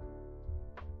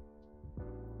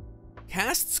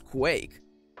 Casts Quake.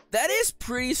 That is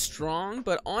pretty strong,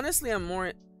 but honestly I'm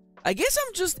more... I guess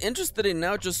I'm just interested in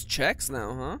now just checks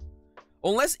now, huh?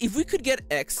 Unless, if we could get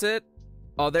Exit...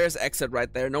 Oh, there's Exit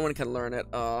right there. No one can learn it.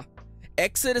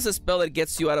 Exit is a spell that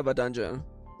gets you out of a dungeon.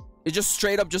 It just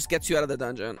straight up just gets you out of the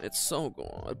dungeon. It's so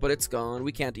good, but it's gone.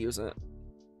 We can't use it.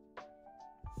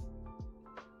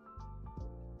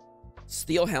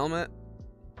 Steel Helmet.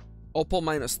 Opal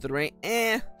 -3.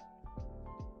 Eh.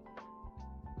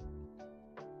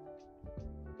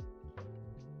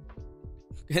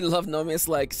 And Love Nomi is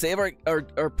like, save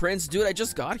our prince. Dude, I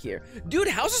just got here. Dude,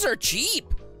 houses are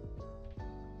cheap.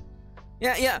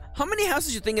 Yeah. How many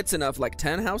houses you think it's enough? Like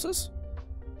 10 houses?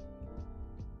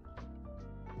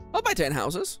 I'll buy 10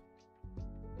 houses.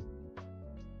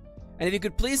 And if you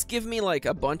could please give me like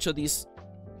a bunch of these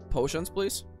potions,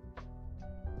 please.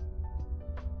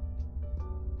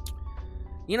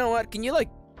 You know what? Can you like...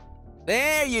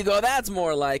 There you go. That's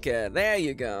more like it. There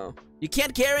you go. You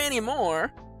can't carry any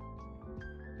more.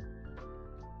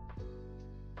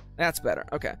 That's better.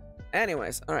 Okay.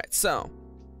 Anyways, all right. So,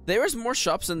 there's more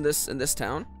shops in this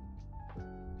town.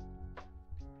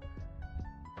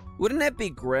 Wouldn't it be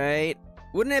great?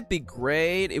 Wouldn't it be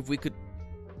great if we could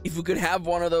have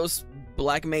one of those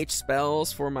black mage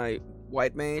spells for my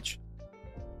white mage?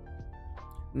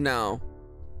 No.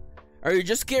 Are you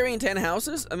just carrying 10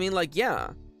 houses? I mean, like,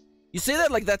 yeah. You say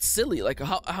that like that's silly. Like,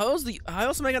 how else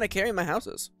am I gonna carry my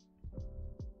houses?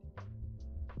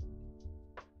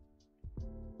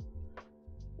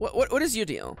 What is your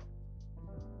deal?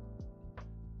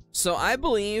 So I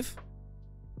believe.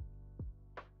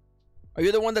 Are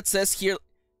you the one that says here?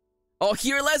 Oh,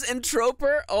 Hearless and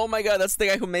Troper. Oh my god, that's the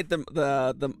guy who made the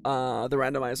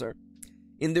randomizer.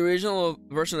 In the original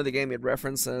version of the game, it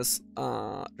references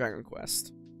Dragon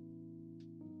Quest.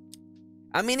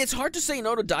 I mean, it's hard to say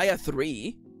no to Dia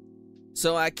 3.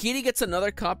 So Kitty gets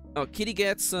another cop. Oh, Kitty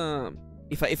gets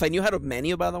if I knew how to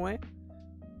menu, by the way,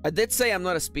 I did say I'm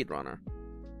not a speedrunner.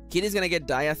 Kitty's gonna get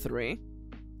Dia 3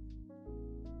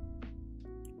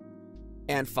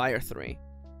 and Fire 3.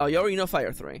 Oh, you already know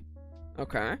Fire 3.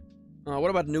 Okay.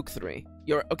 What about Nuke 3?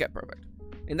 You're okay, perfect.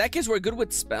 In that case, we're good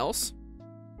with spells.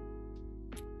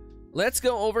 Let's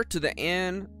go over to the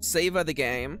inn, save the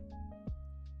game.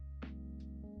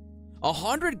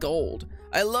 100 gold.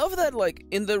 I love that, like,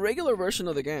 in the regular version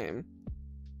of the game,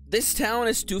 this town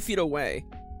is 2 feet away.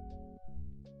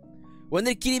 When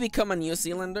did Kitty become a New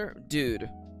Zealander? Dude.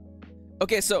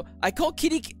 Okay, so I call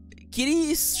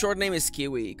Kitty's short name is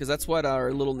Kiwi, because that's what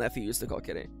our little nephew used to call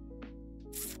Kitty.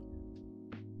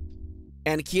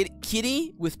 And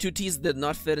Kitty with 2 T's did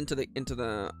not fit into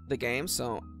the game,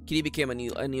 so Kitty became a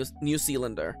New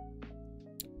Zealander.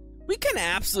 We can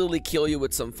absolutely kill you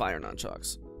with some fire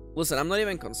nunchucks. Listen, I'm not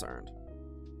even concerned.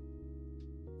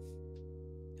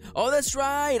 Oh, that's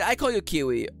right. I call you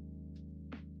Kiwi.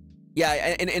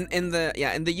 Yeah, in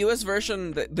the US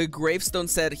version, the gravestone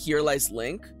said "Here lies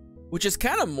Link," which is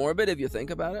kind of morbid if you think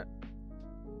about it.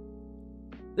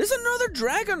 There's another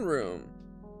dragon room.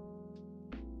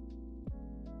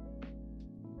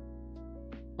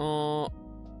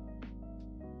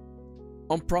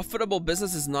 Unprofitable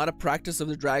business is not a practice of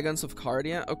the dragons of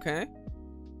Cardia. Okay.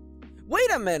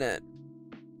 Wait a minute.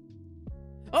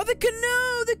 Oh, the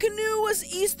canoe! The canoe was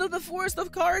east of the forest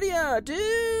of Cardia,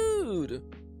 dude.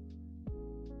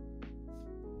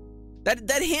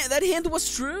 That hint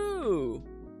was true.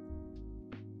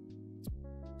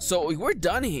 So we're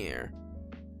done here.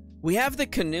 We have the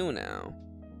canoe now.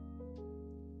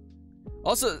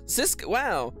 Also, Sisk,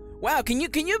 wow, can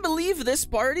you believe this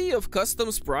party of custom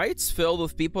sprites filled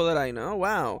with people that I know?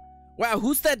 Wow,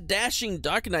 who's that dashing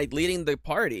Dark Knight leading the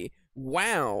party?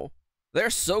 Wow, they're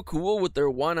so cool with their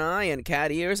one eye and cat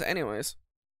ears. Anyways,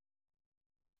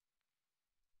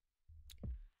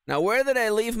 now where did I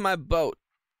leave my boat?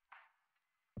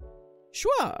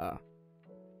 Sure.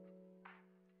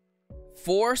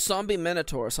 4 zombie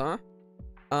minotaurs, huh?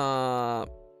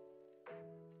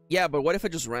 Yeah, but what if I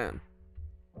just ran?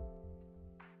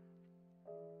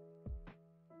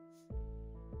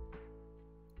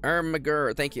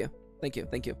 Ermagur, thank you.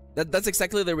 That's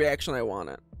exactly the reaction I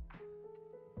wanted.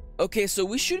 Okay, so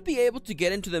we should be able to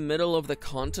get into the middle of the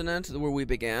continent where we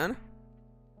began.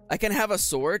 I can have a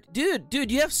sword. Dude,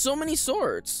 you have so many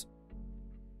swords.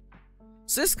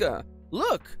 Siska,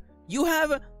 look, you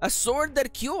have a sword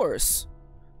that cures.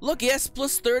 Look, yes,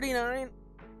 plus 39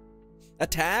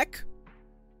 attack,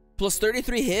 plus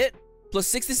 33 hit, plus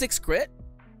 66 crit.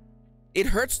 It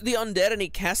hurts the undead and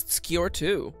it casts cure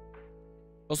too.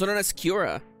 Also known as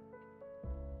Cura.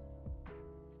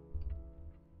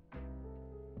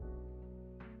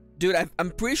 Dude, I'm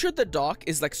pretty sure the dock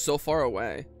is like so far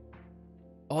away.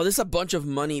 Oh, there's a bunch of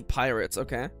money pirates,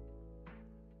 okay?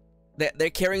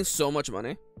 They're carrying so much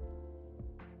money.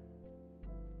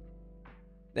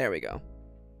 There we go.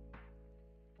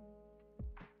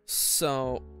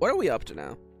 So, what are we up to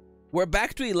now? We're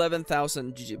back to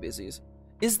 11,000 GG busies.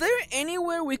 Is there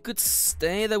anywhere we could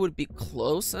stay that would be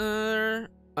closer?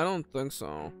 I don't think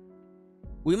so.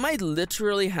 We might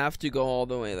literally have to go all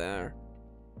the way there.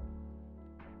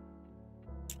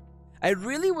 I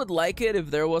really would like it if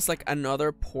there was like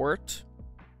another port.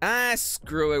 Ah,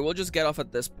 screw it. We'll just get off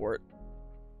at this port.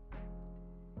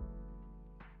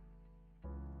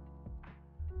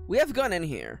 We have gone in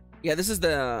here. Yeah, this is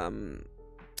the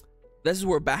this is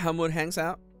where Bahamut hangs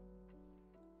out.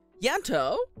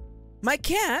 Yanto, my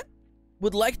cat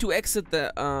would like to exit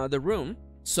the room.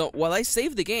 So while I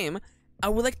save the game, I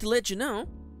would like to let you know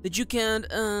that you can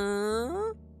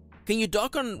you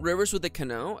dock on rivers with the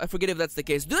canoe? I forget if that's the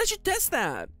case. Dude, I should test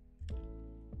that.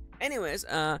 Anyways,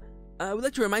 I would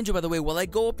like to remind you, by the way, while I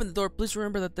go open the door, please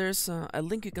remember that there's a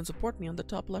link you can support me on the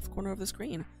top left corner of the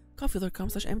screen.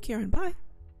 Coffee.com/mkirin. Bye.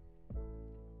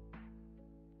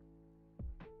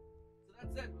 So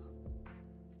that's it,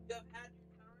 huh?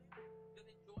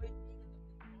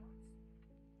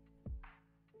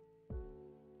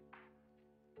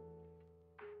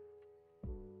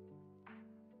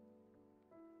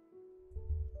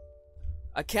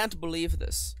 I can't believe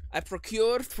this. I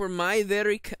procured for my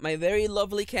very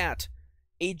lovely cat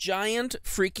a giant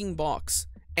freaking box.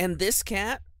 And this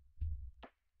cat,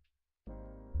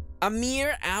 a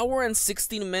mere hour and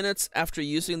 16 minutes after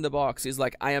using the box, he's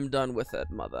like, I am done with it,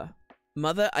 mother.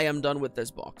 Mother, I am done with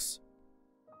this box.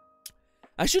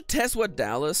 I should test what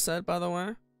Dallas said, by the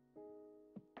way.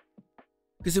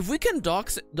 Because if we can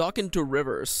dock into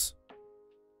rivers...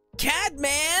 Cat,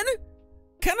 man!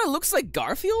 Kind of looks like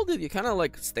Garfield if you kind of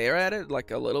like stare at it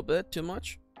like a little bit too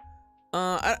much.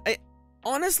 I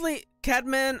honestly,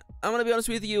 Catman, I'm gonna be honest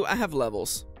with you, I have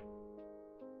levels.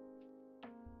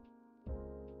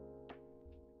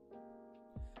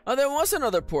 Oh, there was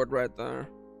another port right there.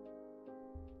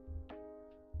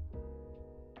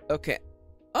 Okay.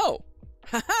 Oh!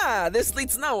 Haha! This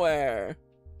leads nowhere!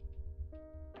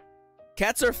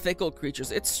 Cats are fickle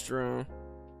creatures, it's true.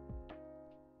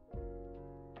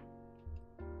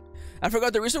 I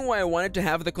forgot the reason why I wanted to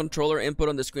have the controller input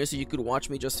on the screen so you could watch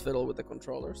me just fiddle with the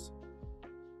controllers.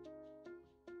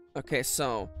 Okay,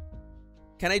 so...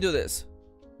 Can I do this?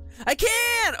 I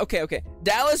can! Okay, okay.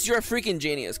 Dallas, you're a freaking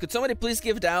genius. Could somebody please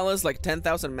give Dallas like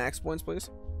 10,000 max points, please?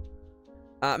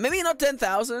 Maybe not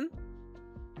 10,000,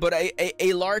 but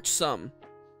a large sum.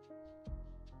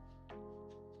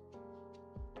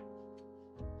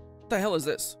 What the hell is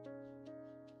this?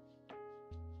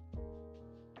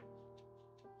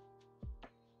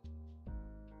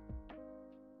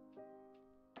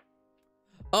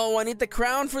 Oh, I need the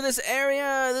crown for this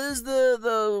area. This is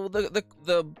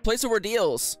the place of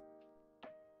ordeals.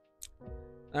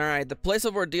 All right, the place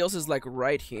of ordeals is like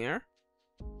right here.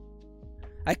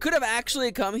 I could have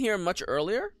actually come here much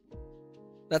earlier.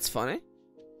 That's funny.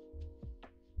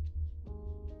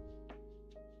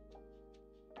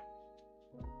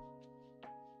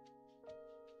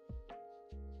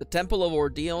 The Temple of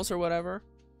Ordeals or whatever.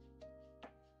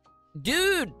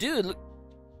 Dude, look.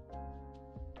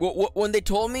 When they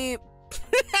told me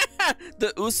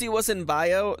the Uzi was in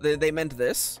bio, they meant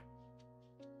this.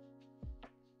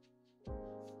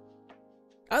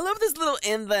 I love this little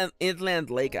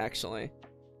inland lake, actually.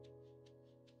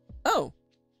 Oh.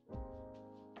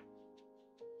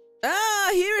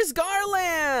 Ah, here's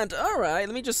Garland! Alright,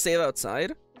 let me just save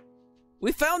outside.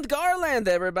 We found Garland,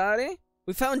 everybody!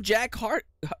 We found Jack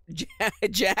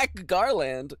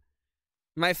Garland.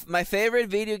 My favorite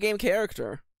video game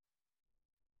character.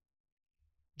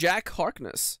 Jack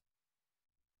Harkness.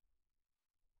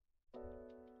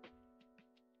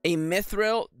 A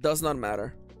mithril does not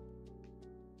matter.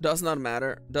 Does not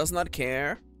matter. Does not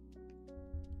care.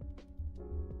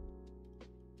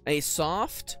 A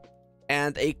soft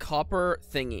and a copper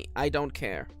thingy. I don't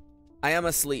care. I am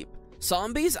asleep.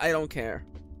 Zombies? I don't care.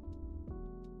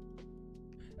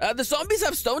 The zombies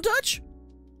have stone touch?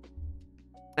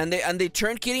 And they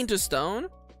turn Kirin to stone?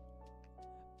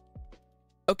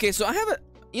 Okay, so I have a...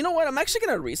 You know what? I'm actually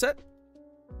gonna reset.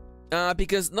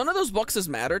 Because none of those boxes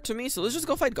matter to me, so let's just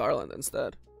go fight Garland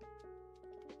instead.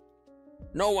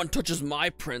 No one touches my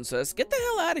princess. Get the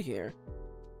hell out of here.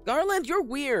 Garland, you're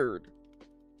weird.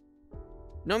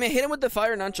 Nomia, hit him with the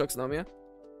fire nunchucks, Nomia.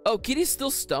 Oh, Kitty's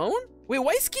still stone? Wait,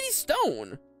 why is Kitty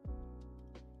stone?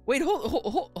 Wait,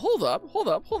 hold up.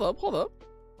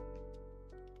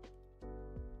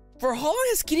 For how long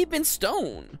has Kitty been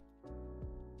stone?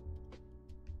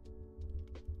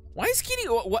 Why is Kitty...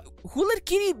 Who let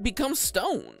Kitty become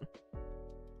stone?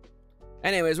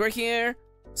 Anyways, we're here.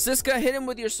 Siska, hit him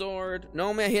with your sword.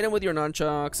 Nomia, hit him with your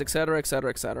nunchucks, etc, etc,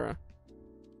 etc.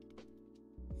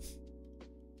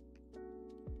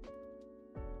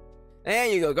 There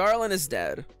you go. Garland is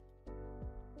dead.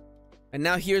 And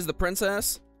now here's the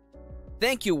princess.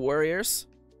 Thank you, warriors.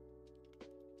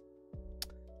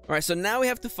 Alright, so now we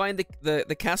have to find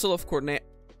the castle of Coordinate.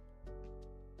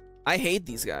 I hate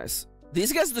these guys.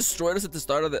 These guys destroyed us at the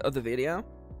start of the video.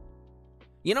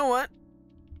 You know what?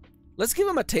 Let's give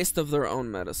them a taste of their own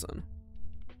medicine.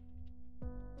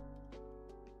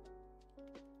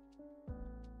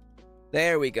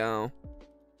 There we go.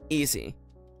 Easy.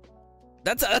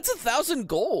 That's 1,000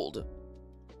 gold.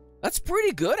 That's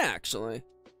pretty good, actually.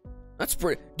 That's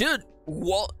pretty... Dude,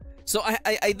 well... So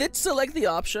I did select the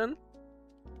option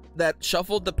that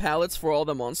shuffled the palettes for all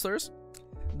the monsters.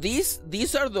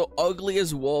 These are the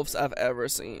ugliest wolves I've ever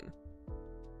seen.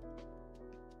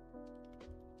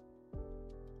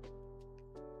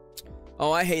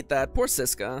 Oh, I hate that. Poor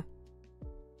Siska.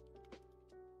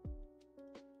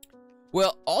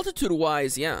 Well,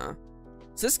 altitude-wise, yeah.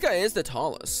 Siska is the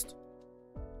tallest.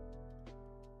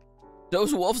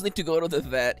 Those wolves need to go to the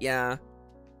vet, yeah.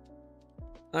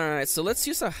 Alright, so let's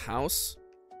use a house.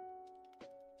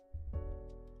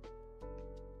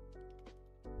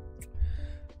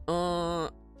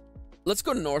 let's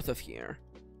go north of here.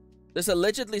 There's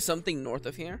allegedly something north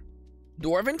of here.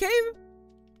 Dwarven Cave?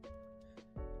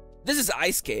 This is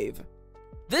Ice Cave.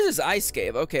 This is Ice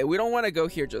Cave. Okay, we don't want to go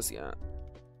here just yet.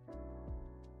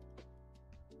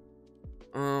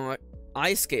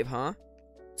 Ice Cave, huh?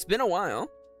 It's been a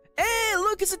while. Hey,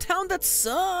 look, it's a town that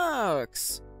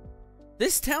sucks.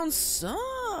 This town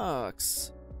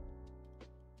sucks.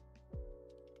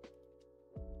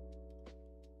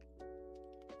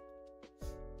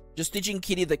 Just teaching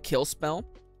Kitty the kill spell.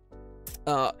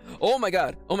 Oh my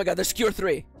god, there's Cure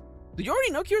 3. Did you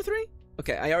already know Cure 3?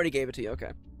 Okay, I already gave it to you,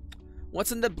 okay.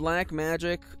 What's in the black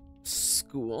magic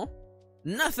school?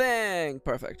 Nothing!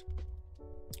 Perfect.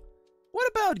 What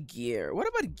about gear? What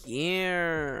about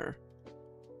gear?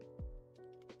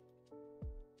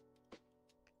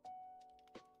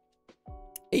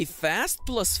 A fast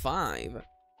 +5.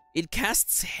 It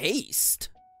casts haste.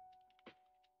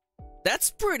 That's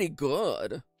pretty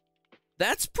good.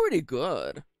 That's pretty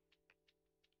good.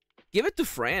 Give it to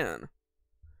Fran.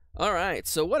 Alright,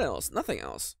 so what else? Nothing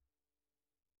else.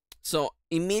 So,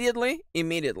 immediately,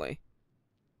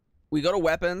 we go to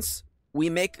weapons. We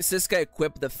make Siska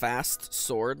equip the fast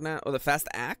sword now, or the fast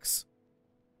axe.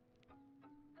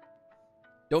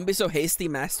 Don't be so hasty,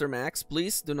 Master Max.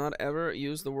 Please do not ever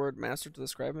use the word master to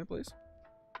describe me, please.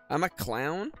 I'm a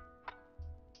clown.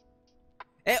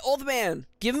 Hey, old man!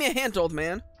 Give me a hint, old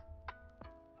man.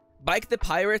 Bike the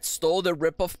Pirate stole the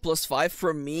ripoff +5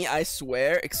 from me, I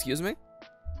swear. Excuse me?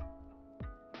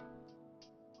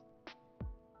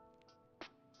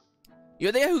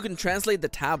 You're the guy who can translate the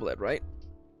tablet, right?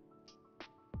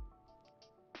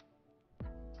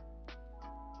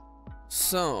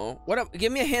 So, what up?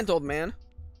 Give me a hint, old man.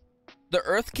 The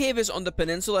Earth Cave is on the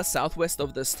peninsula southwest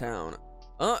of this town.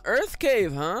 Earth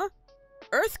Cave, huh?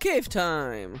 Earth Cave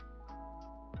time!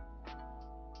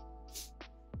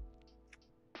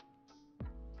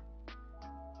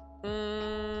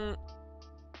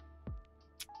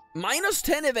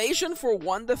 -10 evasion for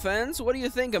 1 defense? What do you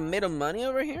think? I'm made of money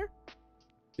over here?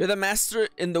 You're the master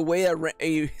in the way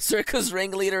a circus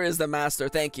ringleader is the master.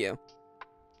 Thank you.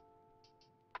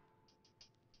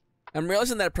 I'm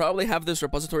realizing that I probably have this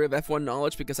repository of F1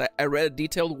 knowledge because I read a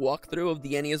detailed walkthrough of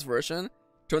the NES version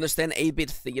to understand 8-bit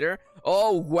theater.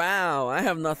 Oh, wow. I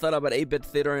have not thought about 8-bit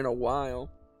theater in a while.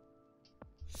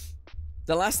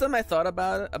 The last time I thought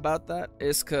about that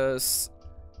is because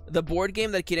the board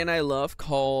game that Kirin and I love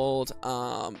called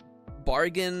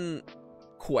Bargain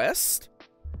Quest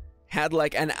had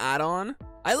like an add-on.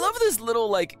 I love this little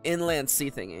like inland sea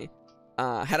thingy.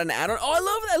 Had an add-on. Oh,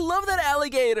 I love that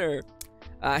alligator.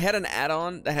 I had an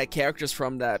add-on that had characters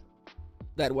from that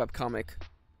webcomic.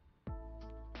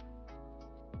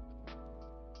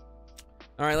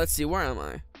 Alright, let's see, where am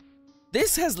I?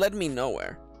 This has led me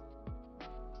nowhere.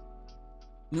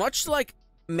 Much like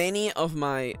many of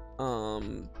my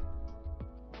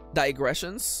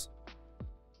digressions.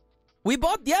 We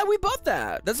bought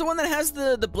that. That's the one that has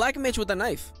the black mage with the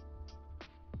knife.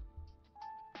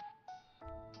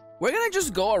 We're gonna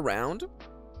just go around.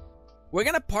 We're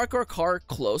gonna park our car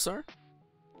closer.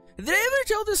 Did I ever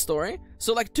tell this story?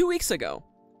 So like 2 weeks ago,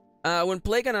 when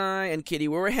Plague and I and Kitty,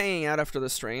 we were hanging out after the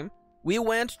stream, we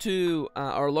went to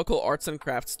our local arts and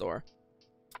crafts store.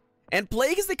 And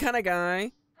Plague is the kind of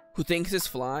guy who thinks he's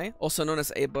fly, also known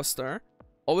as A-Buster,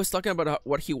 always talking about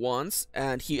what he wants,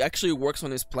 and he actually works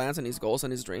on his plans and his goals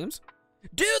and his dreams.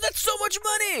 Dude, that's so much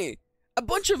money! A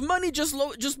bunch of money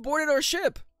just boarded our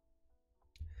ship.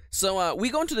 So we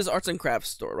go into this arts and crafts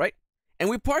store, right? And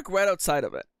we park right outside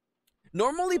of it.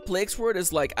 Normally, Plague's word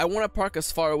is like, I want to park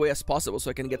as far away as possible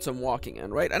so I can get some walking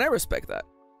in, right? And I respect that.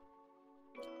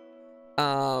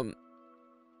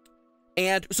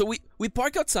 And so we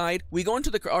park outside, we go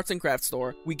into the arts and crafts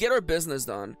store, we get our business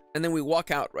done, and then we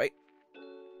walk out, right?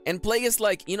 And Plague is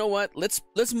like, you know what?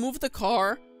 Let's move the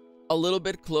car a little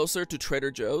bit closer to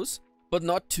Trader Joe's, but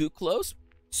not too close.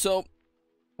 So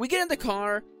we get in the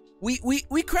car,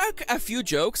 we crack a few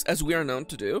jokes, as we are known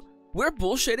to do. We're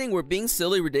bullshitting, we're being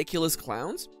silly, ridiculous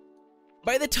clowns.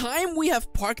 By the time we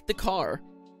have parked the car,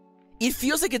 it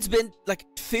feels like it's been like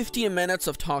 15 minutes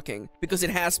of talking, because it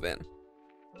has been.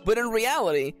 But in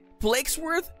reality,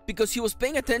 Plaguesworth, because he was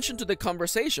paying attention to the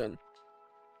conversation,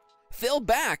 fell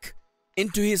back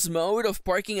into his mode of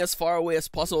parking as far away as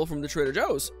possible from the Trader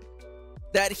Joe's.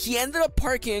 That he ended up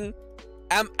parking,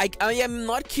 I am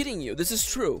not kidding you, this is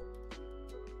true,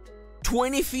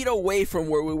 20 feet away from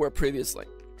where we were previously.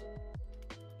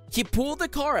 He pulled the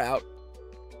car out,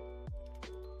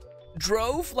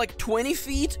 drove like 20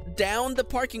 feet down the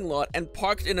parking lot, and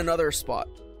parked in another spot.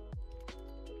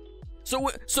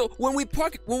 So when we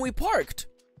parked,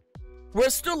 We're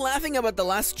still laughing about the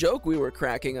last joke we were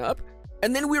cracking up,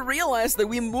 and then we realize that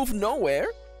we moved nowhere,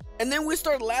 and then we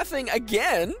start laughing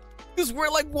again, because we're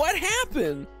like, what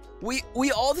happened?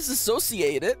 We all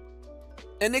disassociated,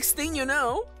 and next thing you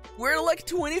know, we're like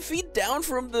 20 feet down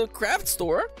from the craft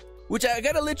store, which I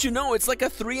gotta let you know, it's like a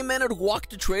 3-minute walk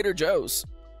to Trader Joe's.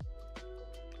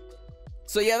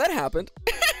 So yeah, that happened.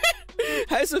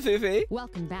 Hi, Sofifi.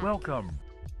 Welcome back. Welcome.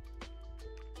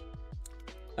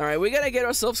 Alright, we gotta get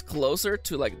ourselves closer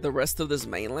to like the rest of this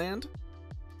mainland.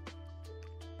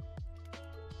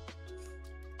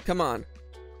 Come on.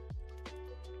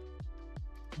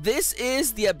 This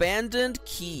is the abandoned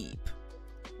keep.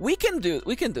 We can do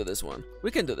this one.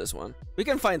 We can do this one. We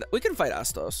can fight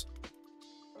Astos.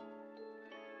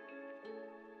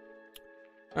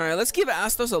 Alright, let's give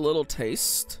Astos a little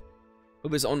taste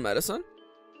of his own medicine.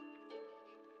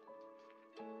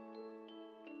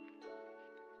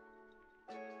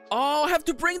 Oh, I have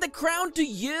to bring the crown to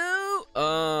you?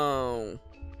 Oh.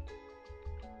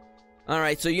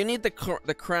 Alright, so you need the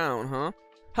crown, huh?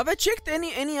 Have I checked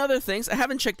any other things? I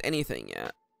haven't checked anything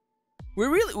yet.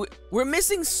 We're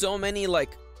missing so many,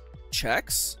 like,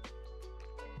 checks.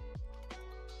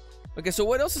 Okay, so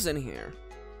what else is in here?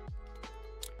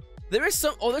 There is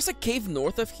some... Oh, there's a cave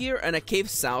north of here and a cave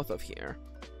south of here.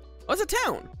 Oh, it's a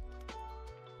town.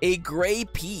 A gray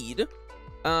peed.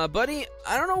 Buddy,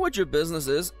 I don't know what your business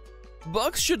is.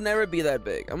 Bugs should never be that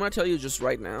big. I'm gonna tell you just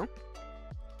right now.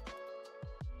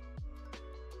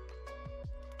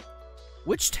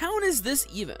 Which town is this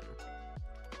even?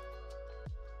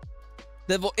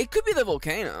 It could be the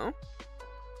volcano.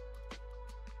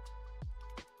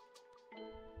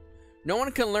 No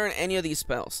one can learn any of these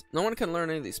spells. No one can learn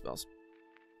any of these spells.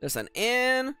 There's an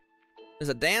inn. There's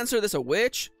a dancer. There's a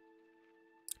witch.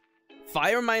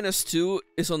 Fire -2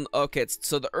 is on... Okay,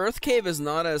 so the earth cave is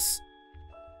not as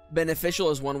beneficial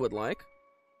as one would like.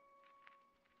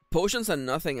 Potions and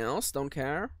nothing else. Don't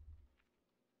care.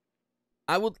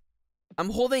 I'm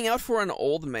holding out for an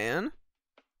old man.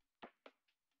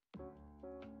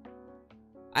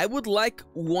 I would like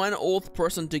one old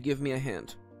person to give me a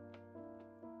hint.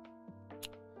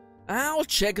 I'll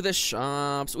check the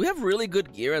shops. We have really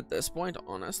good gear at this point,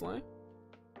 honestly.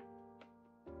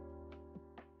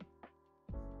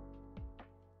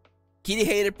 Kitty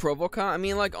hated Provoca. I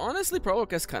mean, like, honestly,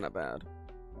 Provoca is kind of bad.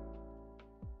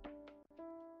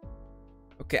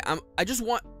 Okay, I just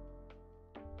want...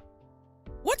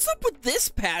 What's up with this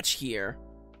patch here?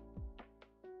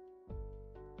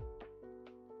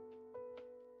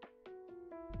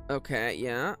 Okay,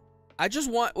 yeah. I just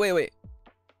want... Wait.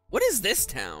 What is this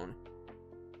town?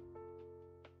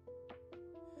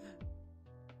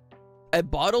 I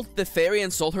bottled the fairy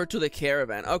and sold her to the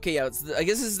caravan. Okay, yeah, I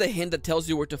guess this is the hint that tells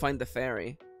you where to find the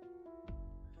fairy.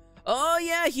 Oh,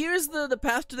 yeah, here's the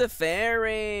path to the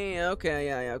fairy. Okay,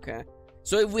 yeah, okay.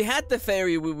 So if we had the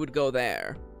fairy, we would go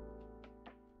there.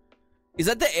 Is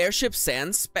that the airship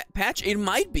sands patch? It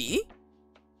might be.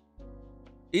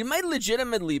 It might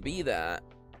legitimately be that.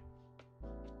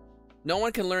 No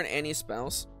one can learn any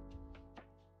spells.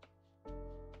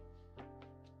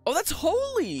 Oh, that's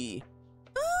holy.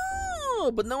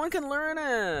 Oh, but no one can learn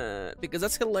it because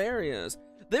that's hilarious.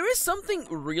 There is something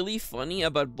really funny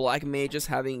about black mages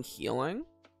having healing.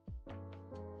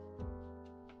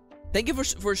 Thank you for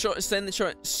sending.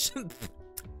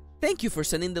 Thank you for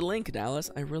sending the link, Dallas.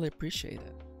 I really appreciate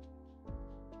it.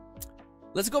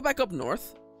 Let's go back up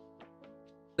north.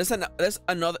 There's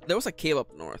another. There was a cave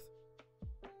up north.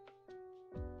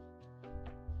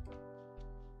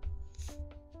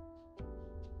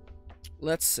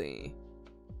 Let's see.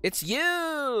 It's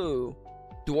you!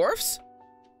 Dwarfs?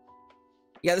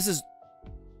 Yeah, this is...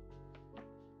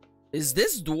 Is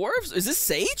this dwarves? Is this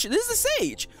sage? This is the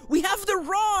sage! We have the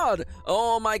rod!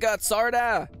 Oh my god,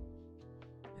 Sarda!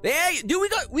 Hey, dude,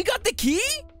 we got the key?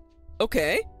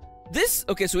 Okay.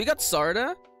 Okay, so we got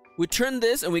Sarda. We turned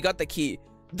this and we got the key.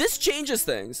 This changes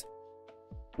things.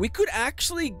 We could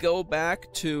actually go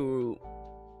back to...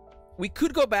 We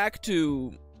could go back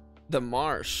to the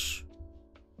marsh.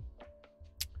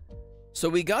 So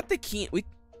we got the key.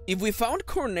 If we found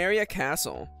Corneria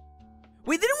Castle.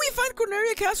 Wait, didn't we find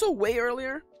Corneria Castle way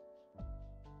earlier?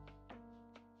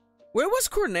 Where was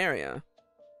Corneria?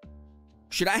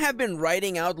 Should I have been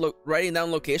writing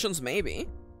down locations? Maybe.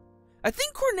 I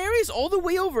think Corneria is all the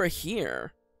way over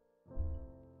here.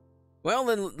 Well,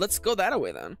 then let's go that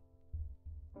way then.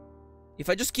 If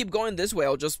I just keep going this way,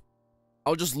 I'll just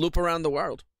loop around the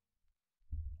world.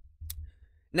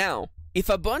 Now, if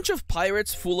a bunch of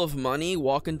pirates full of money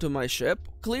walk into my ship,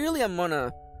 clearly I'm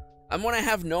gonna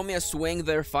have Nomia swing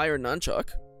their fire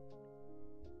nunchuck.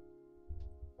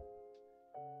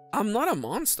 I'm not a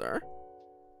monster.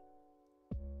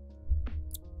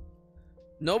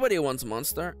 Nobody wants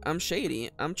monster. I'm shady.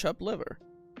 I'm chopped liver.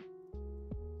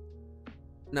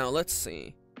 Now, let's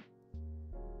see.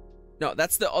 No,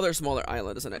 that's the other smaller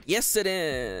island, isn't it? Yes, it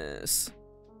is.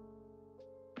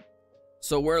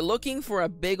 So we're looking for a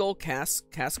big old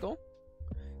castle.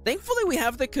 Thankfully, we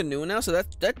have the canoe now, so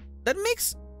that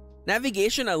makes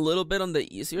navigation a little bit on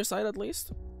the easier side, at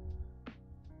least.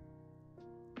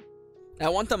 I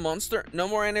want the monster. No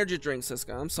more energy drinks,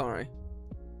 Siska. I'm sorry.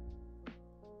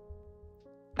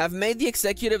 I've made the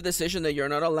executive decision that you're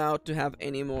not allowed to have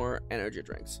any more energy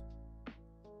drinks.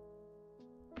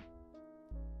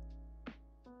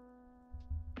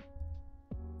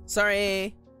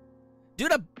 Sorry.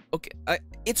 Dude, okay.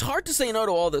 It's hard to say no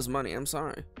to all this money. I'm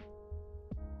sorry.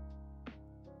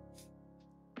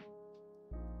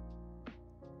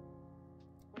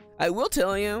 I will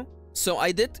tell you. So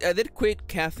I did quit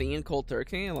caffeine cold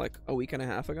turkey like a week and a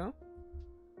half ago.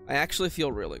 I actually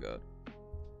feel really good.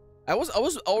 I was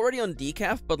already on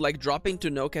decaf, but like dropping to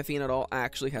no caffeine at all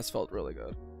actually has felt really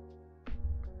good.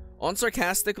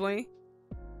 Unsarcastically,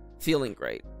 feeling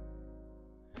great.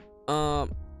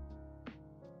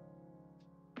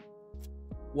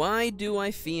 Why do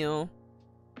I feel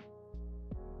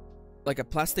like a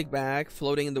plastic bag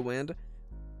floating in the wind?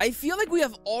 I feel like we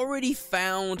already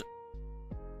found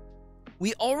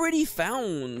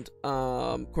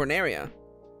Corneria.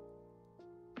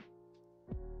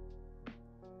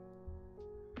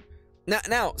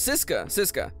 Now,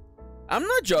 Siska, I'm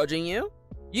not judging you.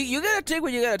 You gotta take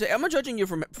what you gotta take. I'm not judging you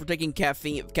for taking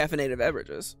caffeinated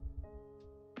beverages.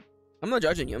 I'm not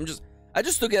judging you. I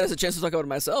just took it as a chance to talk about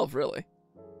myself, really.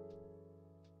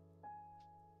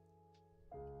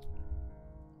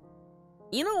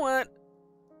 You know what?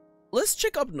 Let's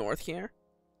check up north here.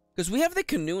 Because we have the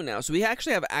canoe now, so we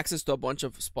actually have access to a bunch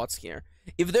of spots here.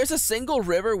 If there's a single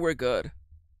river, we're good.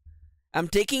 I'm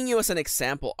taking you as an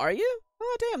example. Are you?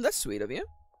 Oh, damn, that's sweet of you.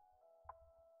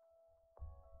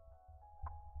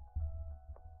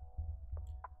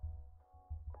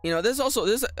 You know,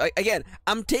 again,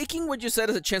 I'm taking what you said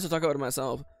as a chance to talk about it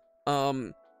myself.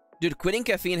 Dude, quitting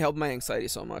caffeine helped my anxiety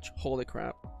so much. Holy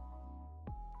crap.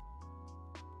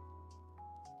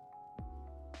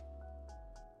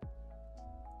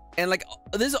 And like,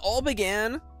 this all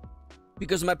began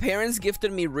because my parents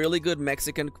gifted me really good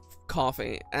Mexican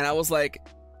coffee. And I was like,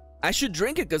 I should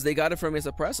drink it because they got it for me as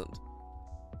a present.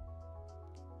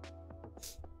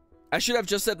 I should have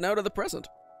just said no to the present.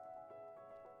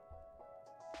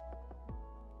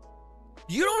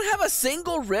 You don't have a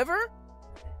single river?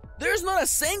 There's not a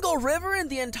single river in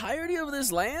the entirety of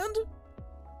this land?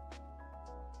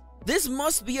 This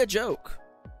must be a joke.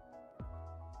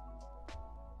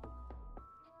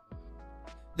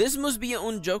 This must be an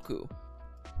unjoku.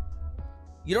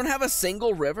 You don't have a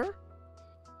single river?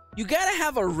 You gotta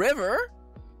have a river?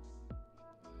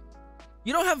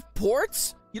 You don't have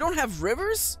ports? You don't have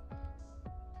rivers?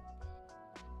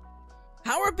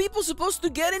 How are people supposed to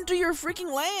get into your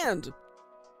freaking land?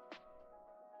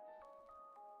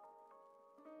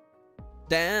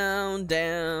 Down,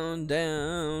 down,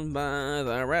 down by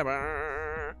the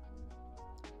river.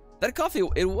 That coffee,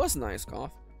 it was nice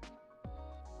coffee.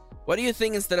 What do you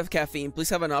think instead of caffeine? Please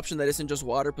have an option that isn't just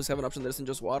water. Please have an option that isn't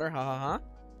just water. Ha ha ha.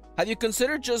 Have you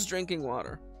considered just drinking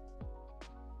water?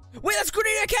 Wait, that's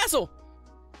Cornelia Castle!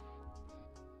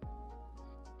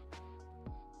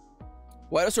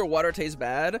 Why does her water taste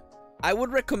bad? I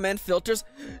would recommend filters.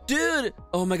 Dude!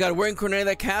 Oh my god, we're in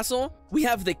Cornelia Castle? We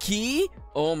have the key?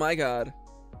 Oh my god.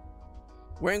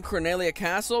 We're in Cornelia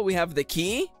Castle. We have the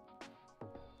key?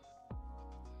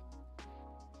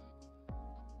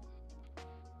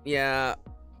 Yeah.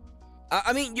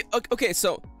 I mean, okay,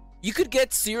 so you could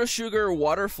get zero sugar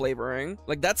water flavoring.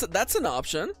 Like, that's an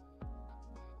option.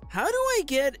 How do I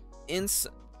get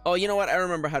Oh, you know what? I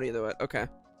remember how to do it. Okay.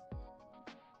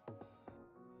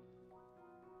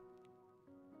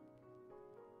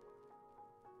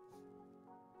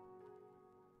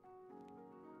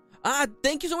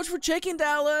 Thank you so much for checking,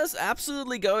 Dallas.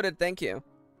 Absolutely goated. Thank you.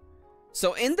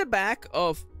 So in the back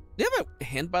of... Do you have a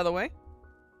hint, by the way?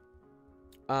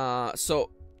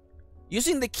 So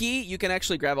using the key, you can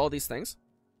actually grab all these things.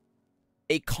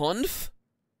 A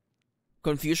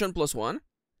confusion plus 1,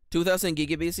 2000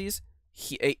 gigabases,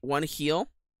 1 heal,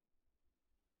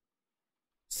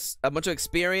 a bunch of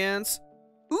experience.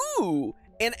 Ooh,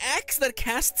 an axe that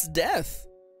casts death.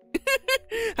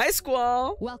 Hi,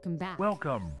 Squall. Welcome back.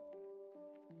 Welcome.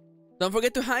 Don't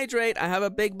forget to hydrate. I have a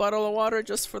big bottle of water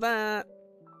just for that.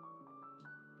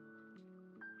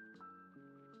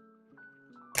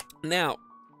 Now,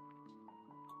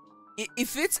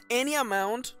 if it's any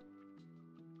amount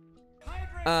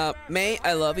May,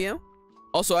 I love you.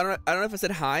 Also, I don't know if I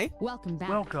said hi, Welcome back.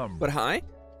 Welcome. but hi.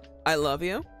 I love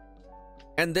you.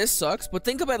 And this sucks, but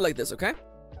think about it like this, okay?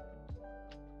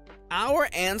 Our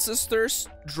ancestors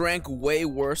drank way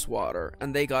worse water,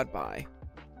 and they got by.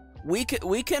 We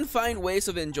can find ways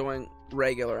of enjoying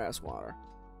regular ass water.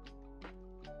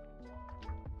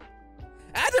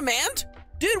 Adamant?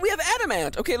 Dude, we have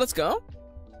adamant. Okay, let's go.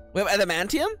 We have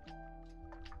adamantium.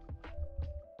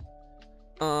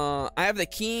 I have the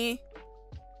key.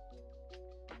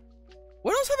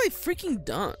 What else have I freaking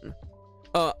done?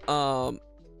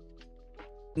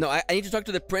 No, I need to talk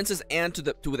to the princess and to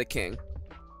the king.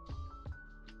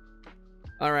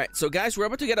 All right, so guys, we're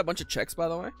about to get a bunch of checks, by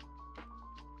the way.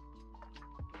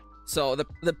 So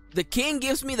the king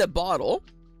gives me the bottle,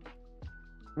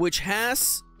 which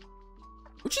is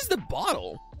the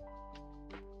bottle?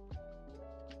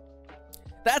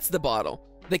 That's the bottle.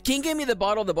 The king gave me the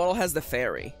bottle. The bottle has the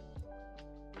fairy.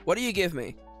 What do you give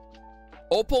me?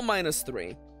 Opal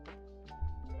 -3.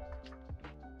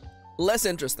 Less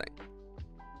interesting.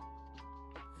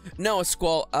 No,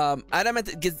 Squall. Adamant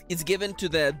is given to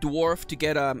the dwarf to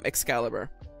get Excalibur.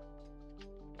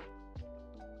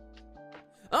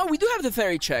 Oh, we do have the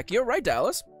fairy check. You're right,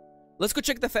 Dallas. Let's go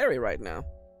check the fairy right now.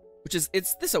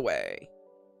 It's this away.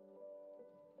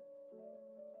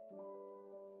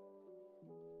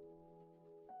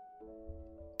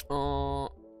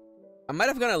 I might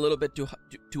have gone a little bit too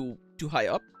high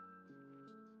up,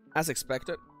 as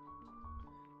expected.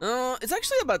 It's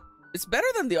actually it's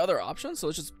better than the other option, so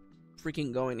let's just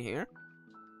freaking go in here.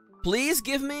 Please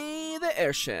give me the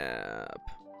airship.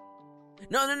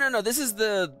 No. This is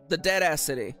the dead ass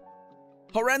city.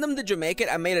 How random did you make it?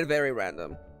 I made it very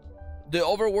random. The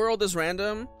overworld is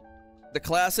random. The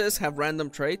classes have random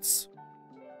traits.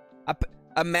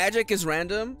 A magic is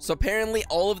random, so apparently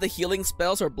all of the healing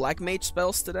spells are black mage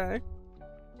spells today.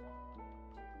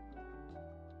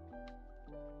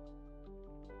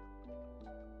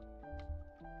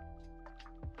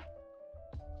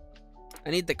 I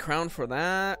need the crown for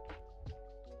that.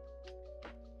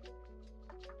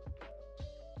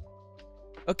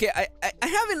 Okay, I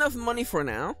have enough money for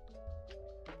now.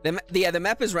 The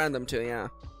map is random too, yeah.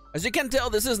 As you can tell,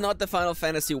 this is not the Final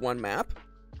Fantasy I map.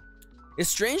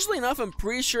 Strangely enough, I'm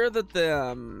pretty sure that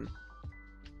the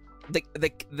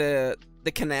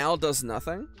canal does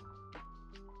nothing.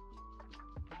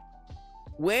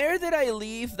 Where did I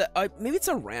leave the? Maybe it's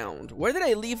around. Where did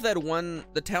I leave that one?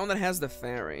 The town that has the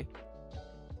ferry.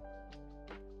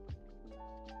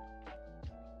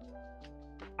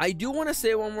 I do want to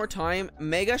say one more time,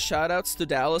 mega shoutouts to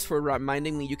Dallas for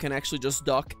reminding me you can actually just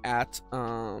dock at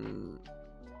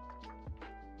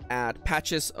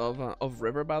patches of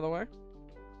river, by the way.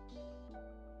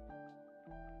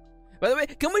 By the way,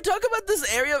 can we talk about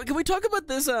this area? Can we talk about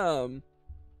this can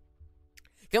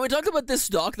we talk about this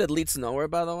dock that leads nowhere,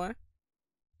 by the way?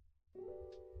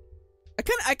 I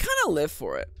kind of live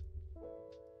for it.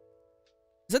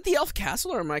 Is that the elf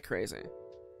castle, or am I crazy?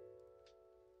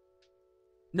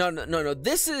 No.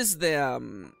 This is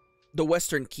the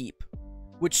Western Keep,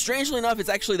 which strangely enough, it's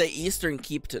actually the Eastern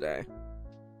Keep today.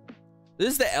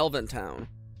 This is the Elven town.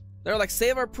 They're like,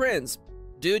 save our prince.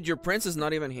 Dude, your prince is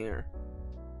not even here.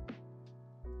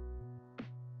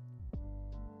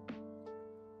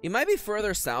 He might be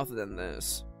further south than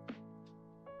this.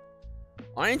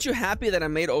 Aren't you happy that I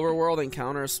made overworld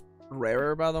encounters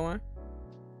rarer, by the way?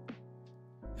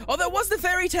 Oh, that was the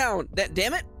fairy town!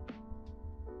 Damn it!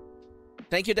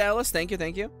 Thank you, Dallas. Thank you.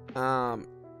 You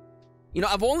know,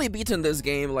 I've only beaten this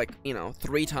game, like,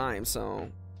 3 times,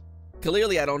 so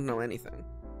clearly I don't know anything.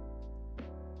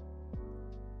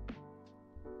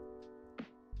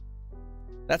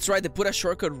 That's right, they put a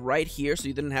shortcut right here so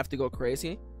you didn't have to go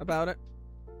crazy about it.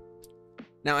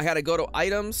 Now I gotta go to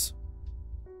items.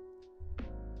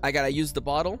 I gotta use the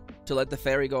bottle to let the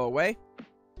fairy go away.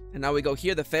 And now we go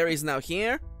here. The fairy's now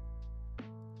here.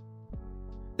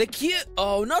 The cube.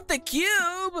 Oh, not the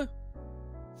cube.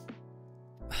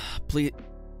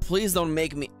 Please don't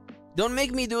make me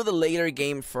do the later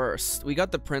game first. We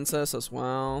got the princess as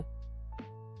well.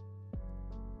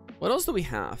 What else do we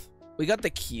have? We got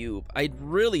the cube. I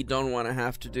really don't want to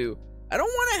have to do. I don't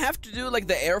want to have to do like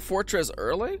the air fortress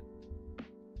early.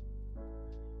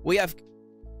 We have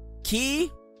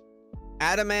key,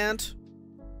 adamant,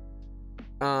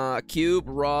 cube,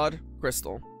 rod,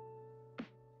 crystal.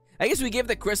 I guess we give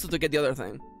the crystal to get the other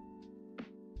thing.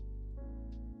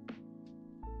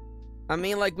 I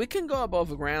mean, like, we can go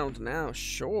above ground now,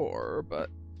 sure,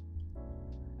 but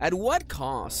at what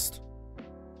cost?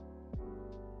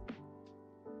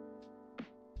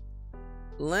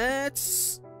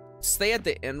 Let's stay at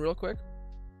the inn real quick.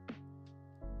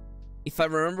 If I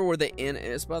remember where the inn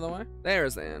is, by the way.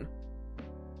 There's the inn.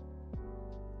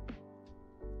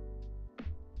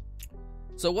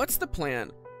 So what's the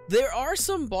plan? There are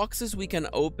some boxes we can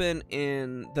open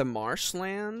in the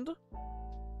marshland.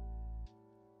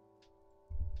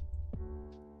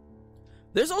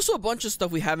 There's also a bunch of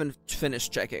stuff we haven't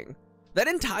finished checking. That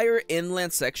entire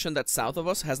inland section that's south of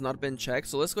us has not been checked,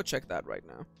 so let's go check that right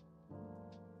now.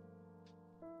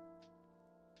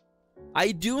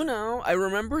 I do know, I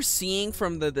remember seeing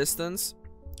from the distance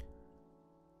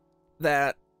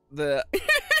that the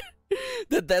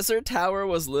the desert tower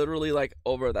was literally like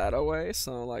over that away,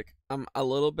 so like I'm a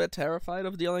little bit terrified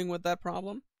of dealing with that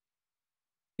problem.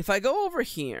 If I go over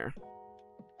here,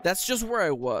 that's just where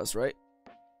I was, right?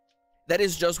 That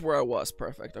is just where I was.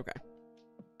 Perfect. Okay.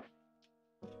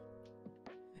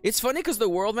 It's funny because the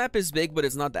world map is big, but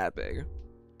it's not that big.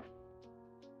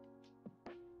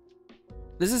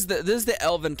 This is the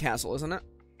Elven Castle, isn't it?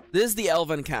 This is the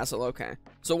Elven Castle. Okay.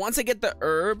 So once I get the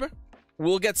herb,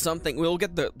 we'll get something. We'll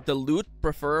get the loot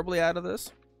preferably out of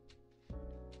this.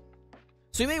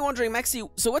 So you may be wondering, Maxi,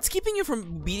 so what's keeping you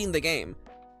from beating the game?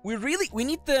 We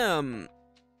need the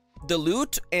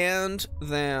loot and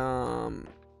the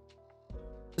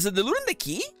is it the loot and the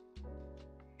key?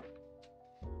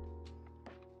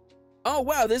 Oh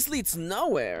wow, this leads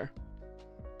nowhere.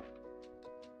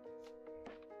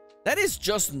 That is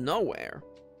just nowhere.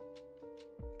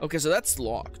 Okay, so that's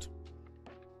locked.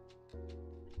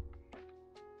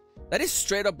 That is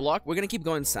straight up blocked. We're gonna keep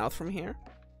going south from here.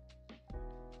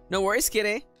 No worries,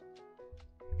 kitty.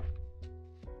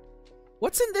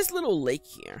 What's in this little lake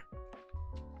here?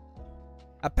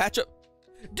 A patch of...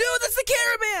 Dude, that's the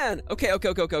caravan! Okay.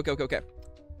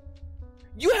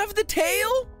 You have the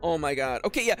tail? Oh my god.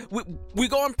 Okay, yeah, we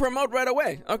go and promote right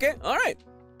away. Okay, alright.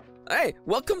 Hey,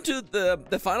 welcome to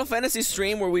the Final Fantasy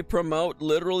stream where we promote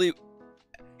literally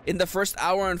in the first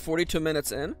hour and 42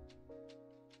 minutes in.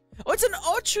 Oh, it's an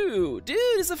Ochu! Dude,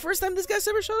 it's the first time this guy's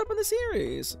ever showed up in the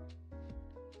series.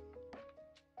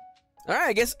 Alright,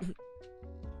 I guess...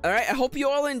 Alright, I hope you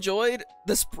all enjoyed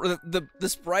the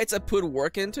sprites I put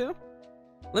work into.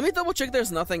 Let me double check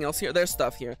there's nothing else here. There's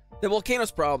stuff here. The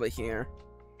volcano's probably here.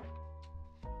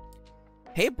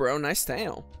 Hey bro, nice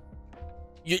tail.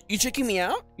 You checking me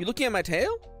out? You looking at my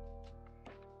tail?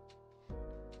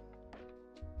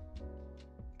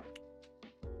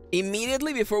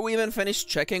 Immediately before we even finish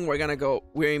checking,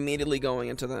 we're immediately going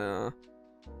into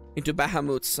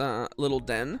Bahamut's little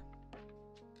den.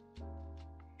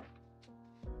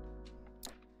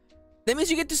 That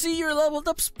means you get to see your leveled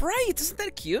up sprites. Isn't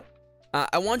that cute?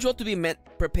 I want you all to be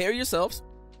prepare yourselves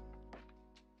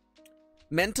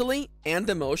mentally and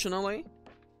emotionally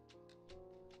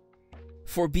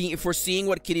for seeing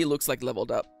what Kitty looks like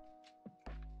leveled up.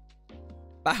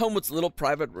 Bahamut's little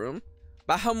private room.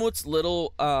 Bahamut's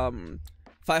little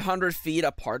 500 feet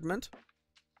apartment.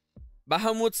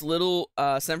 Bahamut's little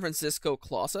San Francisco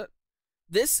closet.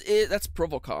 That's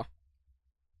Provocaw.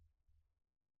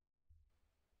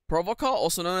 Provocaw,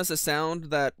 also known as the sound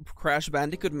that Crash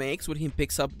Bandicoot makes when he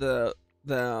picks up the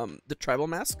tribal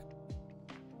mask.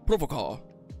 Provocaw.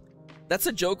 That's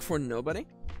a joke for nobody.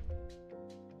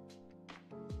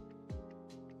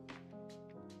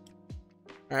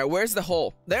 Alright, where's the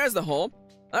hole? There's the hole.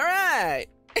 Alright!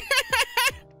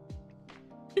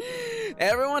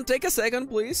 Everyone take a second,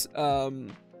 please.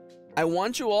 I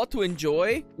want you all to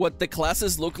enjoy what the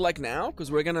classes look like now, because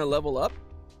we're gonna level up.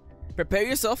 Prepare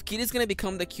yourself, Kitty's gonna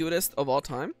become the cutest of all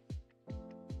time.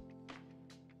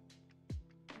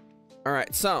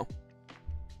 Alright, so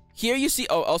here you see,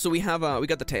 oh, also we have we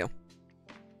got the tail.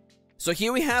 So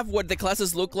here we have what the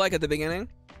classes look like at the beginning.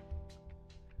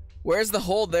 Where's the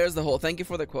hole? There's the hole. Thank you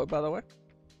for the quote, by the way.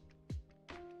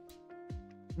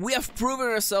 We have proven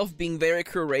ourselves being very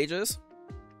courageous.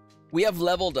 We have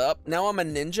leveled up. Now I'm a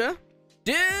ninja.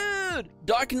 Dude!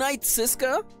 Dark Knight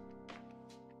Siska.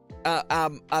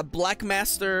 A Black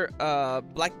Master,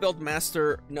 Black Belt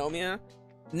Master Nomia.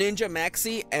 Ninja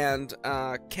Maxi, and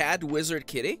Cad Wizard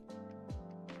Kitty.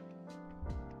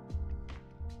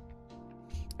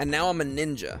 And now I'm a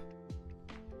ninja.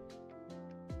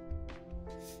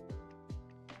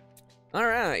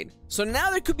 Alright, so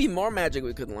now there could be more magic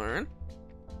we could learn.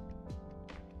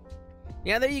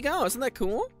 Yeah, there you go. Isn't that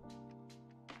cool?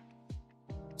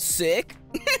 Sick.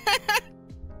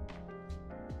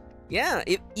 Yeah,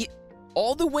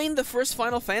 all the way in the first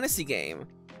Final Fantasy game,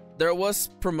 there was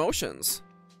promotions.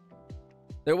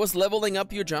 There was leveling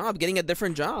up your job, getting a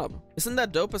different job. Isn't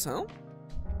that dope as hell?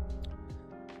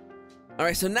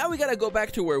 Alright, so now we gotta go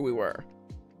back to where we were.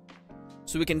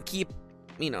 So we can keep,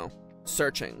 you know,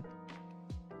 searching.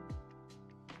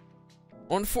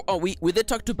 Oh, we did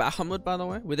talk to Bahamut, by the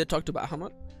way. We did talk to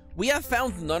Bahamut. We have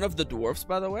found none of the dwarfs,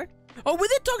 by the way. Oh, we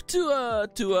did talk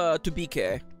to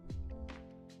BK.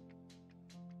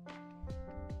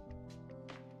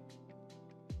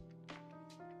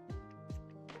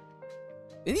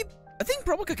 I think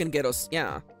Provoca can get us.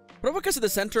 Yeah, Provoca's at the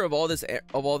center of all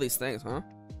these things, huh?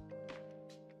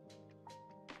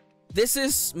 This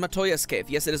is Matoya's cave.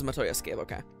 Yes, it is Matoya's cave.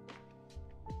 Okay.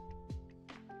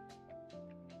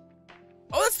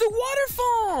 Oh, that's the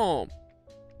waterfall.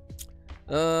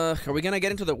 Are we gonna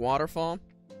get into the waterfall?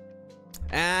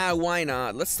 Ah, why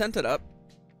not? Let's tent it up.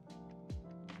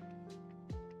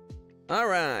 All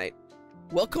right.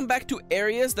 Welcome back to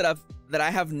areas that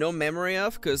I have no memory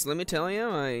of, because let me tell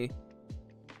you,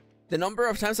 the number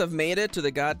of times I've made it to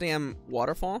the goddamn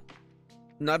waterfall,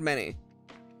 not many.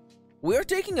 We're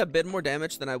taking a bit more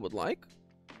damage than I would like.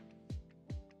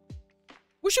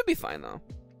 We should be fine though.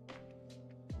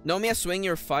 Nomiya, swing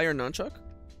your fire nunchuck.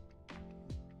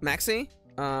 Maxi,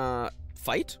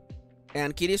 fight.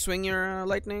 And Kitty, swing your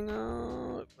lightning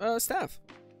staff.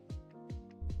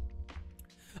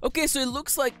 Okay, so it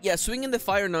looks like, yeah, swinging the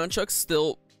fire nunchuck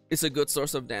still is a good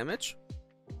source of damage.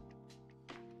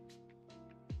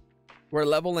 We're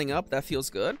leveling up, that feels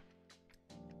good.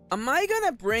 Am I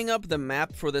gonna bring up the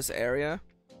map for this area?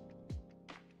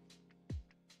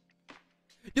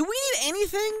 Do we need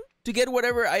anything to get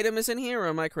whatever item is in here, or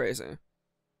am I crazy?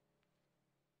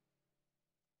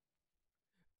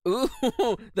 Ooh,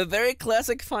 the very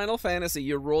classic Final Fantasy.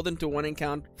 You rolled into one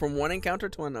encounter, from one encounter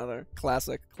to another.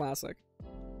 Classic, classic.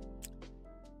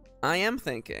 I am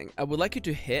thinking, I would like you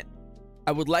to hit.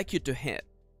 I would like you to hit.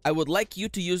 I would like you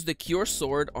to use the Cure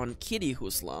Sword on Kitty,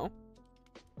 who's low.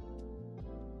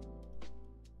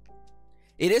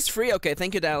 It is free? Okay,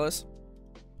 thank you, Dallas.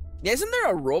 Yeah, isn't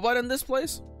there a robot in this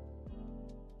place?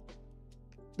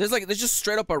 There's just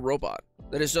straight up a robot.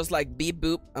 That is just like, beep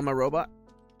boop, I'm a robot.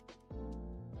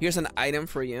 Here's an item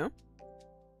for you.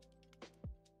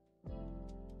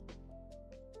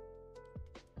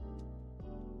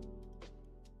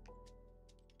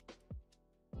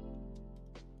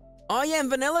 Oh yeah, in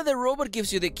vanilla the robot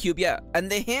gives you the cube, yeah.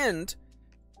 And the hint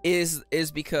is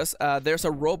because there's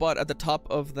a robot at the top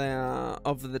of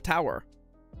the tower.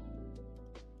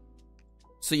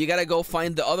 So you gotta go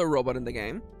find the other robot in the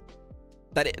game.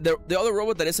 The other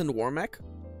robot that isn't Warmech.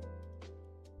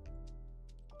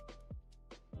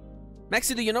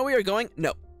 Maxi, do you know where you're going?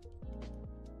 No.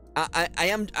 I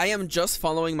am just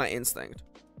following my instinct.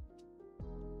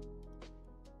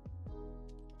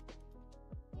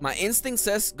 My instinct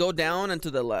says go down and to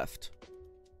the left.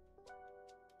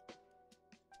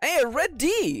 Hey, a red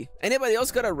D! Anybody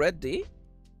else got a red D?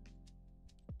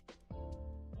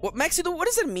 What, Maxi, what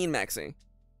does that mean, Maxi?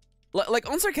 Like,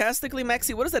 unsarcastically,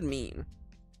 Maxi, what does that mean?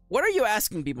 What are you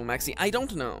asking people, Maxi? I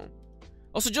don't know.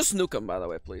 Also, just nuke them, by the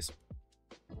way, please.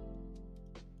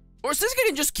 Or Siska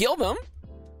can just kill them.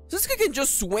 Siska can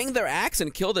just swing their axe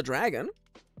and kill the dragon.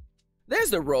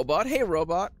 There's the robot. Hey,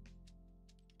 robot.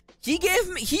 He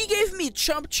gave me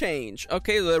chump change.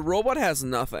 Okay, the robot has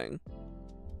nothing.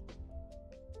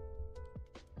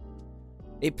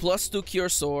 A +2 cure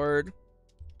sword.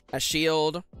 A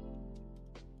shield.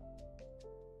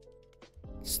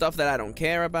 Stuff that I don't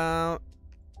care about.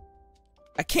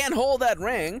 I can't hold that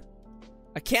ring.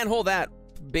 I can't hold that.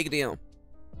 Big deal.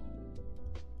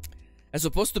 As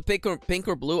opposed to pink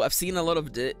or blue, I've seen a lot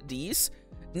of D's.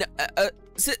 No,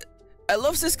 I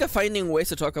love Siska finding ways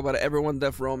to talk about everyone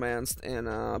they've romanced in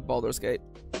Baldur's Gate.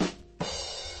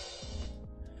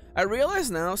 I realize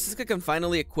now Siska can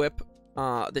finally equip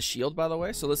the shield, by the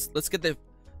way. So let's get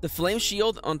the flame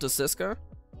shield onto Siska.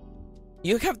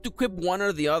 You have to equip one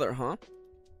or the other, huh?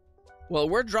 Well,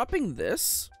 we're dropping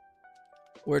this.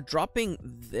 We're dropping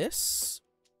this.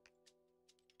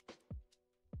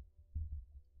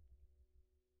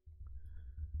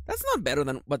 That's not better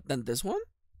than this one.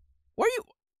 Why are you?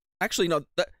 Actually, no.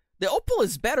 The opal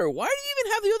is better. Why do you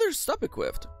even have the other stuff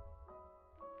equipped?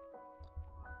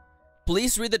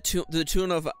 Please read the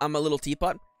tune of "I'm a Little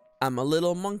Teapot." I'm a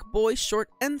little monk boy, short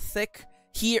and thick.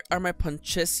 Here are my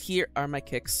punches. Here are my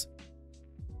kicks.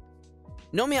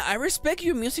 Nomiya, I respect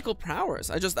your musical prowess.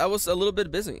 I was a little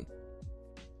bit busy.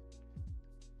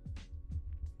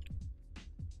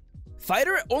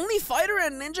 Only fighter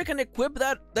and ninja can equip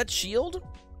that shield?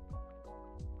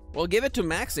 Well, give it to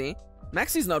Maxi.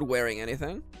 Maxi's not wearing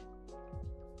anything.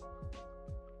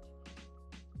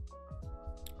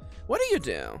 What do you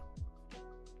do?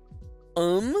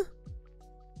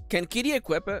 Can Kitty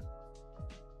equip it?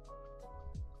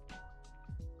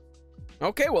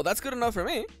 Okay, well, that's good enough for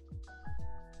me.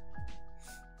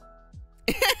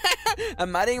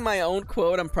 I'm adding my own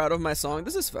quote. I'm proud of my song.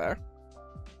 This is fair.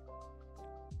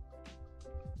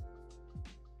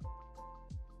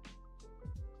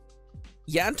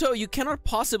 Yanto, you cannot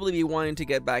possibly be wanting to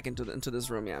get back into this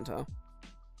room, Yanto.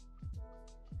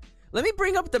 Let me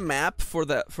bring up the map for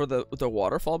the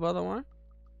waterfall, by the way.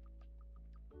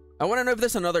 I want to know if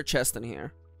there's another chest in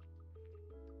here.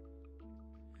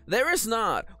 There is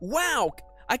not. Wow,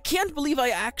 I can't believe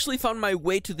I actually found my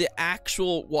way to the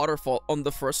actual waterfall on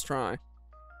the first try.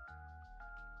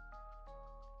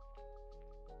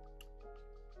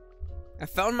 I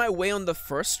found my way on the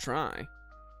first try.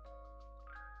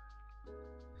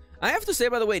 I have to say,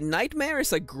 by the way, Nightmare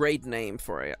is a great name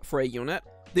for a unit.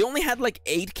 They only had like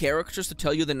 8 characters to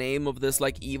tell you the name of this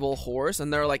like evil horse,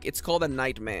 and they're like, it's called a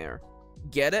Nightmare.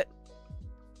 Get it?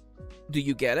 Do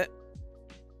you get it?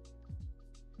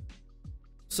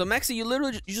 So Maxi, you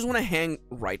just want to hang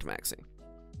right, Maxi.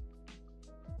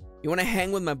 You want to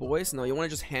hang with my boys? No, you want to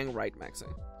just hang right, Maxi.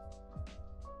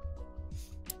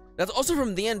 That's also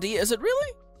from D&D, is it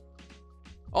really?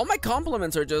 All my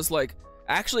compliments are just like,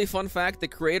 actually, fun fact, the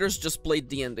creators just played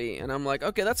D&D, and I'm like,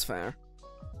 okay, that's fair.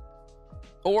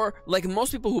 Or, like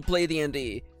most people who play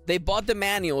D&D, they bought the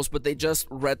manuals, but they just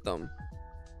read them.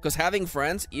 Because having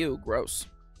friends, ew, gross.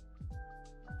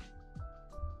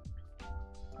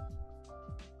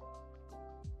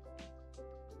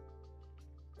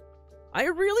 I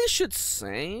really should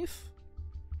save.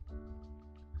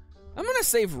 I'm gonna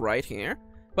save right here.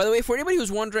 By the way, for anybody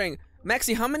who's wondering,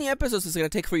 Maxi, how many episodes is it gonna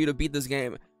take for you to beat this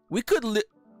game? We could,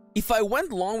 if I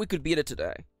went long, we could beat it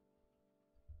today.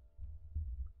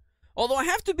 Although I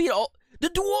have to beat all... The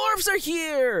dwarves are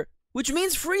here! Which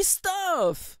means free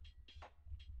stuff!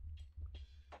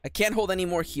 I can't hold any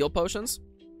more heal potions?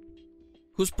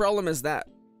 Whose problem is that?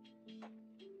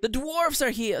 The dwarves are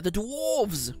here! The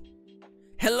dwarves!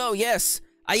 Hello, yes!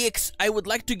 I would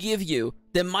like to give you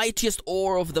the mightiest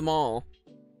ore of them all.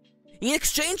 In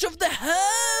exchange of the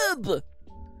hub!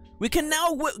 We can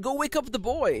now go wake up the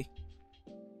boy.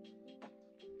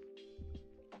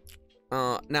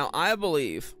 Now I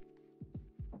believe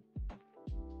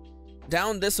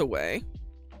down this away,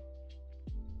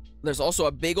 there's also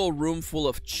a big old room full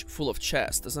of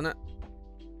chests, isn't it?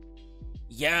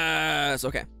 Yes.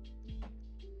 Okay.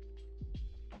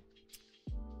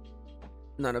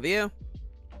 None of you.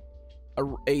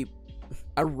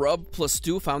 A rub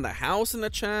 +2 found a house in the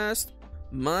chest.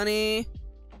 Money.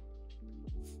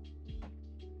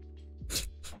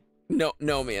 No,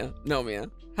 Mia. No, Mia.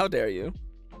 How dare you?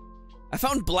 I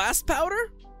found blast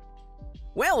powder?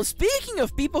 Well, speaking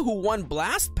of people who want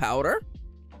blast powder.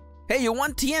 Hey, you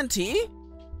want TNT?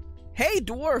 Hey,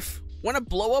 dwarf. Want to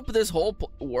blow up this whole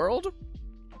world?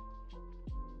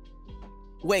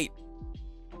 Wait.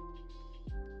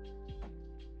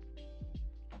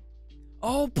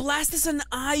 Oh, blast is an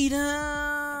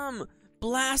item.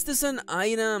 Blast is an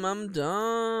item. I'm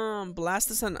dumb. Blast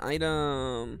is an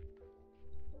item.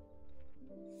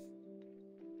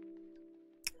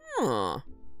 Huh.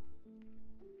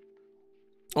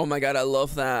 Oh my god, I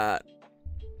love that.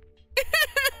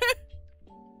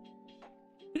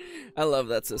 I love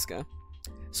that, Siska.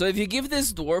 So if you give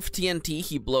this dwarf TNT,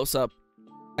 he blows up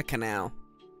a canal.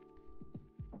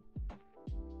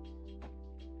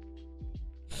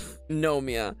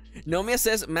 Nomia. Nomia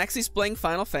says, Maxi's playing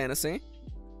Final Fantasy.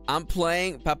 I'm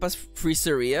playing Papa's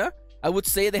Freezeria. I would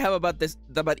say they have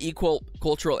about equal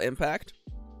cultural impact.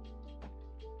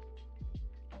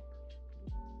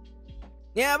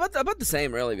 Yeah, about the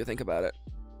same, really, if you think about it.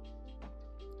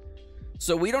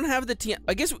 So we don't have the TNT.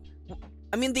 I guess,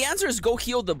 I mean, the answer is go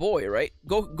heal the boy, right?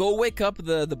 Go wake up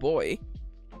the boy.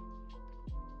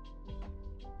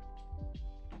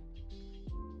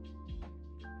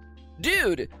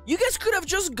 Dude, you guys could have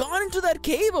just gone into that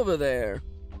cave over there.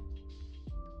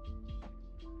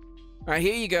 Alright,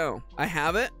 here you go. I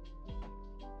have it.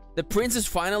 The prince is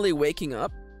finally waking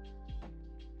up.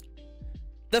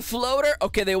 The floater.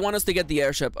 Okay, they want us to get the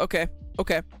airship. Okay,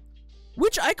 okay.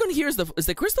 Which icon here is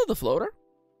the crystal the floater?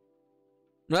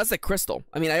 No, that's the crystal.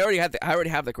 I mean, I already have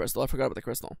the crystal. I forgot about the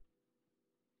crystal.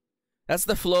 That's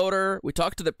the floater. We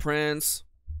talked to the prince.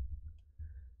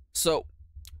 So,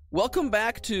 welcome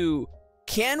back to...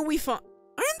 Can we find...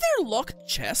 Aren't there locked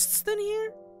chests in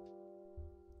here?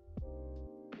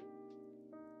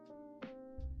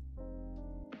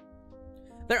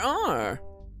 There are.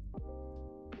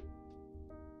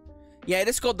 Yeah, it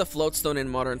is called the floatstone in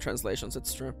modern translations.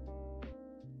 It's true.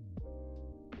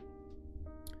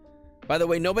 By the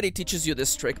way, nobody teaches you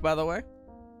this trick, by the way.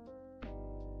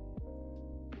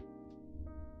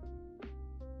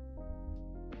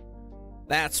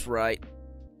 That's right.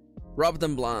 Rub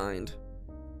them blind.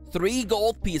 3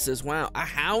 gold pieces. Wow. A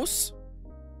house.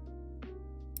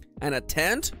 And a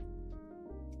tent.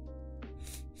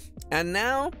 And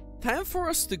now, time for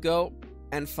us to go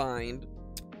and find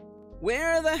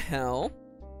where the hell,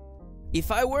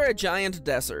 if I were a giant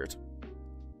desert,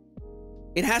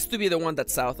 it has to be the one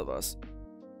that's south of us.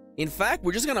 In fact,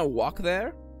 we're just gonna walk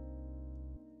there.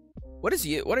 What is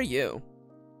you? What are you?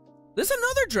 There's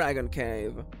another dragon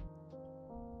cave.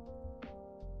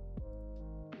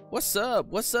 What's up?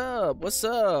 What's up? What's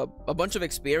up? A bunch of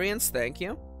experience, thank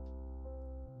you.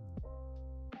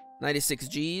 96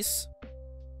 Gs.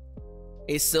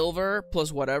 A silver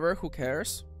plus whatever, who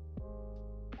cares?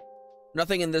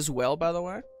 Nothing in this well, by the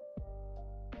way.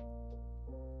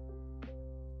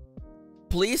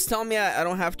 Please tell me I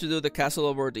don't have to do the Castle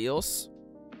of Ordeals.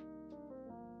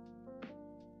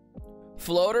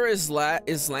 Floater is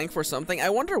slang for something. I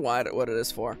wonder what it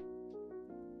is for.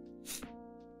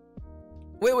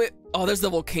 Wait. Oh, there's the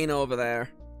volcano over there.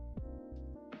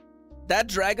 That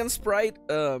dragon sprite,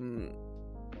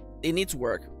 it needs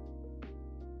work.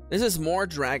 This is more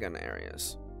dragon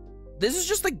areas. There's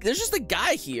just a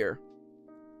guy here.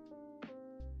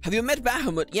 Have you met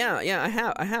Bahamut? Yeah, I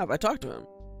have. I talked to him.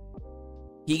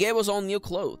 He gave us all new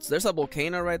clothes. There's a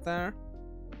volcano right there.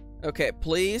 Okay,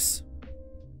 please.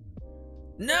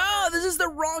 No, this is the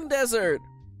wrong desert.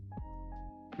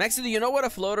 Maxi, do you know what a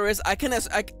floater is? I can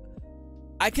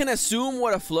assume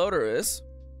what a floater is.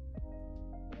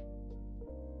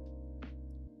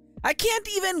 I can't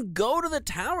even go to the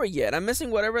tower yet. I'm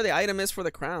missing whatever the item is for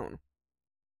the crown.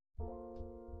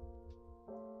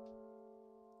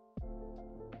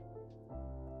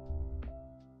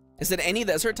 Is it any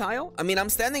desert tile? I mean, I'm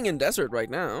standing in desert right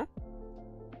now.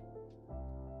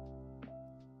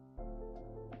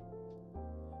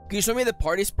 Can you show me the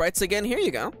party sprites again? Here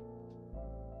you go.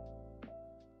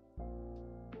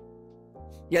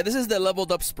 Yeah, this is the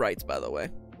leveled up sprites, by the way.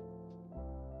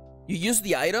 You use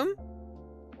the item?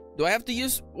 Do I have to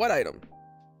use what item?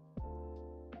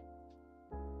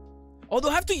 Oh, do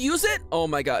I have to use it? Oh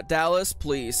my god, Dallas,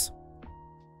 please.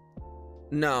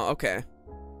 No, okay.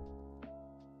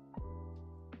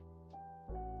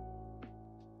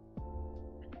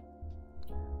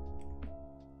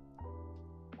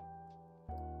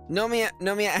 No, me,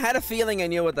 I had a feeling I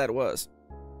knew what that was.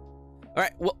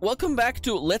 Alright, welcome back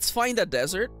to Let's Find a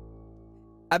Desert.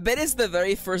 I bet it's the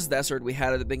very first desert we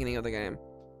had at the beginning of the game.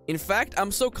 In fact,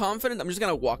 I'm so confident I'm just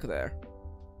gonna walk there.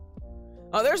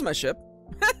 Oh, there's my ship.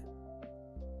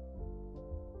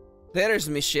 There's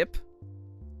my ship.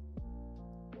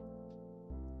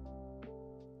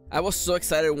 I was so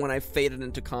excited when I faded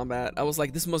into combat. I was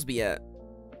like, this must be it.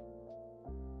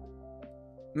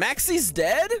 Maxi's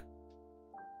dead?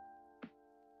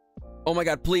 Oh my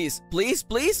god, please, please,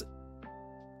 please.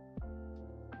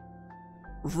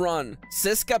 Run.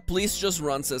 Siska, please just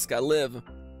run, Siska. Live.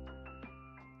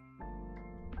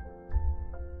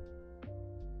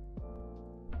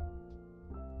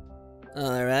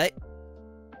 Alright.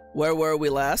 Where were we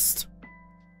last?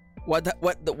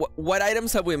 What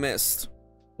items have we missed?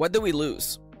 What did we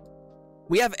lose?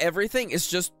 We have everything, it's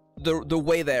just the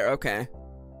way there, okay.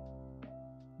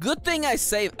 Good thing I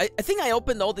saved. I think I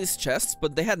opened all these chests,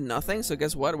 but they had nothing, so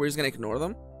guess what? We're just gonna ignore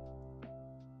them.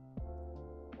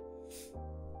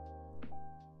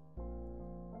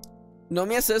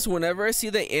 Nomia says, whenever I see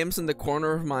the imps in the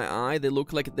corner of my eye, they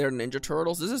look like they're Ninja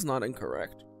Turtles. This is not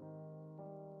incorrect.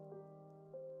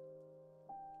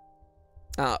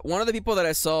 One of the people that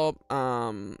I saw,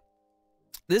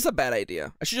 this is a bad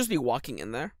idea. I should just be walking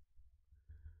in there.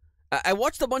 I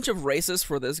watched a bunch of races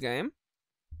for this game.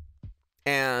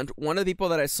 And one of the people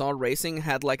that I saw racing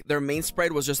had, like, their main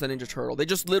sprite was just a Ninja Turtle. They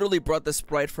just literally brought the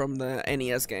sprite from the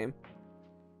NES game.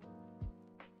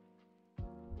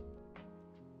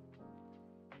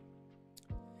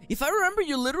 If I remember,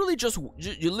 you literally just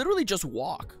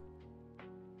walk.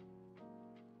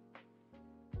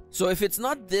 So if it's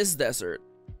not this desert...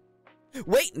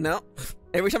 Wait, no.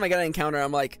 Every time I get an encounter,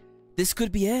 I'm like, this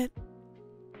could be it.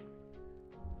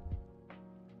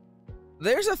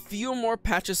 There's a few more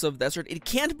patches of desert. It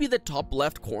can't be the top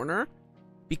left corner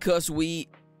because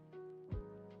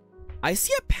I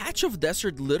see a patch of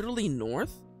desert literally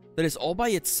north that is all by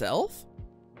itself.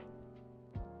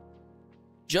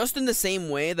 Just in the same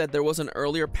way that there was an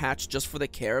earlier patch just for the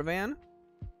caravan.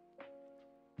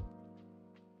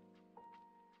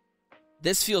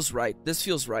 This feels right. This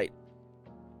feels right.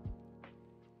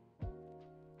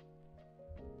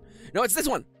 No, it's this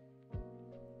one.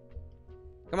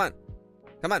 Come on.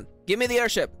 Come on. Give me the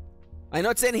airship. I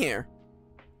know it's in here.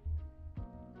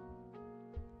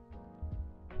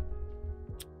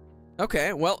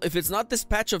 Okay, well, if it's not this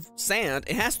patch of sand,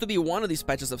 it has to be one of these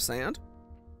patches of sand.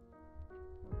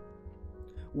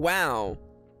 Wow.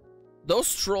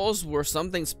 Those trolls were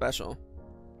something special.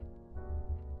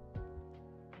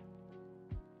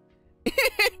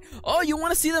 Oh, you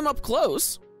want to see them up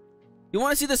close? You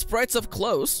want to see the sprites up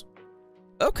close?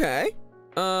 Okay.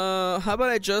 How about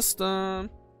I just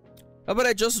drop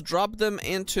them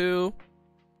into...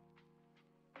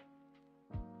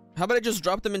 How about I just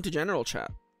drop them into general chat?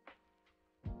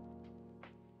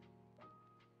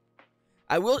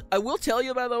 I will tell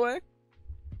you, by the way,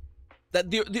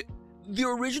 that the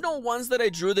original ones that I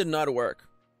drew did not work.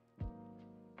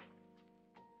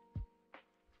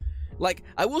 Like,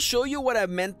 I will show you what I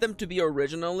meant them to be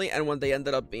originally and what they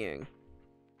ended up being.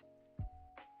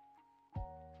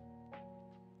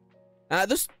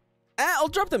 I'll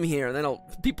drop them here, and then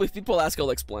if people ask, I'll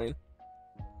explain.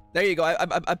 There you go.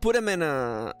 I put them in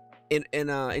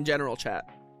general chat.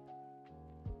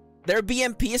 They're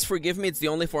BMPs, forgive me, it's the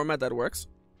only format that works.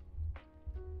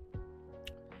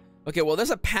 Okay, well,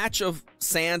 there's a patch of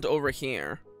sand over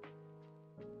here.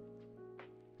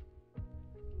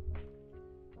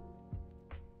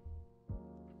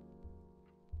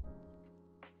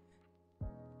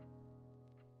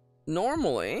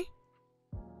 Normally...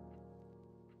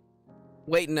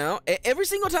 Wait, no. Every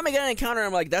single time I get an encounter,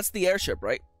 I'm like, that's the airship,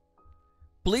 right?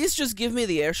 Please just give me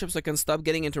the airship so I can stop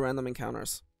getting into random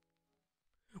encounters.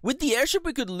 With the airship,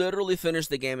 we could literally finish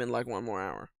the game in like 1 more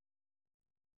hour.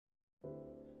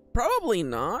 Probably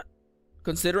not,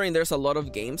 considering there's a lot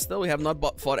of games still. We have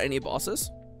not fought any bosses.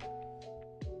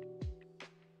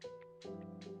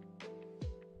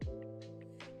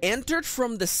 Entered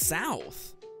from the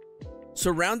south.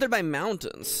 Surrounded by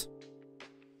mountains.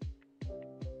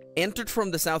 Entered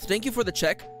from the south. Thank you for the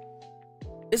check.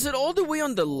 Is it all the way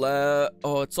on the left?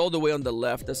 Oh, it's all the way on the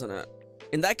left, isn't it?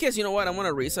 In that case, you know what? I'm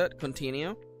gonna reset.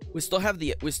 Continue. We still have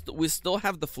the we still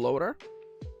have the floater.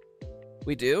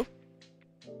 We do.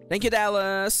 Thank you,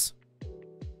 Dallas.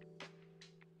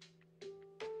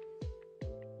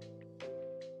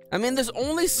 I mean, there's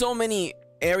only so many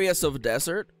areas of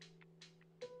desert.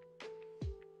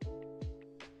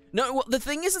 No, well, the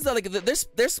thing is that like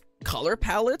there's color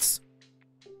palettes,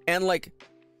 and like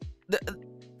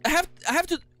I have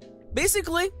to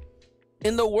basically.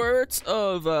 In the words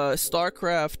of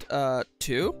StarCraft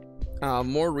 2,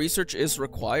 more research is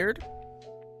required.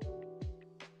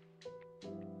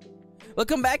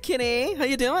 Welcome back, Kitty. How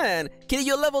you doing? Kitty,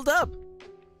 you leveled up.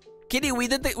 Kitty, we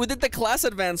did the class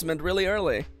advancement really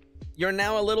early. You're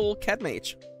now a little cat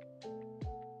mage.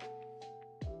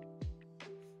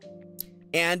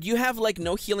 And you have like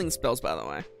no healing spells, by the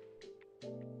way.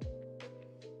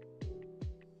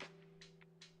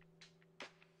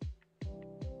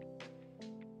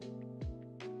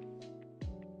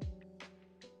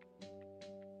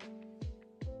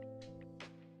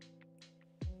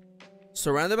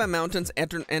 Surrounded by mountains,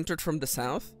 entered from the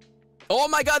south. Oh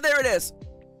my god, there it is!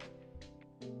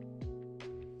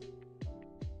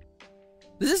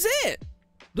 This is it!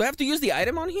 Do I have to use the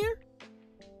item on here?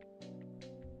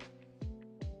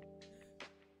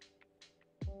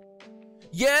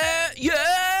 Yeah!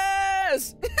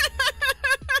 Yes!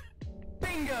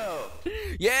 Bingo!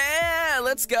 Yeah!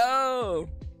 Let's go!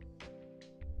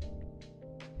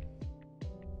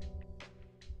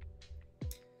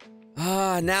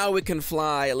 Ah, now we can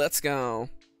fly. Let's go.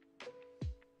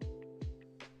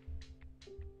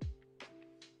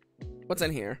 What's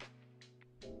in here?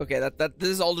 Okay, this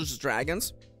is all just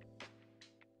dragons.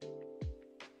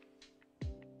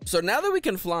 So now that we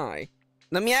can fly,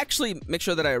 let me actually make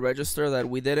sure that I register that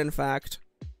we did in fact.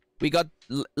 We got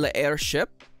the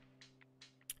airship.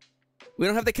 We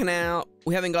don't have the canal.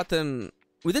 We haven't gotten.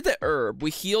 We did the herb. We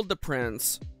healed the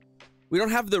prince. We don't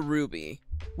have the ruby.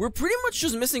 We're pretty much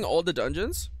just missing all the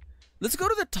dungeons. Let's go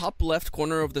to the top left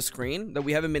corner of the screen that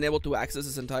we haven't been able to access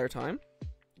this entire time.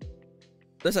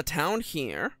 There's a town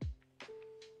here.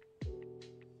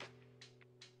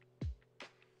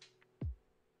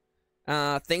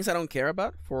 Things I don't care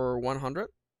about for 100.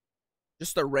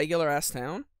 Just a regular ass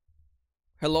town.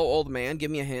 Hello, old man.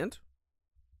 Give me a hint.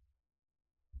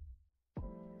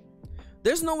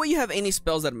 There's no way you have any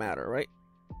spells that matter, right?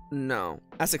 No,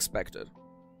 as expected.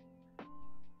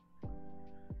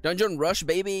 Dungeon Rush,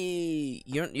 baby!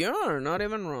 You're not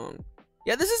even wrong.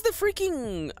 Yeah, this is the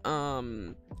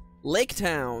freaking, Lake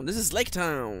Town. This is Lake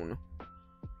Town.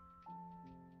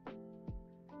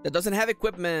 That doesn't have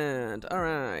equipment.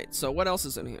 Alright, so what else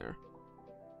is in here?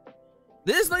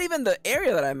 This is not even the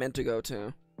area that I meant to go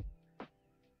to.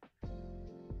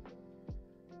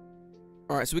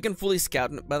 Alright, so we can fully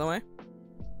scout, by the way.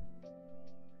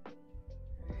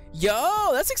 Yo,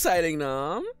 that's exciting,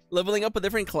 Nom. Leveling up a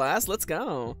different class. Let's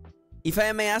go. If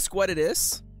I may ask what it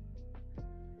is.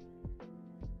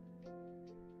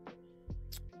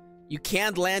 You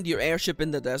can't land your airship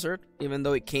in the desert, even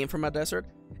though it came from a desert.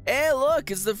 Hey,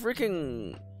 look, it's the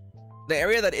freaking... the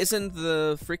area that isn't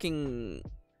the freaking...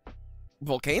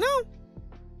 volcano?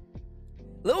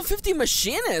 Level 50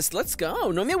 machinist, let's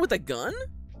go. Nomia with a gun?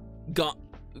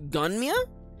 Gunmia?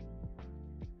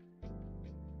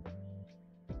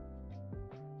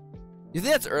 You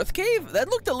think that's Earth Cave? That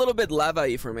looked a little bit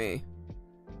lava-y for me.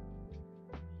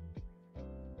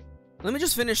 Let me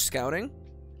just finish scouting.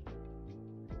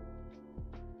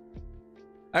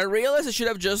 I realized I should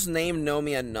have just named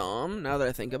Nomia Nom, now that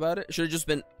I think about it. It should have just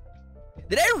been...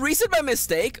 Did I reset by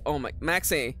mistake? Oh my...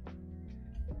 Maxi!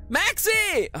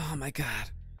 Maxi! Oh my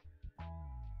god.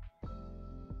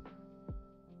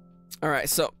 Alright,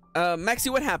 so, Maxi,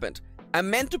 what happened? I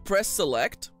meant to press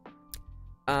select,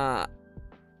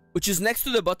 which is next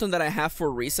to the button that I have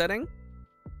for resetting.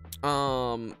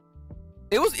 It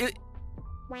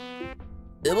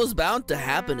was bound to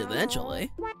happen eventually.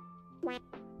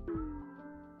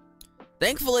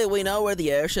 Thankfully, we know where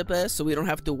the airship is, so we don't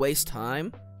have to waste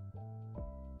time.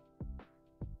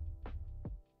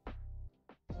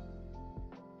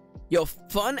 Yo,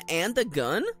 fun and a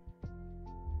gun?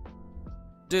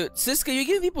 Dude, Siska, you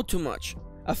give people too much.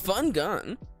 A fun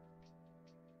gun?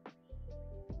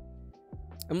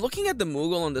 I'm looking at the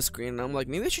Moogle on the screen and I'm like,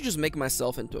 maybe I should just make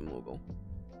myself into a Moogle.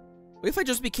 What if I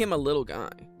just became a little guy?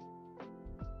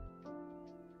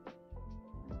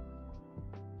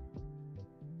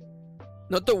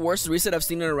 Not the worst reset I've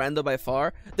seen in a rando by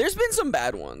far. There's been some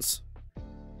bad ones.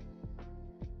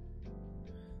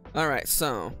 Alright,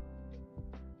 so...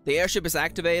 the airship is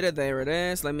activated. There it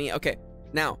is. Let me... okay,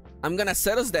 now, I'm gonna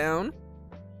set us down.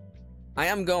 I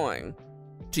am going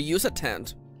to use a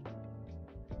tent.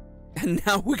 And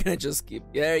now we're gonna just keep...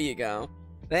 there you go.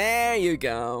 There you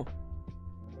go.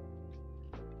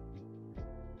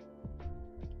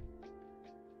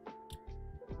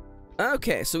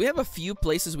 Okay, so we have a few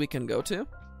places we can go to.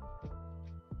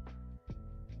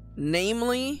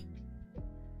 Namely...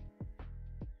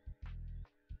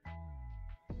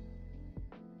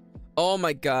 oh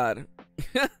my god.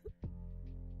 That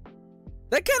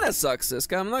kind of sucks,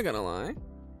 Siska, I'm not gonna lie.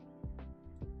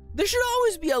 There should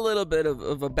always be a little bit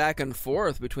of a back and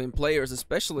forth between players,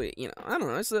 especially, you know, I don't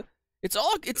know, it's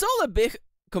all a big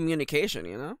communication,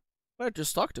 you know? But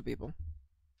just talk to people.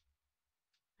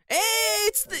 Hey,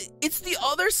 it's the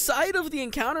other side of the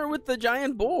encounter with the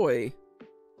giant boy.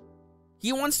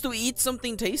 He wants to eat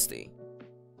something tasty.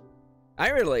 I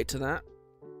relate to that.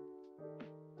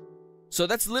 So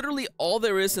that's literally all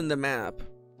there is in the map.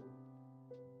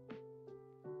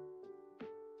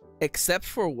 Except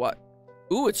for what?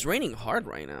 Ooh, it's raining hard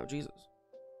right now, Jesus.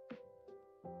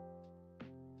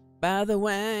 By the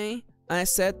way, I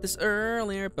said this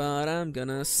earlier, but I'm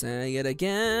gonna say it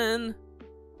again.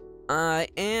 I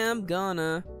am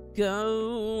gonna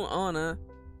go on a...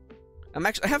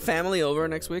 I have family over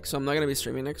next week, so I'm not gonna be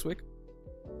streaming next week.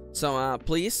 So,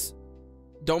 please,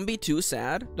 don't be too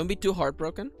sad. Don't be too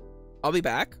heartbroken. I'll be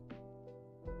back.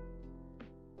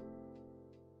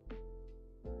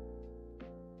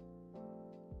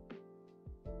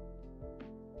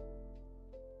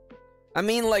 I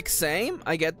mean, like, same.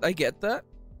 I get that.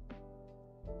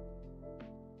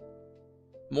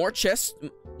 More chests,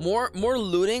 more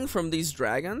looting from these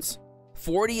dragons.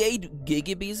 48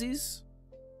 gigabeezes,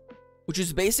 which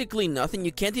is basically nothing.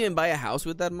 You can't even buy a house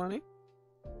with that money.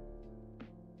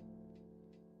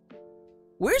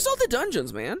 Where's all the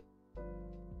dungeons, man?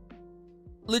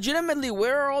 Legitimately,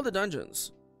 where are all the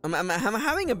dungeons? I'm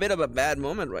having a bit of a bad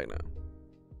moment right now.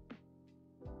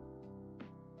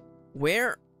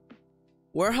 Where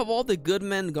have all the good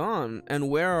men gone? And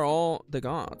where are all the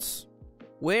gods?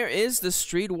 Where is the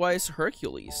streetwise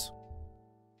Hercules?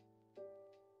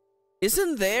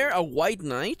 Isn't there a white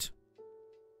knight?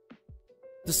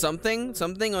 The something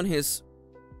on his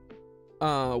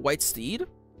white steed?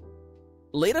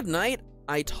 Late at night,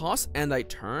 I toss and I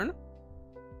turn.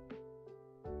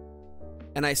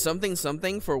 And I something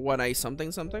for what I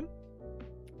something.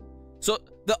 So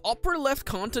the upper left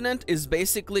continent is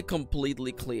basically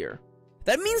completely clear.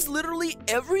 That means literally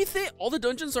everything, all the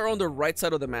dungeons are on the right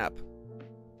side of the map.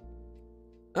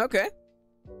 Okay.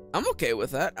 I'm okay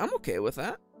with that. I'm okay with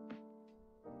that.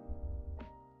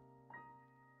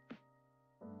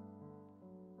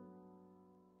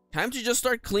 Time to just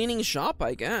start cleaning shop,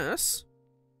 I guess.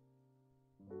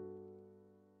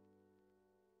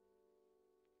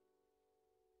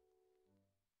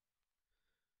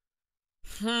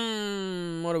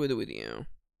 What do we do with you?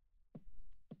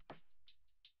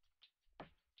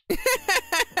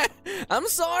 I'm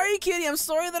sorry, Kitty. I'm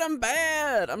sorry that I'm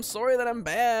bad. I'm sorry that I'm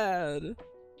bad.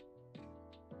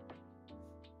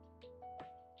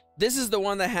 This is the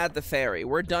one that had the fairy.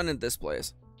 We're done in this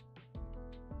place.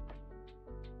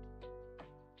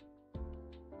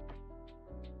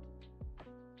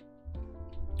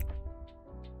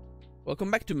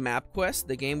 Welcome back to Map Quest,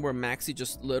 the game where Maxi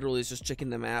just literally is just checking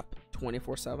the map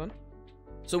 24/7.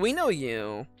 So we know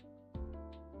you.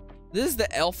 This is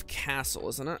the elf castle,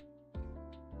 isn't it?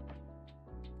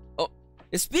 Oh,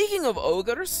 speaking of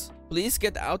ogres, please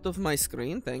get out of my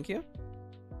screen, thank you.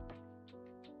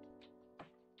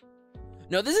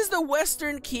 No, this is the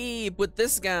Western Keep with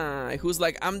this guy who's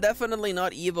like, I'm definitely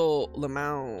not evil,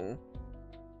 Lamau.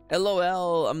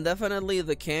 LOL, I'm definitely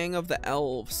the king of the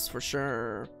elves, for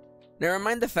sure. Never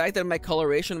mind the fact that my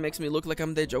coloration makes me look like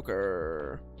I'm the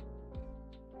Joker.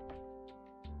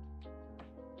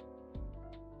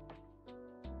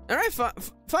 Alright,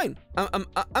 fine.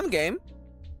 I'm game.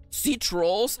 Sea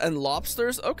trolls and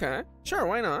lobsters? Okay, sure,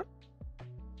 why not?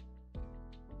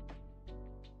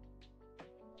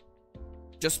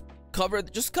 Just cover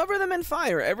them in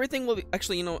fire. Everything will be...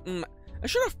 Actually, you know, I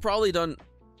should have probably done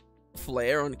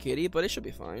flare on Kitty, but it should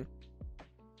be fine.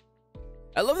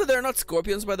 I love that they're not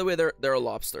scorpions, by the way. They're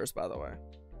lobsters, by the way.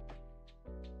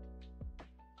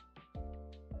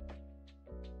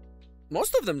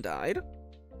 Most of them died.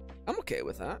 I'm okay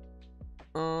with that.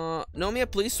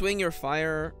 Nomia, please swing your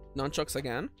fire nunchucks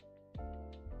again.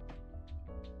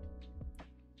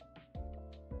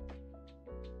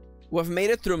 We've made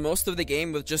it through most of the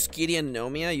game with just Kitty and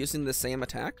Nomia using the same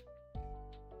attack.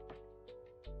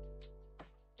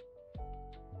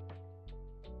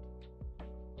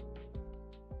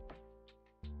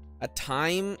 A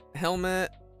time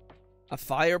helmet, a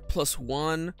fire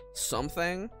 +1,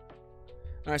 something.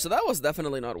 Alright, so that was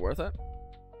definitely not worth it.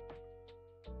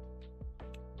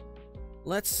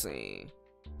 Let's see.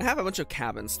 I have a bunch of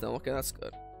cabins still. Okay, that's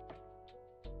good.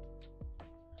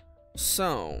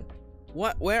 So,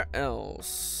 where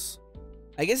else?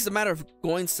 I guess it's a matter of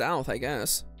going south, I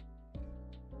guess.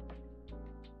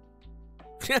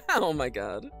 Oh my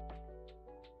god.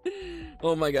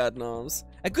 Oh my god, Noms.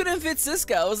 I couldn't fit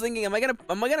Siska. I was thinking, am I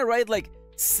gonna write like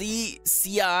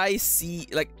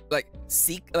like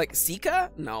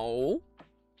Sika? No.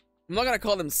 I'm not gonna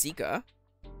call them Sika.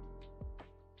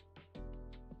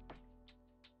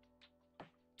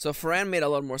 So Fran made a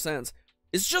lot more sense.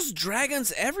 It's just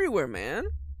dragons everywhere, man.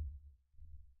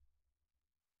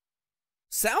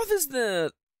 South is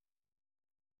the...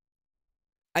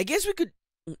 I guess we could...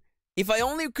 If I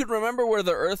only could remember where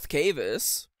the Earth Cave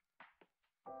is.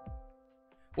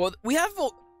 Well, we have...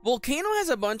 Volcano has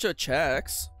a bunch of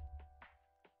checks.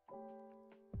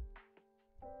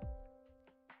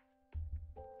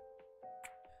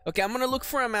 Okay, I'm gonna look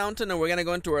for a mountain and we're gonna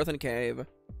go into Earth and Cave.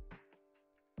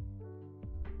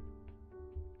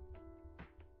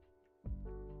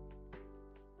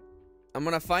 I'm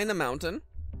gonna find a mountain.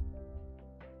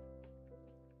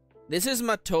 This is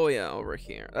Matoya over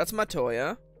here. That's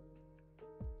Matoya.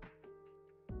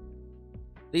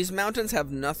 These mountains have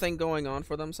nothing going on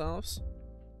for themselves.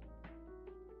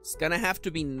 It's gonna have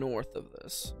to be north of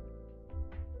this.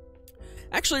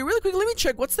 Actually, really quick, let me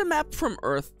check. What's the map from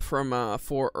Earth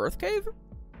for Earth Cave?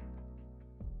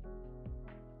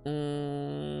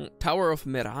 Tower of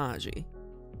Mirage.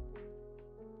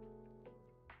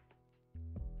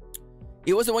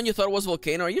 It was the one you thought was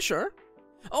Volcano. Are you sure?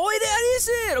 Oh, that is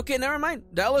it! Okay, never mind.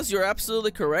 Dallas, you're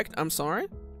absolutely correct. I'm sorry.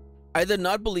 I did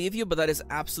not believe you, but that is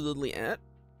absolutely it.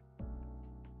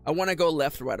 I want to go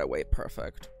left right away.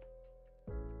 Perfect.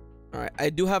 Alright, I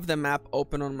do have the map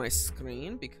open on my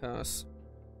screen because...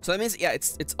 So that means, yeah,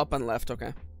 it's up and left,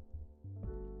 okay.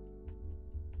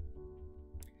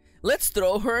 Let's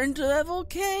throw her into the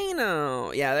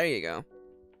volcano. Yeah, there you go.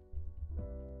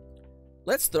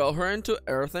 Let's throw her into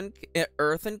Earth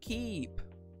and Keep.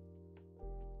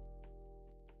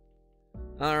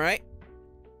 Alright.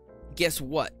 Guess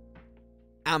what?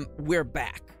 We're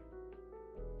back.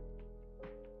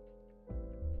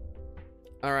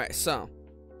 Alright, so.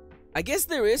 I guess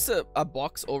there is a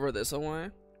box over this way.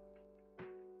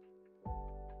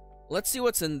 Let's see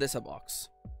what's in this box.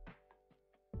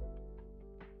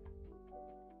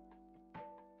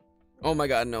 Oh my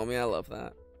god, Nomi, I love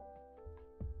that.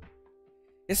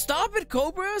 Stop it,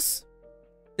 Cobras!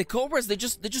 The Cobras, they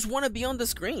just want to be on the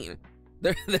screen.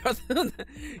 They're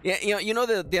yeah, you know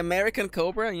the American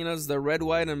Cobra, you know, it's the red,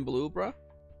 white, and blue, bro.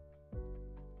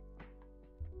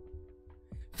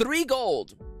 3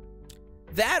 gold.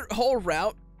 That whole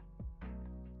route.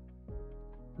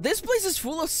 This place is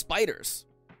full of spiders.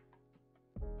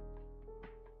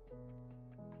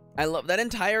 I love that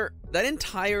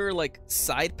entire like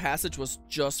side passage was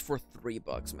just for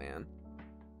 $3, man.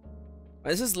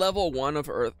 This is level 1 of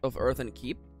Earth and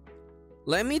Keep.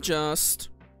 Let me just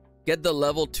get the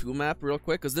level 2 map real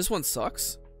quick, because this one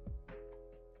sucks.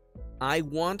 I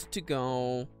want to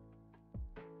go...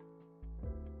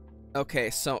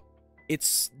 Okay, so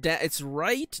it's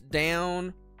right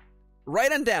down...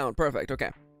 Right and down, perfect, okay.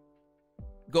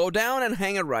 Go down and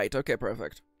hang it right, okay,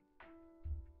 perfect.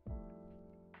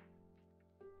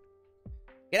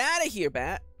 Get out of here,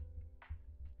 bat.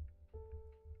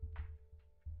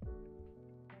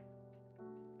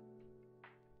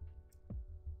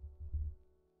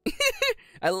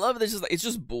 I love this. It's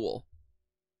just Bool.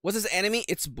 What's this enemy?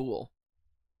 It's Bool.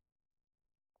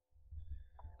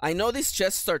 I know these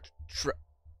chests are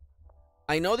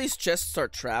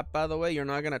trapped, by the way. You're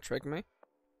not gonna trick me.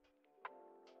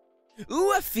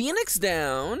 Ooh, a phoenix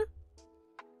down.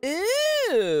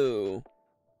 Ew.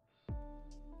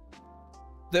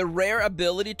 The rare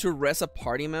ability to res a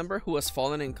party member who has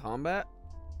fallen in combat.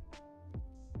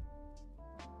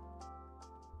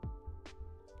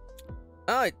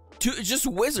 Just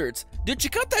wizards. Dude,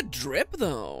 check out that drip,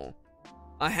 though.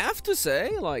 I have to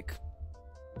say, like,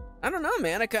 I don't know,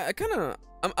 man.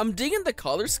 I'm digging the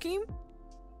color scheme.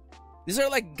 These are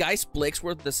like Geist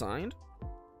Blakesworth designed.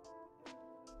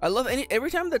 I love every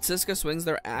time that Siska swings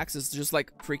their axe, it's just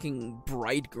like freaking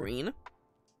bright green.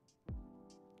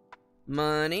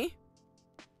 Money.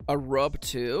 A rub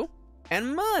too.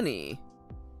 And money.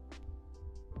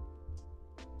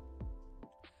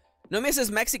 Nomia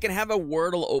says Maxi can have a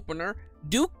Wordle opener.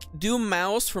 Do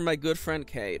mouse for my good friend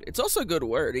Cade. It's also a good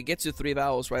word. It gets you 3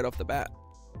 vowels right off the bat.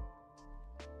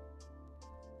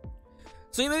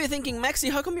 So you may be thinking, Maxi,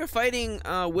 how come you're fighting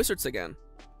wizards again?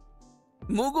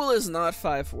 Moogle is not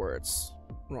 5 words,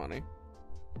 Ronnie.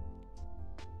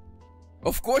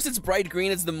 Of course it's bright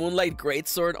green. It's the Moonlight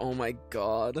Greatsword. Oh my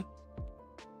god.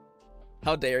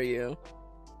 How dare you?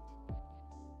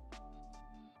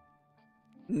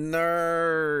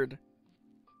 Nerd.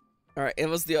 Alright, it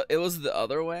was the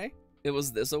other way. It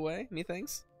was this away,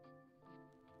 methinks.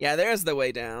 Yeah, there's the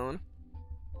way down.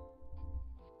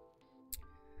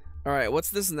 Alright,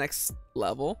 what's this next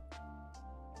level?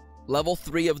 Level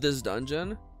 3 of this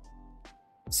dungeon.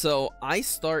 So I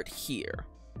start here.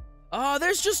 Oh,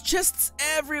 there's just chests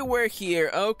everywhere here.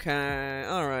 Okay,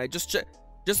 alright, just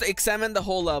examine the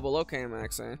whole level. Okay,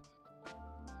 Maxi.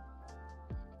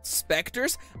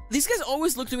 Specters? These guys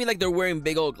always look to me like they're wearing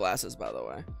big old glasses, by the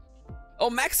way. Oh,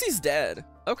 Maxi's dead.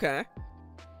 Okay.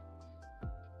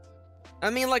 I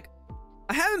mean, like,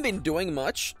 I haven't been doing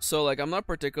much, so, like, I'm not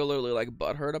particularly, like,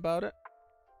 butthurt about it.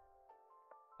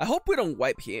 I hope we don't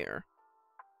wipe here.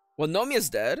 Well, Nomia's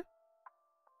dead.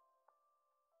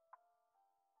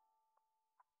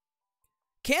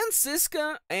 Can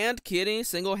Siska and Kitty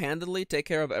single-handedly take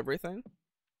care of everything?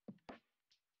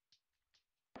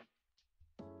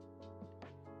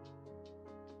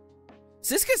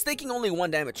 Siska's taking only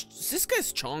 1 damage.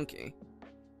 Siska's chonky.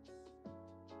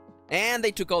 And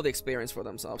they took all the experience for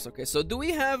themselves. Okay, so do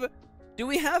we have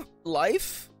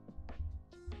life?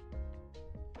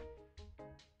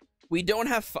 We don't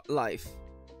have life.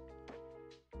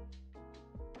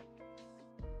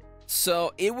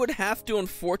 So it would have to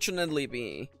unfortunately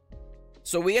be.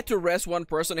 So we get to rest 1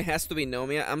 person. It has to be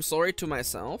Nomia. I'm sorry to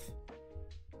myself.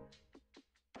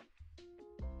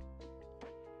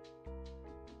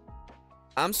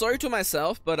 I'm sorry to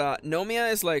myself, but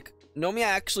Nomia is like, Nomia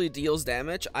actually deals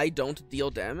damage. I don't deal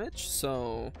damage,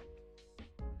 so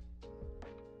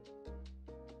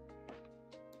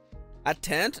a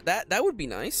tent, that would be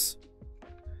nice.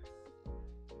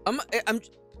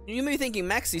 You may be thinking,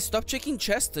 Maxi, stop checking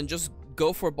chests and just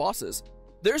go for bosses.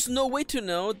 There's no way to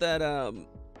know that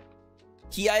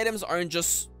key items aren't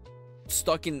just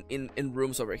stuck in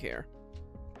rooms over here.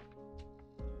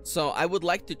 So I would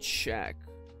like to check.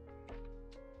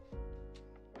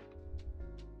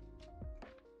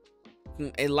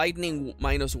 A lightning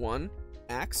 -1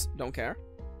 axe, don't care.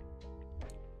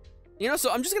 You know,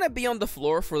 so I'm just gonna be on the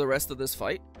floor for the rest of this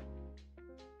fight.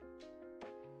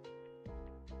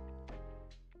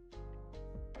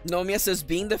 Nomia says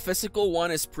being the physical one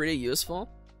is pretty useful.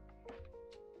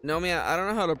 Nomia, I don't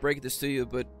know how to break this to you,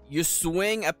 but you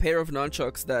swing a pair of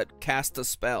nunchucks that cast a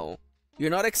spell. You're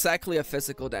not exactly a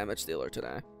physical damage dealer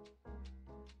today.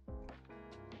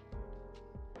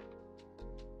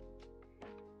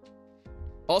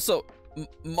 Also,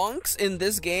 monks in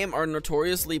this game are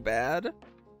notoriously bad.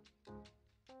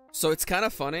 So it's kind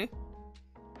of funny.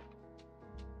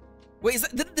 Wait,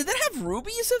 did that have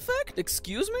Ruby's effect?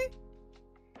 Excuse me?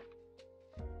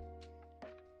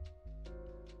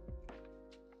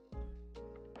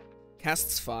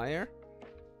 Casts fire.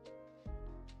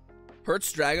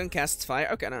 Hurts dragon, casts fire.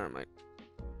 Okay, never mind.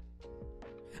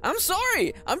 I'm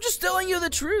sorry. I'm just telling you the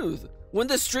truth. When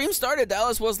the stream started,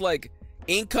 Dallas was like,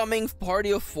 incoming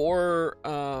party of 4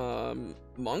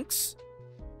 monks.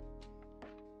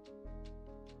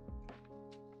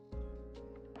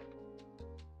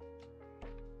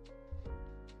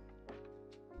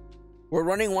 We're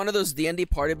running one of those D&D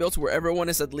party builds where everyone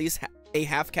is at least a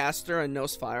half caster and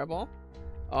knows fireball.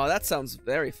 Oh, that sounds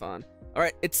very fun.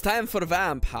 Alright, it's time for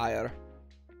vampire.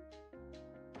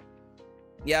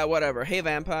 Yeah, whatever. Hey,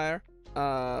 vampire.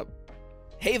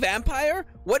 Hey, vampire?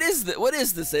 What is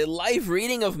this? A live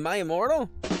reading of My Immortal?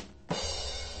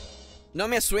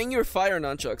 Nomia, swing your fire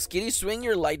nunchucks. Kitty, swing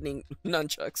your lightning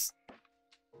nunchucks.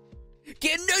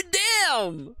 Get no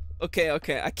damn! Okay,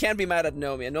 okay. I can't be mad at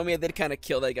Nomia. Nomia did kind of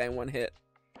kill that guy in one hit.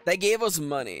 That gave us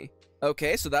money.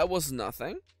 Okay, so that was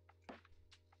nothing.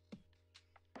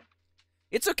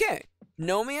 It's okay.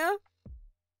 Nomia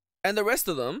and the rest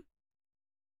of them.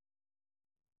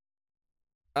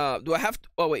 Do I have to,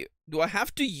 oh wait, do I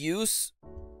have to use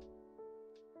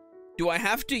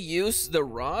the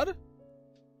rod?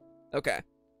 Okay.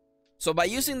 So by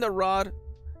using the rod,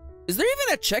 is there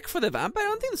even a check for the vampire? I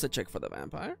don't think there's a check for the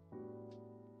vampire.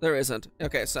 There isn't.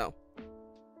 Okay, so.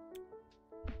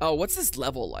 Oh, what's this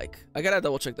level like? I gotta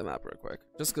double check the map real quick.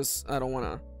 Just because I don't want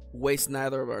to waste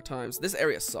neither of our times. This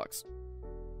area sucks.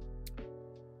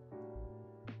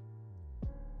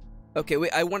 Okay,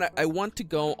 wait, I want to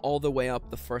go all the way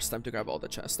up the first time to grab all the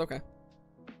chests. Okay.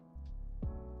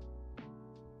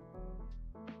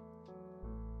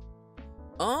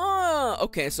 Oh,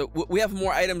 okay, so we have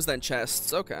more items than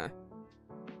chests. Okay.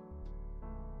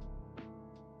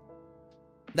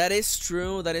 That is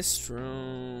true. That is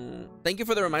true. Thank you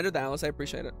for the reminder, Dallas. I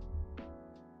appreciate it.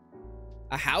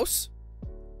 A house?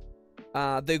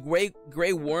 The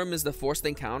gray worm is the forced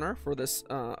encounter for this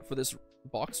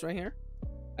box right here.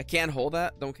 I can't hold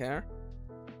that. Don't care.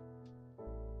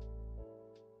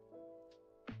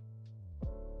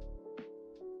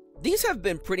 These have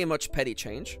been pretty much petty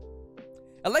change.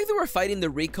 I like that we're fighting the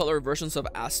recolor versions of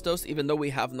Astos, even though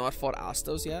we have not fought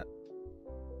Astos yet.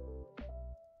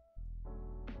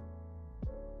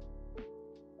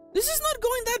 This is not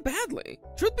going that badly.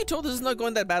 Truth be told, this is not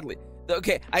going that badly.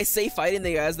 Okay, I say fighting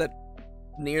the guys that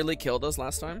nearly killed us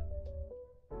last time.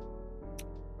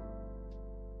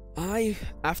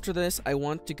 After this, I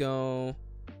want to go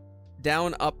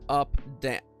down, up, up,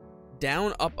 down.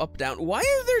 Down, up, up, down. Why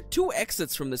are there 2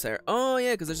 exits from this area? Oh,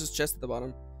 yeah, because there's just chest at the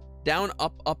bottom. Down,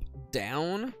 up,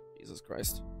 down. Jesus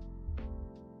Christ.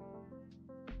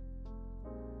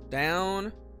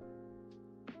 Down.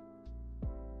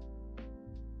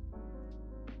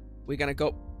 We're gonna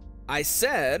go. I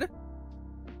said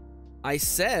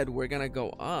we're gonna go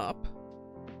up.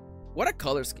 What a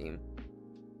color scheme.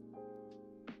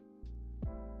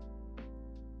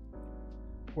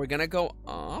 We're gonna go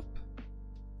up.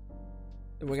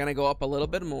 And we're gonna go up a little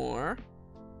bit more.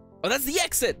 Oh, that's the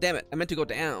exit! Damn it, I meant to go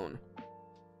down.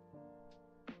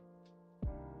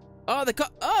 Oh, the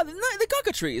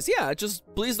cockatrice. Yeah, just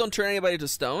please don't turn anybody to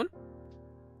stone.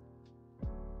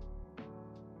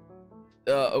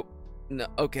 Oh, no,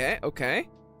 okay, okay.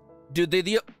 Dude,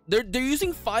 they're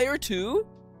using fire too?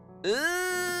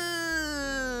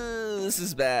 This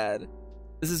is bad.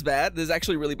 This is bad. This is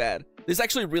actually really bad. This is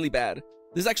actually really bad.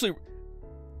 This is actually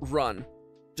run.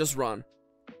 Just run.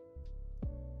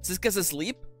 Is this because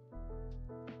asleep?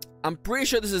 I'm pretty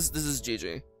sure this is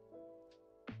GG.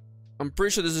 I'm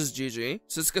pretty sure this is GG.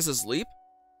 So it's because asleep.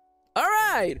 All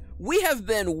right, we have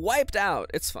been wiped out.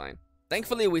 It's fine.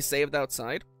 Thankfully, we saved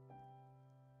outside.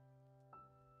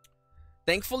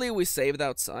 Thankfully, we saved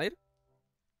outside.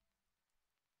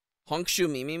 Honkshu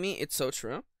Mimimi, it's so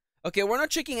true. Okay, we're not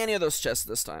checking any of those chests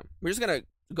this time. We're just gonna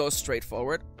go straight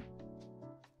forward.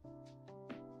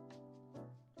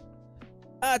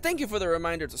 Thank you for the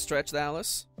reminder to stretch,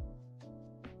 Dallas.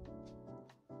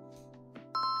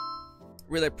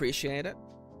 Really appreciate it.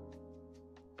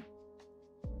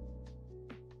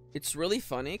 It's really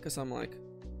funny because I'm like,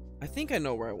 I think I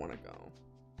know where I want to go.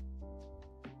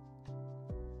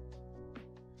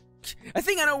 I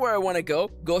think I know where I want to go.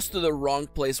 Goes to the wrong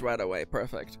place right away.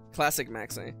 Perfect. Classic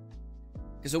Maxi.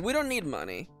 Okay, so we don't need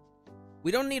money.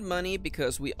 We don't need money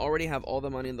because we already have all the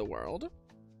money in the world.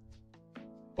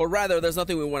 Or rather, there's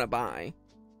nothing we want to buy.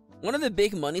 One of the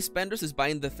big money spenders is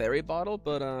buying the fairy bottle,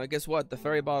 but guess what? The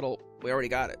fairy bottle, we already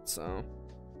got it, so.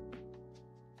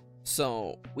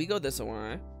 So, we go this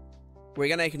way. We're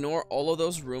gonna ignore all of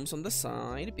those rooms on the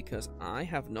side because I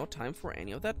have no time for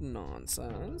any of that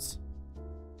nonsense.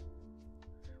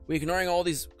 We're ignoring all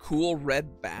these cool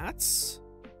red bats.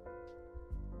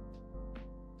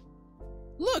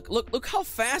 Look how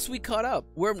fast we caught up.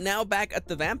 We're now back at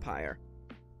the vampire.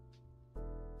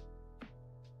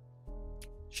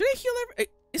 Should I heal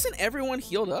isn't everyone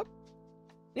healed up?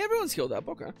 Yeah, everyone's healed up,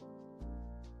 okay.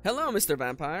 Hello, Mr.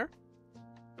 Vampire.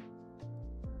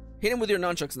 Hit him with your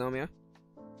nunchucks, Nomia.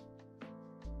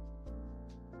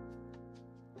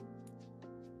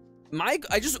 Mike,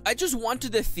 I just want to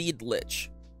defeat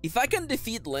Lich. If I can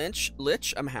defeat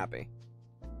Lich, I'm happy.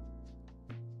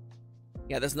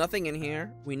 Yeah, there's nothing in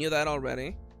here. We knew that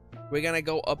already. We're gonna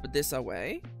go up this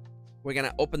way. We're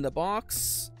gonna open the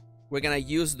box. We're gonna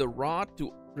use the rod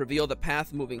to reveal the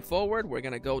path moving forward. We're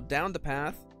gonna go down the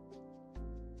path.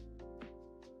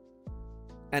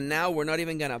 And now we're not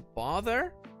even gonna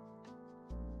bother.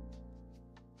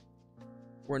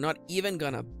 We're not even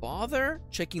gonna bother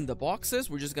checking the boxes.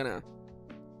 We're just gonna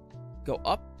go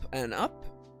up and up.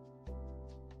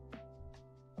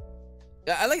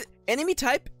 I like enemy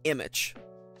type image.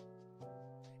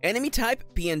 Enemy type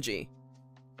PNG.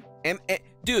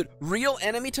 Dude, real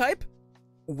enemy type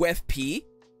WebP.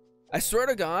 I swear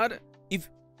to God, if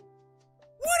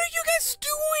what are you guys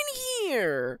doing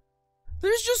here?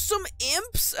 There's just some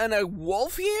imps and a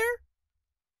wolf here.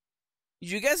 Did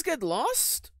you guys get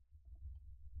lost?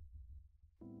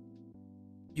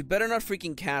 You better not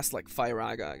freaking cast like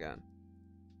Firaga again.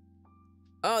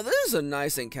 Oh, this is a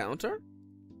nice encounter.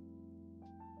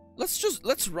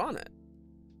 Let's run it.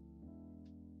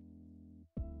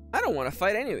 I don't want to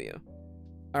fight any of you.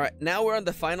 All right, now we're on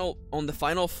the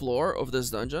final floor of this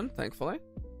dungeon, thankfully.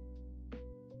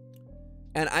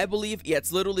 And I believe, yeah,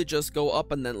 it's literally just go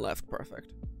up and then left.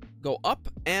 Perfect. Go up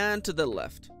and to the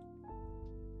left.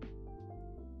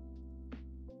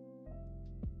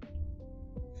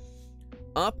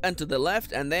 Up and to the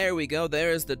left, and there we go.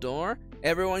 There is the door.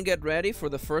 Everyone get ready for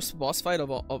the first boss fight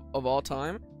of all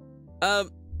time.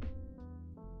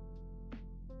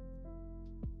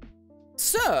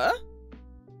 Sir?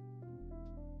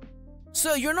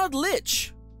 Sir, you're not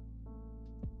Lich.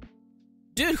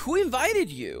 Dude, who invited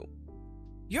you?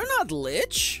 You're not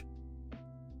Lich.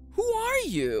 Who are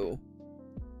you?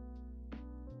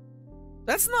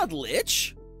 That's not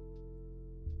Lich.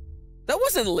 That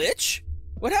wasn't Lich.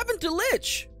 What happened to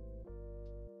Lich?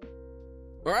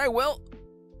 Alright, well,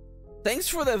 thanks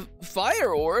for the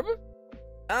fire orb.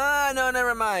 Ah, no,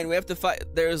 never mind. We have to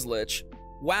fight. There's Lich.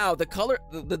 Wow, the color,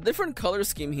 the different color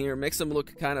scheme here makes him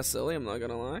look kind of silly, I'm not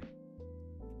gonna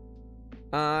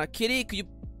lie. Kitty, could you...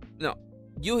 No,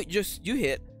 you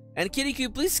hit. And Kitty, could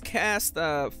you please cast,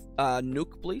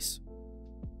 nuke, please?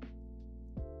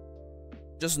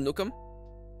 Just nuke him.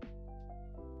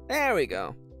 There we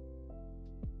go.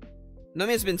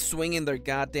 Nami's been swinging their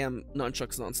goddamn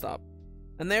nunchucks nonstop.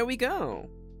 And there we go.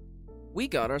 We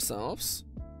got ourselves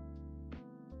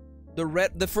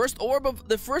the first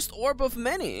orb of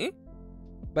many,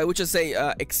 by which I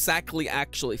say exactly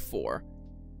actually 4.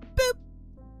 Boop.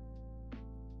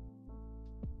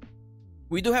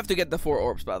 We do have to get the 4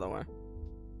 orbs, by the way.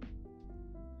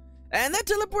 And that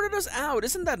teleported us out.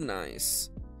 Isn't that nice?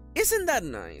 Isn't that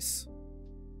nice?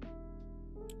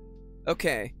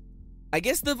 Okay. I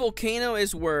guess the volcano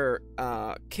is where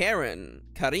Kirin.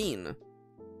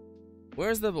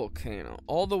 Where's the volcano?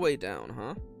 All the way down,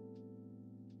 huh?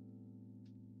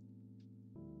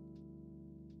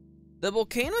 The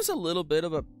volcano's a little bit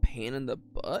of a pain in the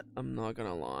butt, I'm not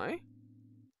gonna lie.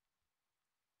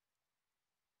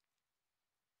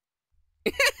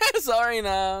 Sorry,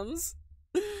 Nums.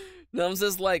 Nums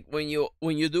is like, when you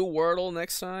do Wordle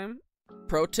next time,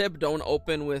 pro tip, don't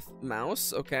open with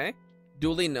mouse, okay?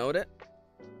 Duly noted.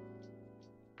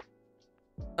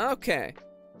 Okay.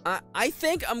 I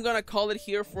think I'm gonna call it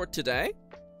here for today.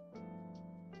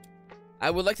 I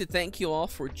would like to thank you all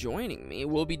for joining me.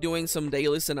 We'll be doing some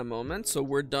dailies in a moment, so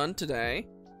we're done today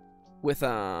with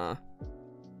Final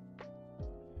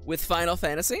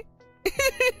Fantasy.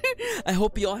 I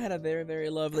hope you all had a very, very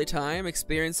lovely time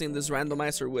experiencing this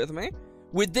randomizer with me.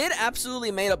 We did absolutely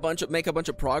make a bunch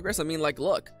of progress. I mean, like,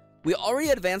 look, we already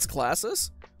advanced classes.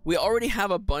 We already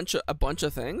have a bunch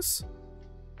of things.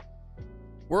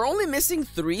 We're only missing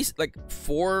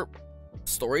 4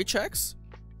 story checks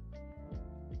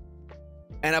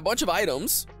and a bunch of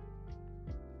items.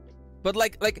 But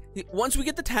like once we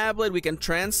get the tablet, we can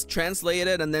translate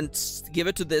it and then give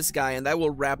it to this guy, and that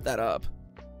will wrap that up.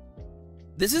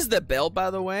 This is the bell, by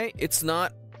the way. It's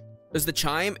not. There's the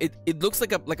chime. It looks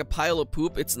like a pile of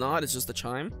poop. It's not. It's just the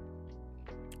chime.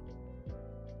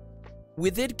 We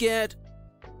did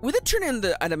turn in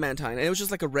the adamantine, and it was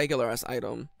just like a regular ass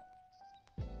item.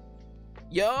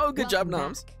 Yo, good job,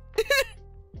 Noms.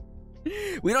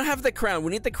 We don't have the crown.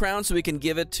 We need the crown so we can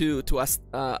give it to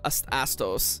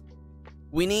Astos.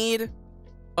 We need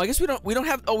I guess we don't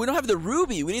have the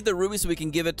ruby. We need the ruby so we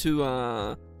can give it to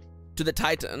the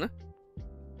Titan.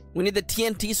 We need the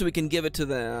TNT so we can give it to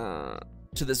the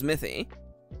Smithy.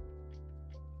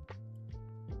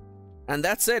 And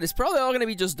that's it. It's probably all gonna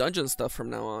be just dungeon stuff from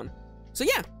now on. So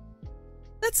yeah,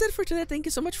 that's it for today. Thank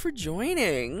you so much for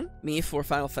joining me for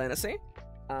Final Fantasy.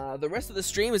 The rest of the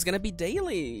stream is gonna be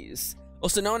dailies,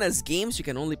 also known as games you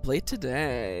can only play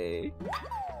today.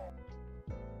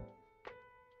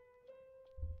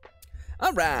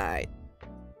 All right.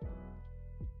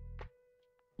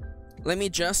 Let me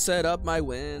just set up my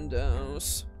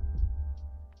windows.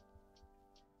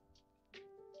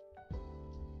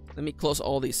 Let me close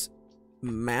all these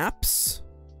maps.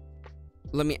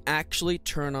 Let me actually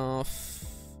turn off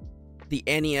the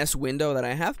NES window that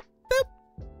I have. Boop.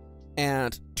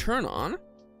 And turn on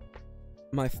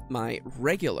my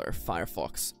regular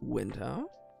Firefox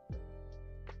window.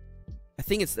 I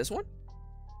think it's this one.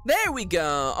 There we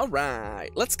go. All right.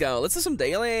 Let's go. Let's do some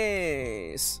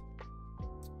dailies.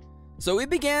 So we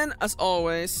begin, as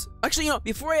always. Actually, you know,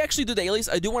 before I actually do dailies,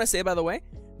 I do want to say, by the way,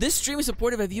 this stream is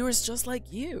supported by viewers just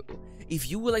like you. If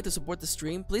you would like to support the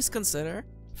stream, please consider,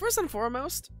 first and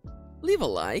foremost, leave a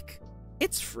like.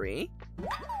 It's free.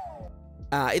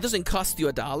 It doesn't cost you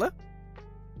 $1.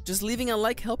 Just leaving a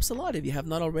like helps a lot. If you have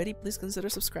not already, please consider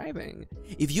subscribing.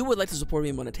 If you would like to support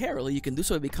me monetarily, you can do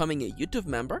so by becoming a YouTube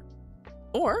member,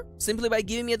 or simply by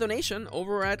giving me a donation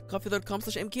over at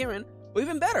coffee.com/mkirin, or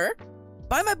even better,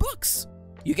 buy my books.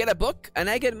 You get a book, and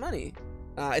I get money.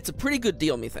 It's a pretty good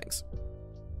deal, methinks.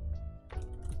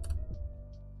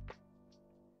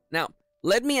 Now,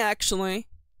 let me actually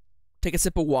take a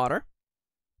sip of water.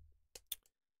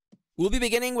 We'll be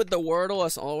beginning with the Wordle,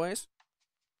 as always.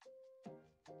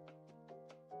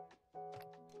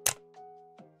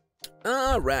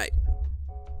 Alright.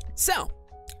 So,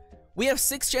 we have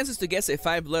 6 chances to guess a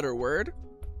 5-letter word.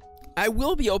 I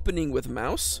will be opening with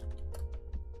mouse.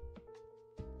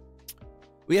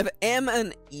 We have M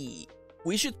and E.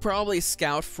 We should probably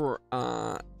scout for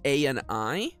A and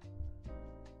I.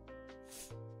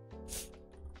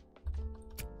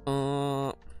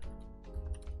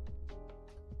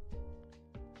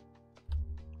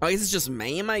 I guess it's just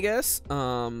MAME, I guess.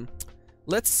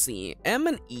 Let's see. M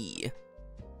and E.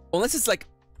 Unless it's like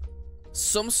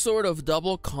some sort of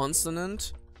double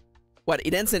consonant. What?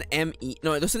 It ends in M-E.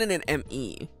 No, it doesn't end in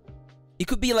M-E. It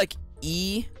could be like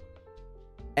E-X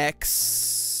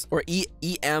or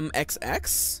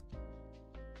E-M-X-X.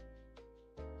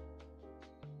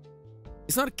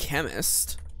 It's not a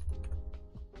chemist.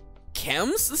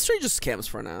 Chems? Let's try just chems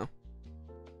for now.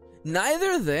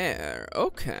 Neither there.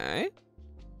 Okay.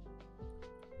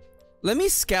 Let me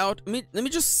scout. Let me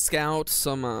just scout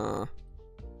some.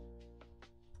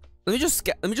 Let me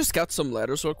just scout some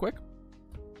letters real quick.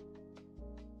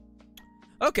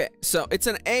 Okay, so it's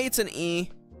an A, it's an E.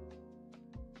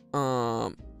 No.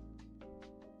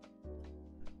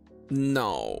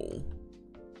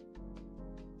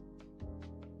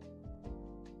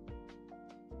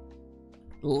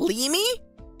 Leamy?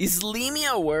 Is Leamy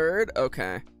a word?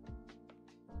 Okay.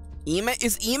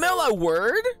 Is email a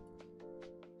word?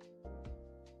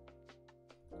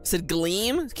 Is it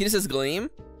gleam? Kitty says gleam.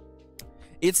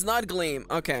 It's not gleam.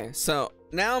 Okay, so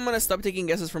now I'm gonna stop taking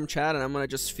guesses from chat and I'm gonna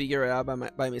just figure it out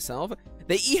by myself.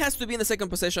 The E has to be in the second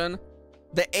position.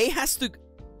 The A has to...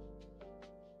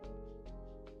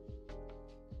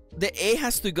 The A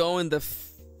has to go in the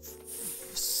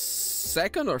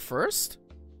second or first?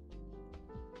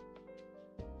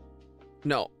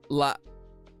 No. Lame?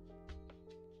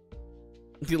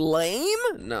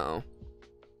 No.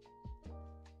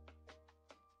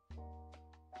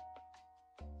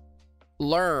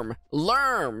 Lerm.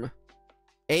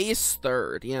 A is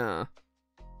third, yeah.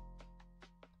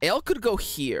 L could go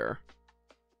here.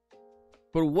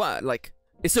 But what? Like,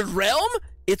 is it realm?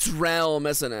 It's realm,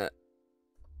 isn't it?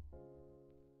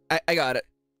 I got it.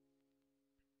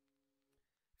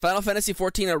 Final Fantasy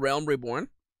XIV, A Realm Reborn.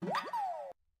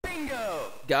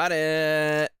 Bingo! Got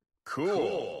it.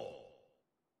 Cool.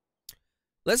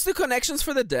 Let's do connections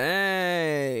for the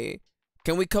day.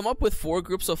 Can we come up with 4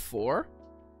 groups of 4?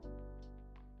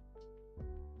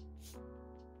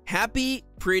 Happy,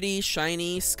 pretty,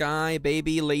 shiny, sky,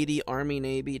 baby, lady, army,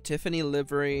 navy, Tiffany,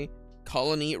 livery,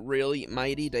 colony, really,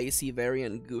 mighty, Daisy, very,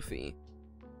 and goofy.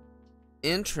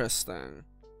 Interesting.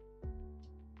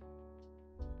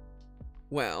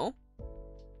 Well,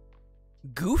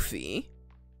 Goofy.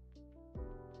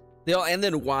 They all end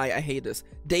in Y. I hate this.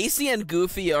 Daisy and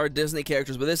Goofy are Disney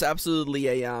characters, but there's absolutely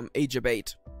a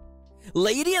debate.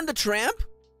 Lady and the Tramp?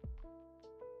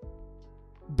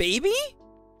 Baby?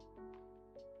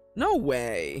 No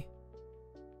way.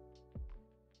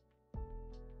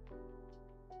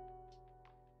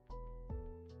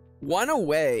 One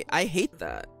away. I hate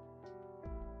that.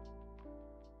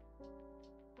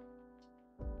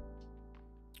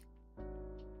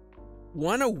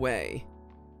 One away.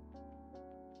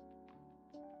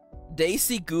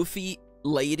 Daisy, Goofy,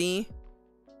 Lady.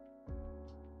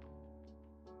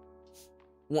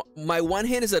 My one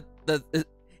hint is that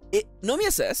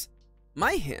Nomiya says,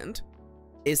 my hint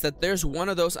is that there's one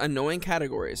of those annoying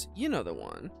categories. You know the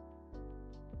one.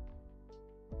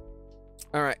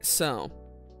 Alright, so.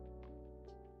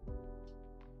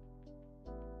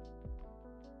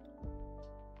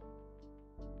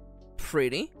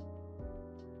 Pretty.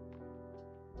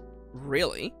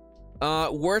 Really?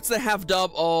 Words that have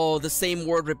dub. Oh, the same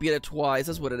word repeated twice.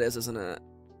 That's what it is, isn't it?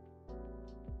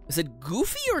 Is it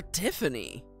Goofy or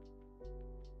Tiffany?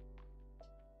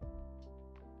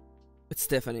 It's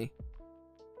Tiffany.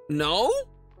 No?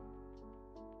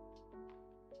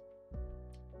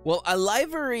 Well, a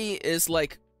livery is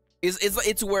like...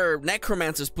 It's where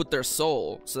necromancers put their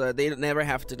soul, so that they never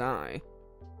have to die.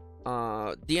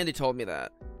 D&D told me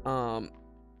that.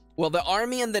 Well, the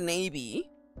Army and the Navy...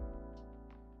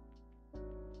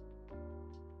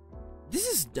 This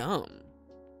is dumb.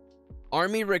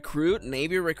 Army recruit,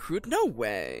 Navy recruit? No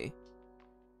way.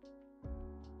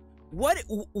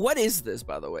 What is this,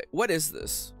 by the way? What is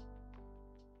this?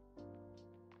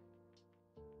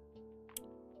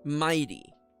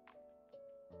 Mighty.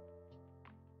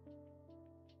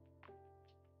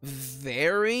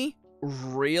 Very?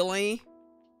 Really?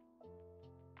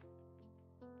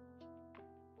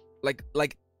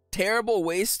 Like terrible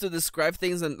ways to describe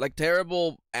things and like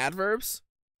terrible adverbs?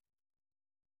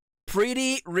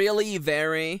 Pretty, really,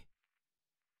 very.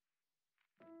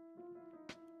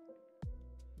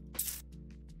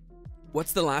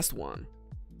 What's the last one?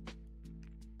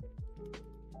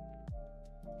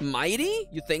 Mighty?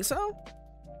 You think so?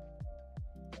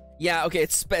 Yeah, okay,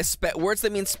 it's words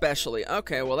that mean specially.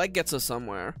 Okay, well, that gets us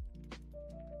somewhere.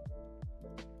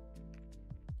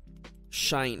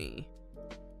 Shiny.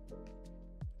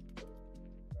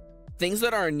 Things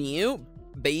that are new?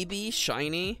 Baby,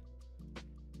 shiny?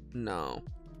 No.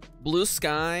 Blue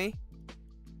sky?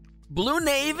 Blue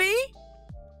navy?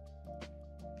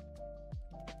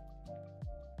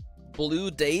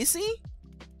 Blue daisy?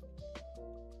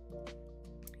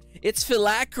 It's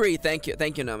phylactery. Thank you,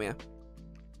 Nomiya.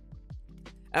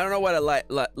 I don't know what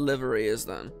a livery is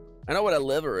then. I know what a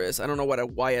liver is. I don't know what a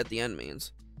Y at the end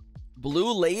means.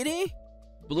 Blue lady?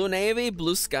 Blue navy?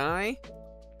 Blue sky?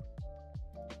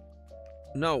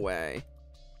 No way.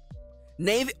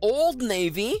 Navy, old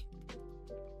navy?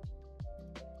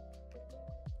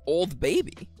 Old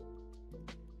baby?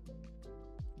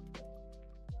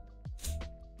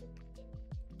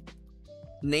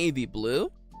 Navy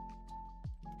blue?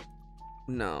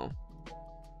 No.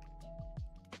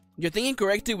 You're thinking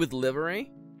correctly with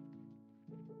livery?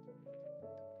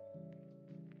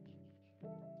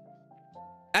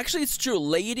 Actually, it's true.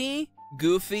 Lady,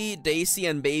 Goofy, Daisy,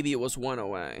 and Baby was one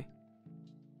away.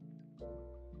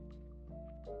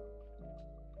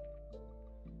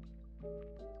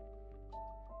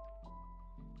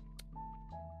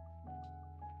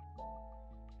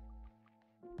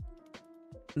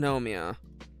 Nomiya.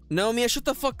 Nomiya, shut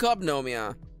the fuck up,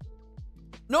 Nomiya.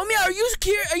 Nomiya, are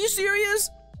you serious?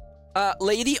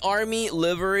 Lady, Army,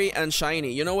 Livery, and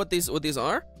Shiny. You know what these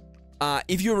are?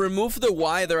 If you remove the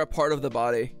Y, they're a part of the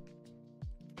body.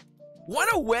 One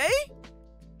away?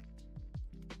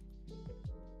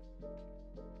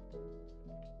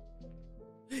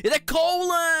 The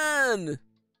colon!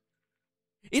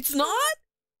 It's not?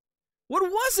 What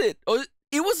was it? Oh,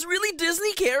 it was really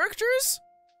Disney characters?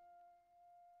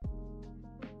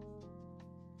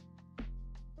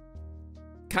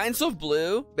 Kinds of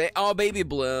blue? Oh, baby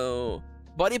blue.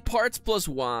 Body parts plus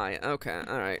Y. Okay,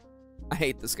 alright. I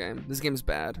hate this game. This game is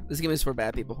bad. This game is for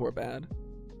bad people who are bad.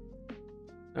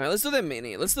 Alright, let's do the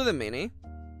mini. Let's do the mini.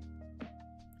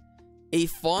 A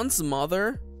font's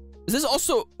mother? Is this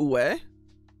also Ue?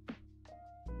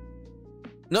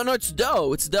 No, no, it's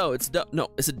dough. It's dough. It's dough. No,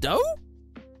 is it dough?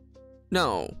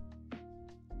 No.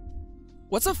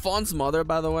 What's a font's mother,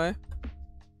 by the way?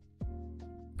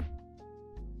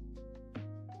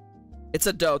 It's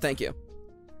a dough, thank you.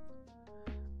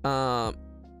 Oh,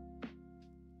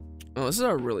 this is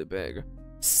really big.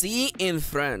 C in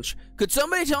French. Could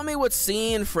somebody tell me what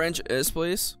C in French is,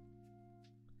 please?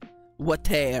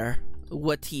 Water.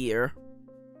 Watier.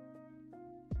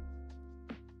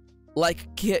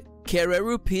 Like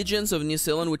Carreru pigeons of New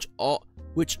Zealand,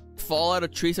 which fall out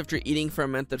of trees after eating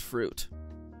fermented fruit.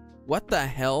 What the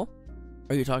hell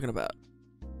are you talking about?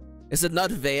 Is it not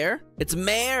there? It's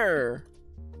mare.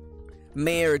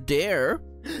 Mayor Dare.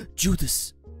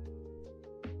 Judas.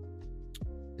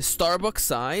 Starbucks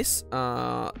size.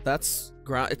 That's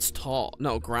it's tall.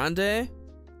 No, grande.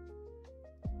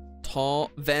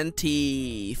 Tall.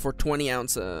 Venti for 20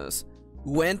 ounces.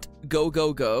 Went go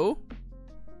go go.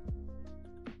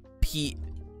 Peed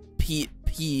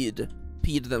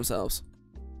themselves.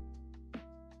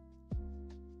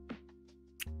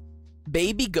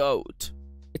 Baby goat.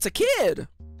 It's a kid.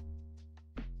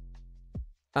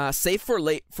 Safe for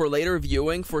later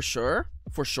viewing for sure.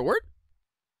 For short.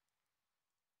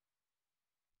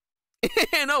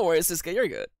 No worries, Siska, you're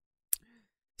good.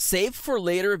 Safe for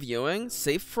later viewing.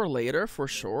 Safe for later for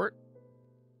short.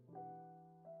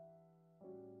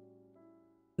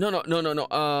 No.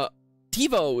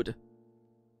 TiVo'd.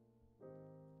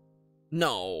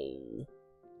 No.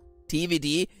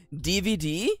 DVD?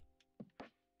 DVD?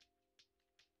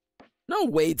 No,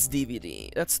 Wade's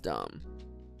DVD. That's dumb.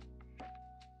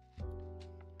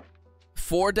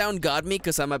 4 down got me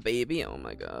because I'm a baby. Oh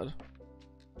my god.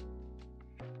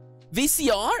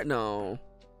 VCR? No.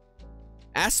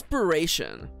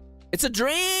 Aspiration. It's a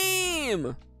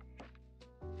dream!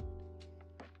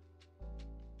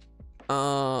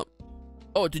 Oh,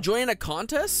 to join a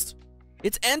contest?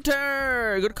 It's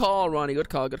enter! Good call, Ronnie. Good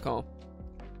call, good call.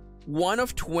 1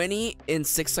 of 20 in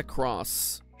 6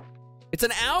 across. It's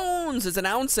an ounce! It's an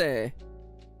ounce.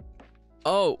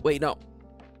 Oh, wait, no.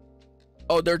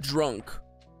 Oh, they're drunk.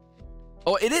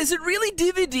 Oh, is it really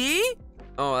DVD?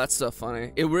 Oh, that's so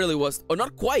funny. It really was. Oh,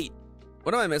 not quite.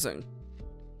 What am I missing?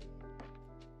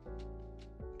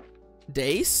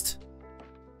 Dazed?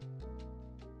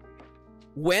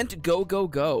 Went go go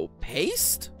go.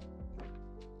 Paste?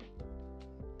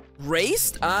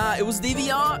 Raced? Ah, it was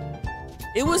DVR.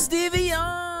 It was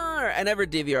DVR. I never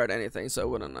DVR'd anything, so I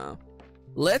wouldn't know.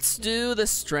 Let's do the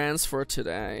strands for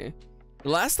today. The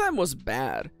last time was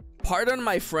bad. Pardon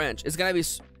my French. It's gonna be.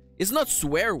 It's not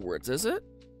swear words, is it?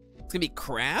 It's gonna be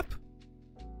crap.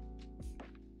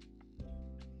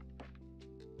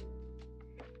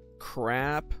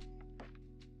 Crap.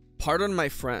 Pardon my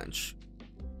French.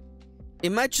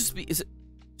 It might just be. Is it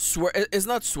swear? It's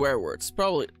not swear words.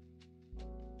 Probably.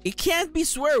 It can't be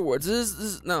swear words.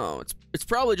 No. It's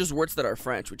probably just words that are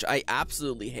French, which I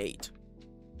absolutely hate.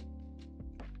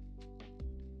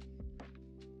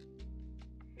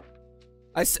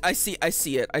 I see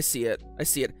it.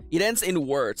 It ends in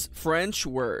words. French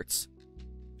words.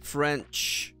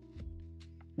 French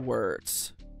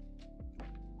words.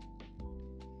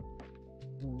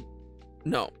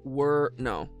 No.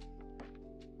 No.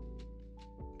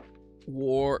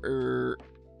 Words.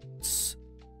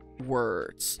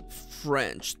 Words.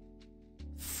 French.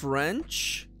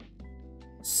 French.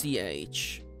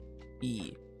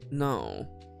 C-H-E. No.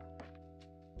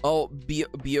 Oh,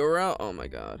 Biura? Oh my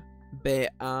god.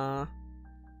 B-A.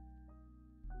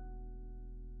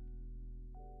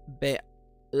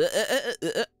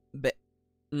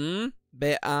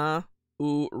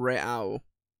 U-Real.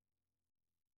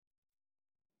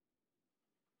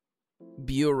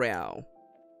 Bureau.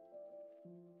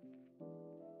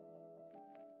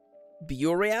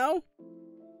 Bureau?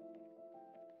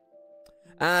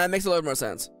 Makes a lot more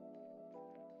sense.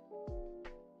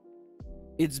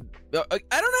 It's... I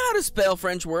don't know how to spell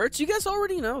French words. You guys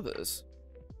already know this.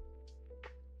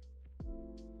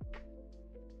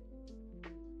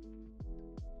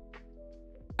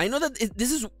 I know that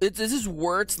this is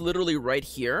words literally right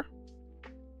here.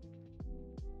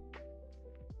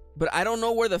 But I don't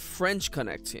know where the French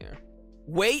connects here.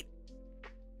 Wait.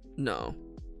 No.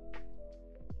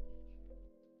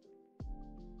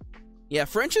 Yeah,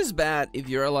 French is bad if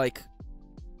you're like...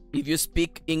 If you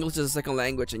speak English as a second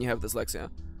language and you have dyslexia.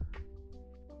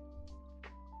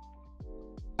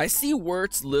 I see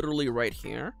words literally right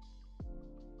here.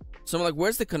 So I'm like,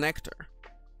 where's the connector?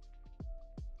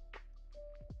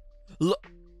 Look,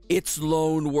 it's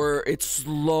loan word. It's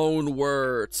loan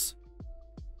words.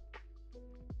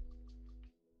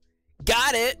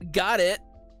 Got it. Got it.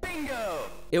 Bingo.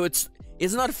 It's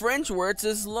not French words.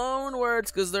 It's loan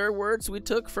words because they're words we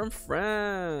took from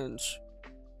French.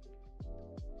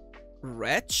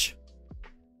 Wretch?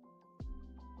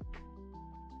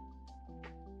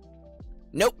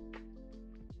 Nope.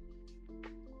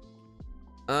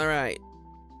 Alright.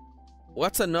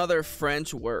 What's another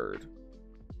French word?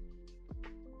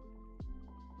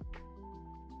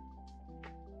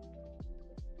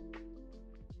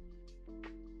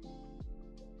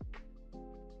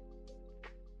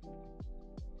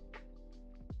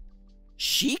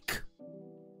 Chic?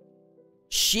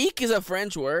 Chic is a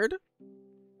French word?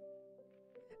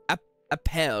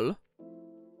 Appel.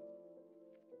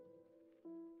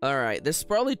 Alright, there's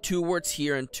probably 2 words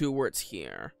here and 2 words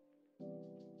here.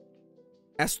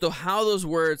 As to how those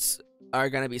words are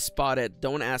gonna be spotted.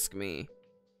 Don't ask me.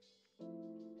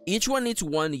 Each one needs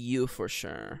one U for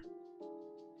sure.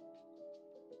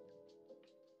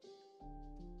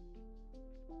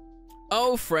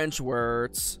 Oh, French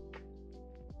words.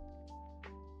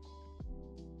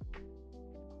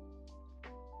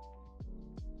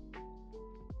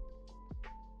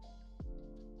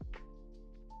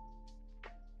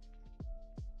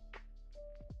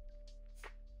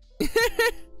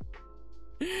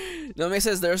 Nome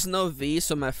says there's no V,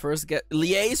 so my first get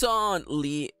liaison.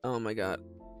 Oh my god.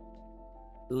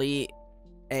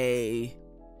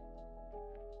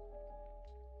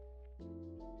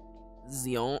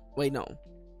 Zion. Wait, no.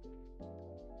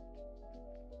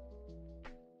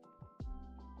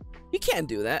 You can't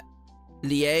do that.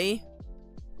 Liaison.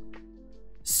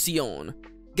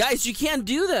 Guys, you can't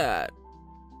do that.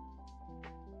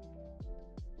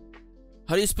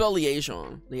 How do you spell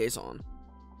liaison? Liaison.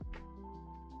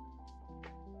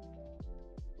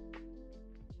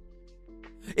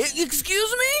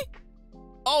 Excuse me?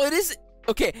 Oh, it is.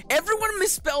 Okay, everyone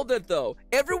misspelled it though.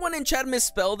 Everyone in chat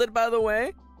misspelled it, by the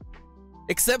way.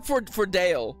 Except for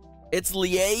Dale. It's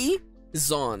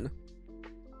liaison.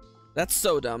 That's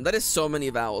so dumb. That is so many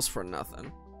vowels for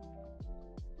nothing.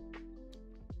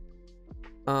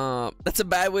 That's a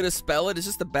bad way to spell it. It's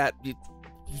just a bad.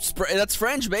 That's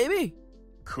French, baby.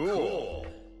 Cool.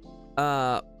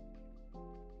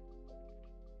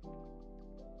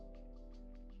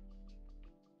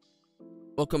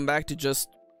 Welcome back to just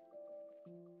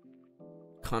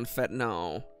confet.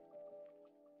 No.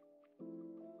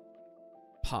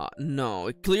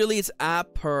 No. Clearly it's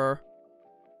apetifier.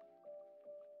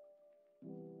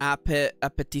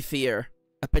 Apetifier.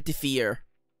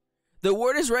 The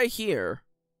word is right here.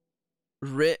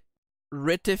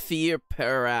 Ritifier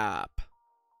parap.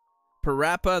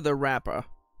 Parappa the rapper.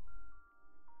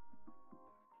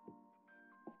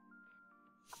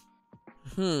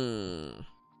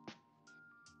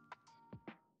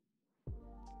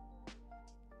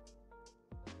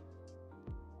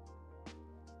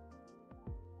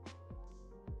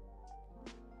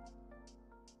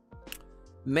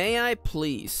 May I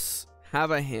please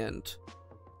have a hint?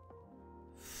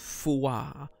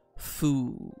 Fua.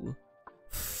 Foo.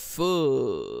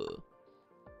 Foo.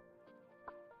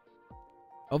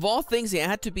 Of all things, it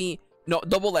had to be... No,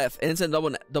 double F. And it's a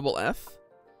double F.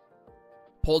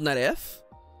 Pulled that F.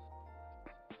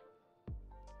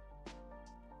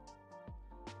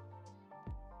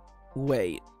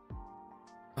 Wait.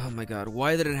 Oh my god.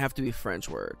 Why did it have to be French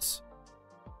words?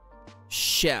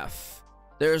 Chef.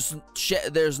 There is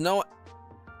no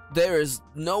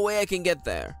way I can get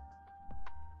there.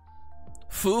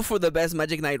 Foo for the best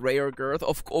Magic Knight Rare girth.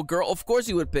 Of course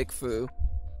you would pick Foo.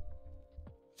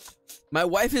 My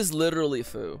wife is literally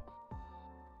Foo.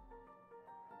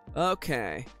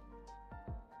 Okay.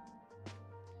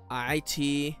 I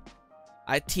tier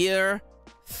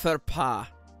verpa.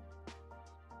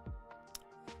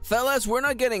 Fellas, we're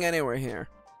not getting anywhere here.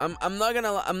 I'm not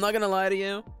gonna lie to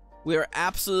you. We are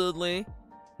absolutely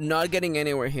not getting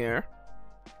anywhere here.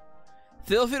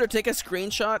 Feel free to take a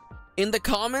screenshot. In the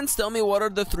comments, tell me what are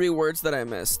the 3 words that I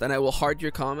missed, and I will heart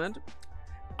your comment.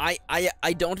 I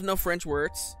don't know French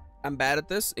words. I'm bad at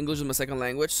this. English is my second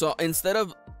language. So instead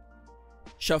of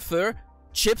chauffeur,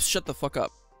 chips, shut the fuck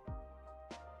up.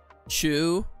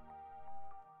 Chew.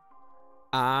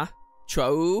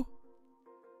 Chou.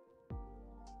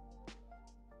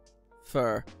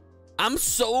 Fur. I'm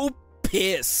so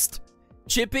pissed.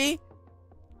 Chippy,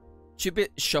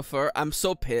 chauffeur. I'm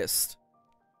so pissed.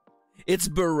 It's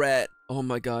beret. Oh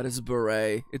my god, it's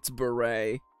beret. It's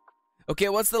beret. Okay,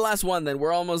 what's the last one then?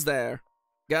 We're almost there.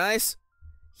 Guys,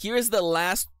 here's the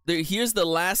last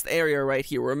area right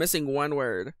here. We're missing one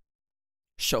word.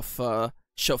 Chauffeur.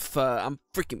 Chauffeur. I'm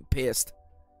freaking pissed.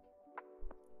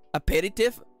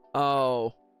 Aperitif?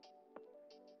 Oh.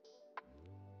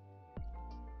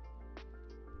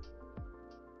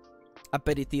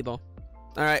 Aperitivo.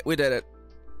 Alright, we did it.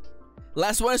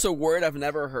 Last one is a word I've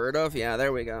never heard of. Yeah,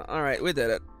 there we go. Alright, we did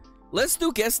it. Let's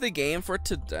do guess the game for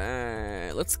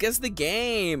today. Let's guess the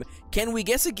game. Can we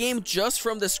guess a game just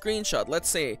from the screenshot? Let's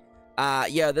see.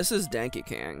 Yeah, this is Donkey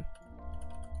Kong.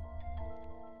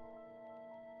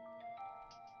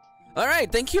 Alright,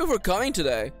 thank you for coming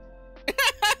today.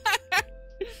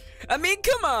 I mean,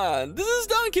 come on. This is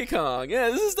Donkey Kong. Yeah,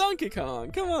 this is Donkey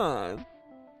Kong. Come on.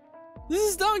 This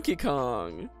is Donkey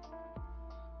Kong.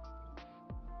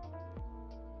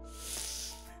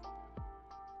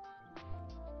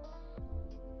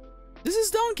 This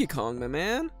is Donkey Kong, my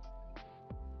man.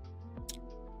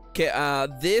 Okay,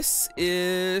 this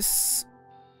is...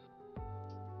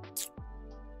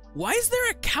 Why is there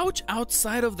a couch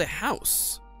outside of the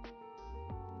house?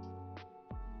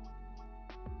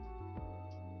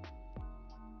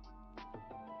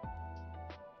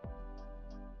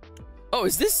 Oh,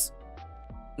 is this?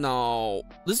 No.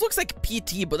 This looks like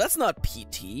PT, but that's not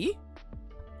PT.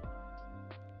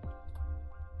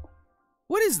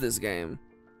 What is this game?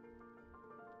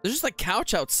 There's just a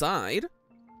couch outside.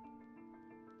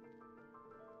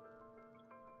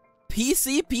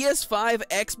 PC, PS5,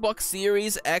 Xbox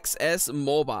Series XS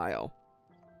Mobile.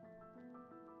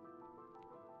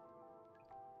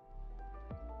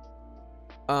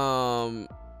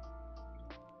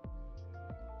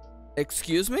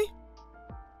 Excuse me?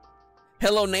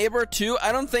 Hello Neighbor 2?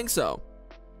 I don't think so.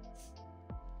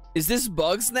 Is this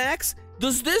Bugsnax?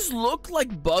 Does this look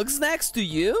like Bugsnax to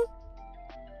you?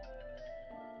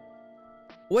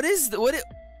 What is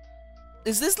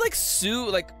is this like Sue,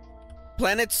 like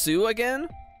Planet Sue again?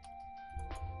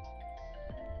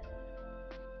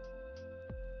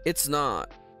 It's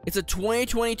not. It's a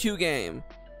 2022 game.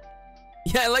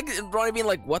 Yeah, I like Ronnie being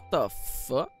like, what the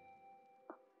fuck?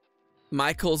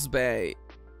 Michael's Bay.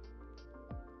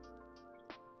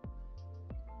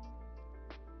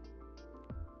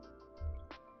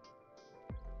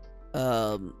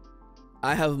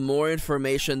 I have more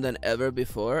information than ever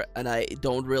before, and I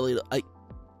don't really,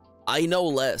 I know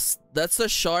less. That's a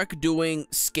shark doing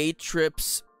skate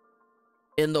trips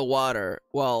in the water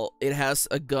while it has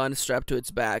a gun strapped to its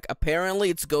back.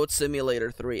 Apparently it's Goat Simulator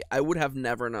 3. I would have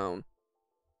never known.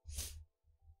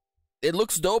 It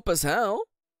looks dope as hell.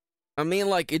 I mean,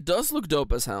 like, it does look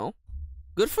dope as hell.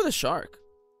 Good for the shark.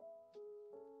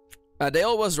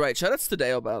 Dale was right. Shoutouts to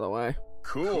Dale, by the way.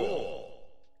 Cool.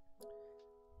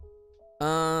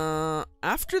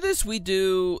 After this we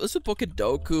do, let's do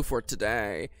Pokedoku for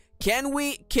today. Can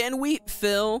we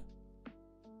fill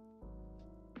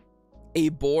a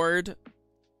board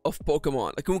of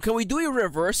Pokemon? Like, can we do a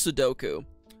reverse Sudoku?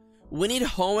 We need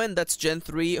Hoenn, that's Gen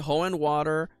 3, Hoenn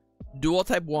Water, Dual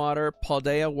Type Water,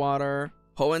 Paldea Water,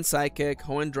 Hoenn Psychic,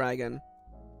 Hoenn Dragon.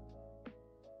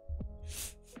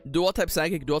 Dual Type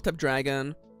Psychic, Dual Type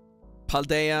Dragon,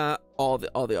 Paldea, all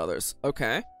the others.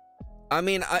 Okay. I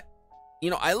mean, I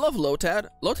love Lotad.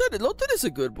 Lotad is a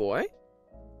good boy.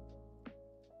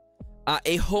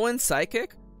 A Hoenn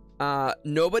Psychic.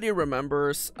 Nobody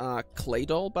remembers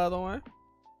Claydol, by the way.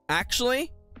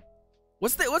 Actually,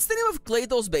 what's the name of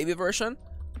Claydol's baby version?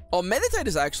 Oh, Meditite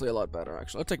is actually a lot better,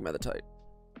 actually. I'll take Meditite.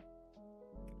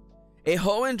 A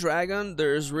Hoenn Dragon,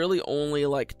 there's really only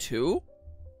like 2.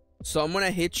 So I'm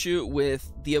gonna hit you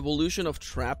with the evolution of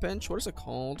Trapinch. What is it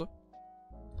called?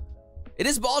 It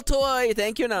is Baltoy!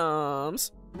 Thank you,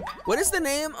 Noms. What is the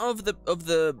name of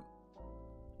the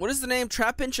what is the name?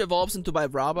 Trapinch evolves into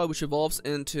Vibrava, which evolves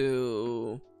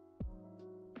into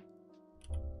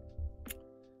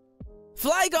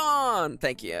Flygon!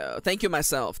 Thank you. Thank you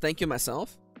myself. Thank you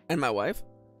myself. And my wife.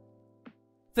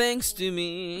 Thanks to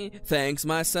me. Thanks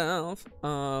myself.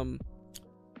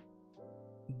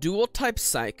 Dual type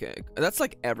Psychic. That's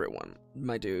like everyone,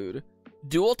 my dude.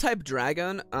 Dual type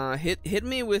Dragon. Hit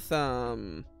me with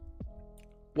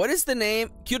what is the name?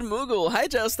 Cute Moogle. Hi,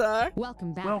 Joestar.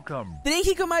 Welcome back. Welcome.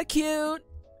 Thank you, my cute.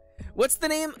 What's the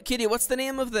name, Kitty? What's the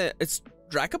name of the? It's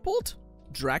Dracopult.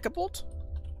 Dracopult.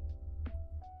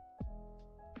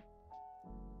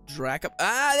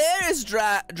 There is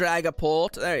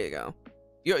Dragapult. There you go.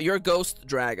 Your ghost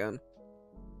dragon.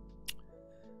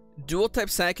 Dual type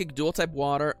Psychic, dual type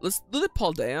Water. Let's do the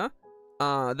Paldea.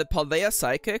 The Paldea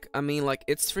Psychic. I mean, like,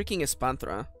 it's freaking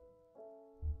Espanthra.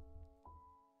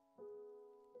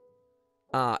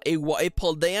 A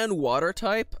Paldean Water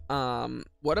type.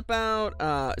 What about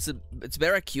it's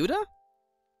Barracuda?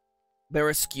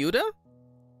 Barrascuda?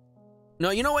 No,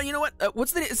 you know what?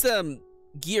 What's the it's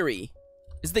Geary.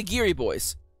 It's the Geary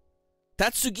boys.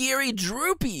 Tatsugiri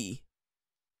Droopy.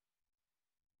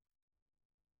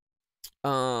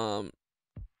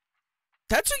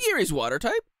 Tatsugiri's water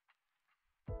type.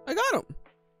 I got him.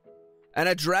 And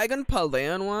a dragon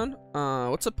Paldean one.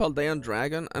 What's a Paldean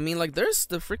dragon? I mean, like, there's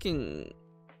the freaking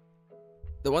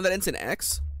the one that ends in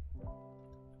X.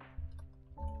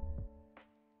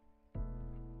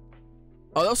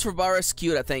 Oh, that was for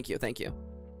Barrascuda. Thank you, thank you.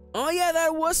 Oh yeah,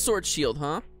 that was Sword Shield,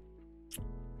 huh?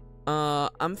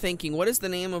 I'm thinking, what is the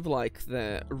name of, like,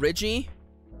 the Frigibax?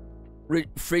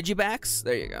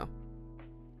 There you go.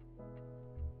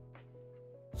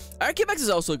 Archibax is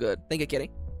also good. Thank you, Kitty.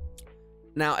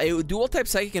 Now, a dual type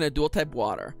Psychic and a dual type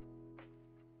Water.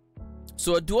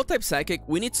 So a dual type Psychic,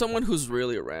 we need someone who's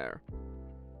really rare.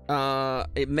 A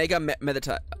Mega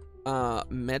Medicham.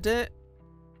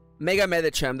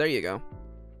 There you go.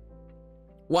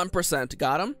 1%.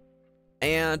 Got him.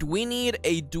 And we need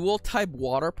a dual type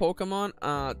water Pokemon.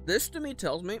 This to me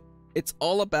tells me it's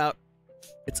all about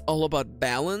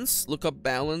balance. Look up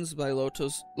Balance by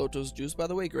Lotus Juice, by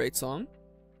the way, great song.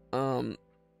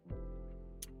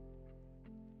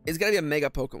 It's gotta be a mega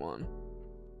Pokemon.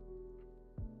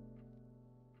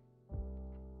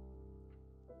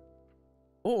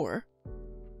 Or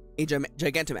a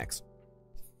Gigantamax.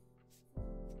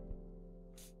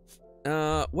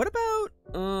 What about,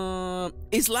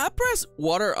 is Lapras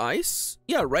water ice?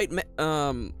 Yeah, right.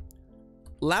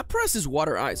 Lapras is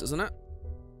water ice, isn't it?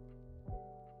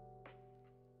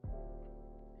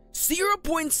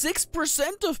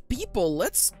 0.6% of people,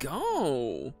 let's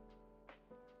go.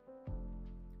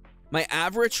 My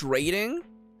average rating?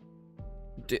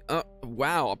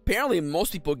 Wow, apparently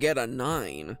most people get a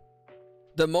 9.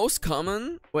 The most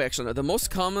common, wait, actually no, the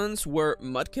most commons were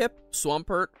Mudkip,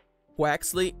 Swampert,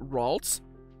 Quaxley, Ralts,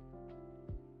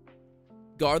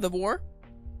 Gardevoir,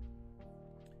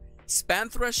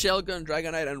 Spanthra, Shelgon,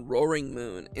 Dragonite, and Roaring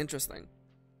Moon. Interesting.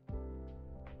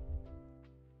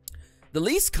 The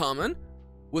least common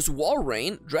was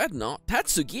Walrein, Dreadnought,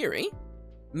 Tatsugiri,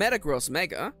 Metagross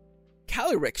Mega,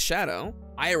 Calyrex Shadow,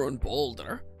 Iron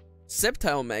Boulder,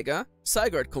 Sceptile Mega,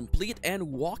 Zygarde Complete,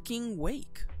 and Walking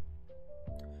Wake.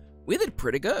 We did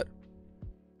pretty good.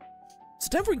 Is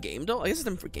it time for Game Doll? I guess it's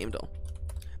time for Game Doll.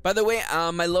 By the way,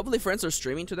 my lovely friends are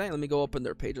streaming today. Let me go open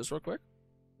their pages real quick.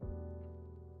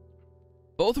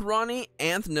 Both Ronnie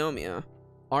and Nomia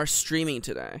are streaming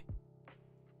today.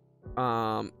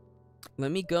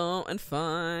 Let me go and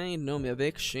find Nomia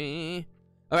Vikshi.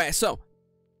 Alright, so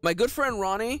my good friend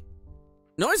Ronnie.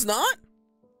 No, it's not.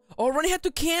 Oh, Ronnie had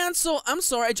to cancel. I'm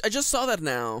sorry. I just saw that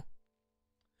now.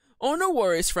 Oh, no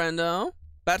worries, friendo.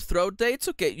 Bad throat dates?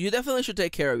 Okay, you definitely should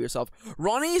take care of yourself.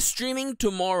 Ronnie is streaming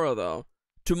tomorrow, though.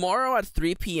 Tomorrow at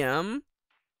 3 p.m.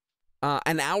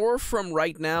 An hour from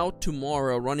right now,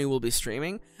 tomorrow, Ronnie will be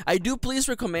streaming. I do please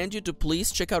recommend you to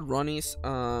please check out Ronnie's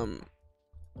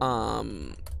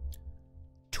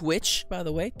Twitch, by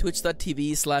the way.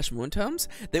 Twitch.tv/Moontoms.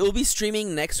 They will be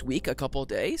streaming next week, a couple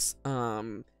days.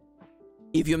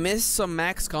 If you miss some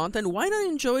Max content, why not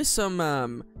enjoy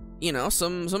some, you know,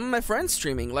 some of my friends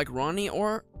streaming, like Ronnie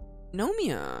or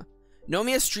Nomia.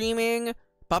 Nomia streaming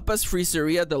Papa's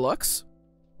Freezeria Deluxe.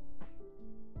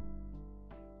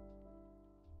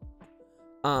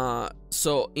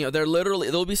 So, you know,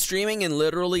 they'll be streaming in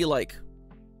literally, like...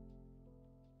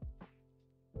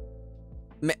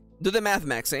 Do the math,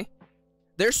 Maxi.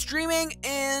 They're streaming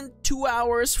in 2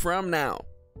 hours from now.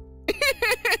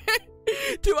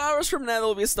 2 hours from now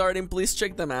they'll be starting. Please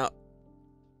check them out.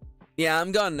 Yeah,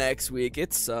 I'm gone next week.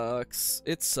 It sucks.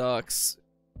 It sucks.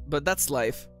 But that's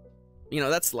life. You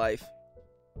know, that's life.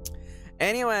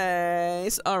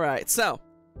 Anyways, alright, so.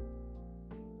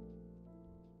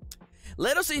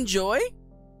 Let us enjoy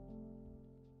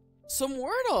some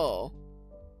Wordle.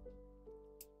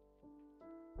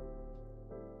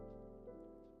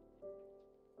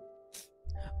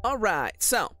 Alright,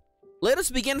 so. Let us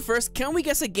begin first. Can we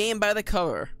guess a game by the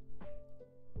cover?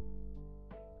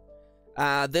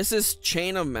 This is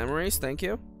Chain of Memories, thank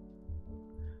you.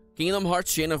 Kingdom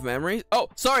Hearts Chain of Memories. Oh,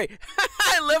 sorry.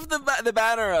 I left the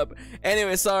banner up.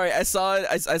 Anyway, sorry. I saw it.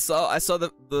 I saw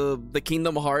the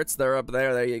Kingdom Hearts. They're up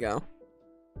there. There you go.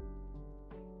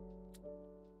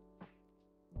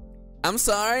 I'm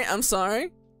sorry. I'm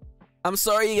sorry. I'm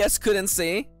sorry you guys couldn't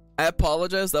see. I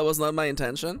apologize. That was not my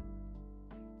intention.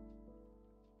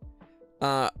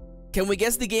 Can we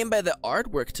guess the game by the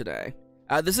artwork today?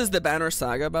 This is the Banner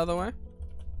Saga, by the way.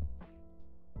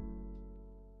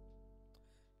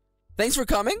 Thanks for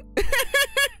coming.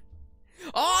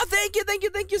 Oh, thank you,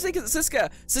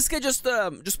 Siska. Siska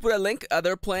just put a link.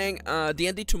 They're playing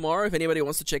D&D tomorrow. If anybody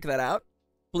wants to check that out,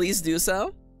 please do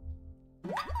so.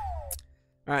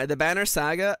 All right, the Banner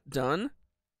Saga done.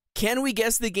 Can we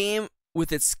guess the game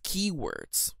with its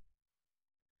keywords?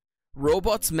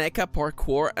 Robots, mecha,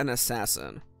 parkour, and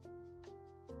assassin.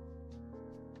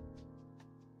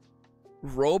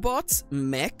 Robots,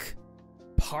 mech,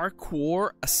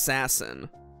 parkour, assassin.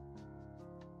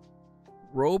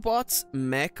 Robots,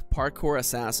 mech, parkour,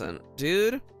 assassin.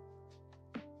 Dude,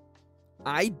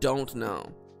 I don't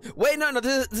know. Wait, no,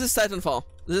 this is Titanfall.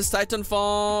 This is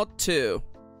Titanfall 2.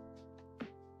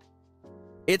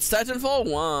 It's Titanfall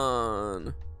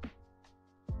 1.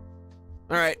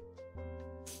 Alright.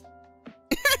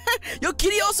 Yo,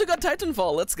 Kitty also got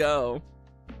Titanfall. Let's go.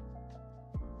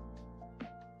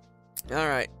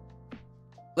 Alright.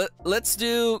 Let's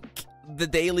do the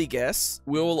daily guess.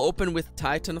 We will open with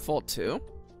Titanfall 2.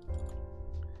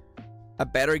 A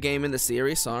better game in the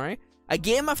series, sorry. A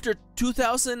game after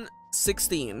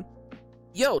 2016.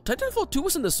 Yo, Titanfall 2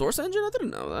 was in the Source engine? I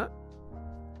didn't know that.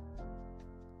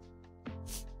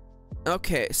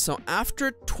 Okay, so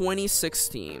after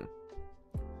 2016,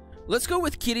 let's go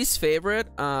with Kitty's favorite,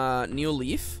 New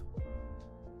Leaf.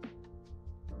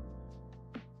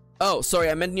 Oh, sorry,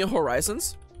 I meant New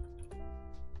Horizons.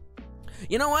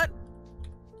 You know what?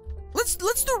 Let's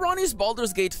do Ronnie's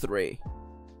Baldur's Gate 3.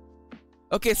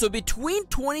 Okay, so between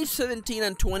 2017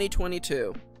 and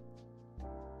 2022,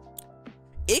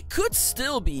 it could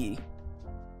still be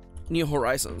New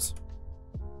Horizons.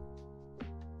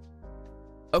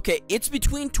 Okay, it's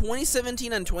between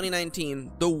 2017 and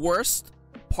 2019, the worst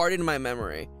part in my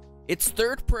memory. It's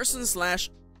third person slash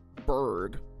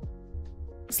bird.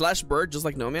 Slash bird, just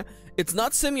like Nomia. It's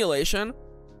not simulation.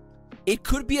 It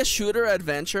could be a shooter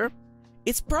adventure.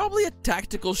 It's probably a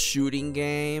tactical shooting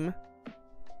game.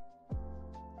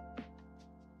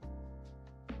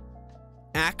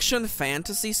 Action,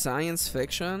 fantasy, science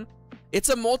fiction. It's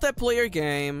a multiplayer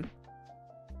game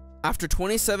after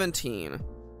 2017.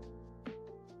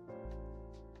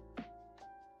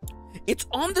 It's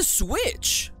on the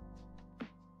Switch.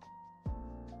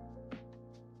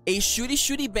 A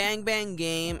shooty bang bang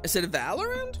game. Is it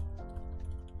Valorant?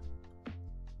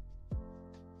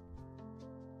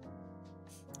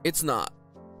 It's not.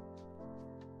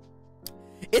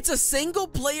 It's a single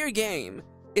player game.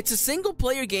 It's a single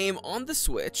player game on the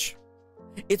Switch.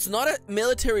 It's not a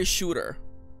military shooter.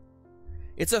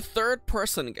 It's a third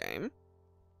person game.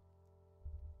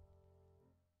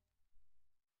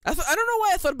 I don't know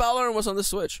why I thought Valorant was on the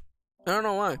Switch. I don't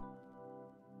know why.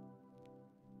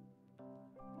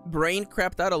 Brain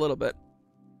crapped out a little bit.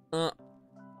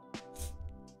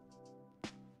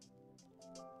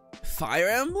 Fire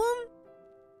Emblem?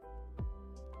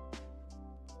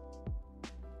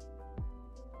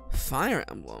 Fire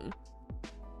Emblem?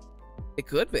 It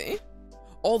could be.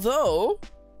 Although,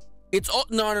 it's all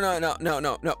no.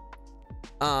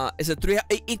 Is it three?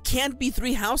 It can't be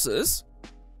Three Houses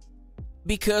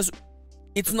because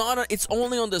it's not. It's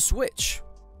only on the Switch.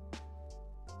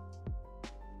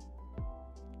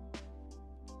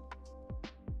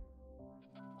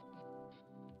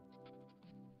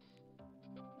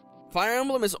 Fire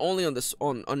Emblem is only on this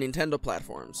on Nintendo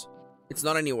platforms. It's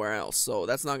not anywhere else, so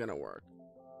that's not gonna work.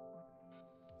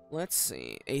 Let's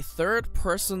see. A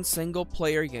third-person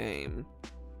single-player game.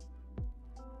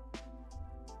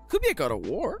 Could be a God of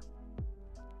War.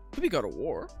 Could be God of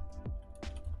War.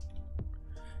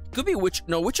 Could be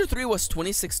Witcher 3 was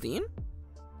 2016?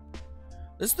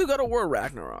 Let's do God of War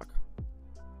Ragnarok.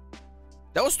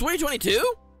 That was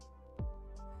 2022?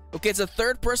 Okay, it's a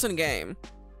third-person game.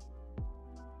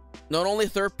 Not only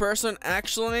third-person,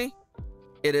 actually,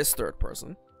 it is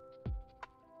third-person.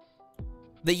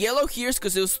 The yellow here is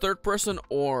because it was third person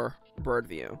or bird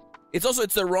view.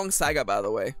 It's the wrong saga, by the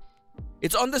way.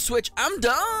 It's on the Switch. I'm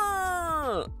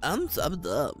dumb. I'm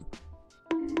dumb.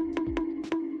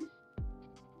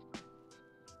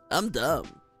 I'm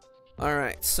dumb. All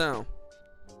right, so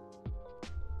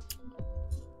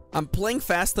I'm playing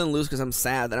fast and loose because I'm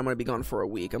sad that I'm gonna be gone for a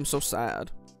week. I'm so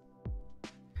sad.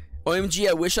 OMG,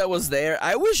 I wish I was there.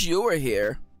 I wish you were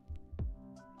here.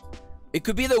 It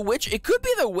could be the Witch. It could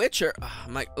be the Witcher.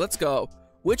 Oh, let's go.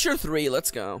 Witcher 3. Let's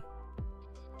go.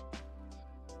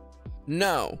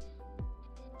 No.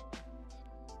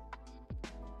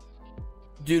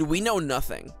 Dude, we know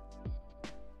nothing.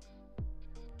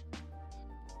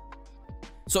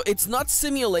 So it's not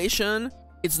simulation.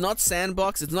 It's not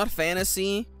sandbox. It's not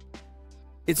fantasy.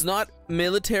 It's not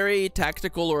military,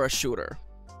 tactical, or a shooter.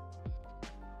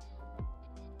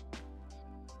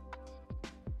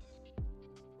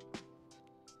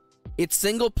 It's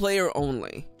single player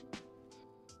only.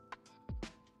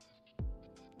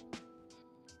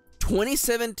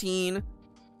 2017,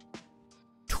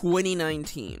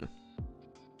 2019.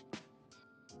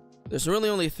 There's really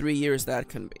only 3 years that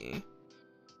can be.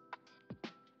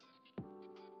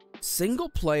 Single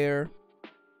player,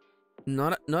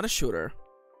 not a shooter.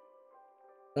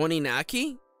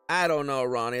 Oninaki? I don't know,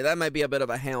 Ronnie. That might be a bit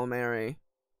of a Hail Mary.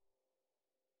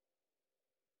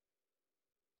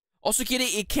 Also, Kitty,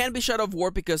 it can't be Shadow of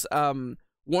War because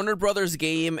Warner Brothers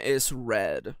game is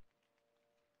Red.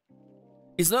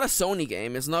 It's not a Sony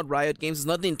game. It's not Riot Games. It's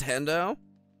not Nintendo.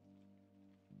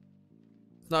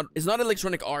 It's not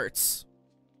Electronic Arts.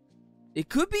 It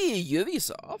could be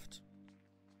Ubisoft.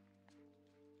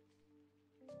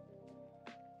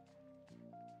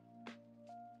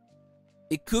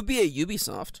 It could be a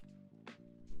Ubisoft.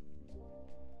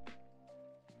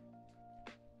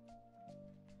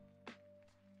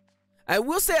 I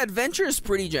will say adventure is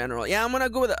pretty general. Yeah, I'm gonna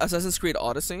go with Assassin's Creed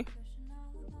Odyssey.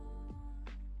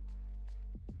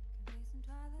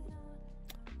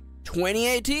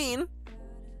 2018.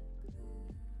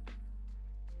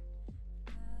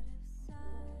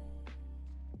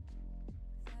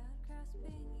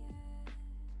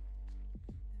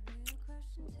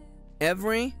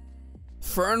 Every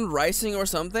Fern Rising or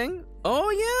something? Oh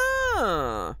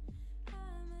yeah.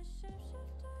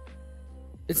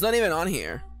 It's not even on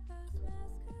here.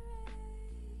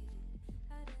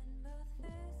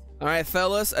 Alright,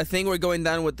 fellas, I think we're going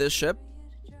down with this ship.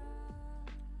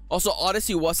 Also,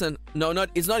 Odyssey wasn't... No,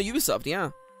 it's not Ubisoft, yeah.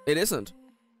 It isn't.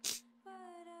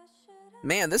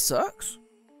 Man, this sucks.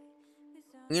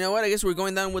 You know what? I guess we're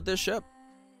going down with this ship.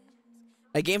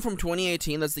 A game from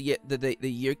 2018, that's the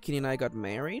year Kitty and I got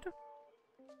married?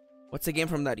 What's a game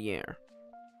from that year?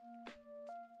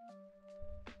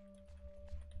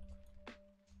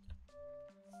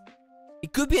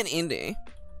 It could be an indie.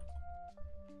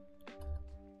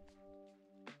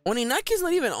 Oninaki's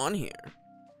not even on here.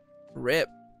 RIP.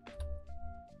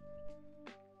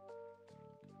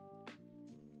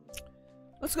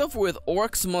 Let's go for with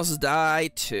Orcs Must Die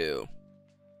 2.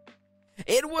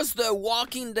 It was the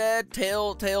Walking Dead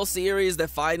Telltale series, the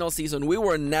final season. We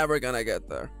were never gonna get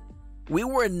there. We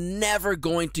were never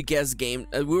going to guess we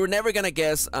were never gonna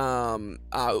guess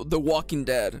The Walking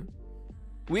Dead.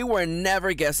 We were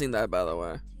never guessing that, by the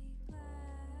way.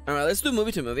 Alright, let's do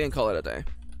movie to movie and call it a day.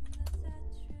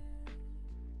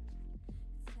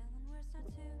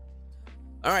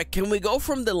 Alright, can we go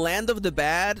from the land of the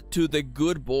bad to the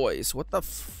good boys? What the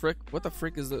frick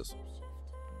is this?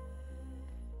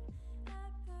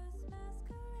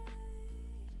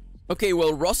 Okay,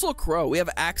 well, Russell Crowe, we have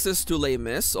access to Les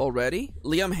Mis already.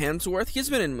 Liam Hemsworth, he's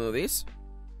been in movies.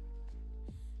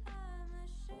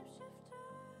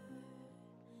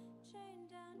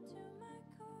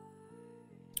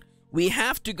 We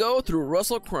have to go through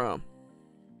Russell Crowe.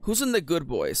 Who's in the good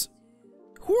boys?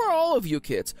 Who are all of you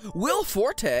kids? Will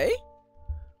Forte?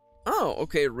 Oh,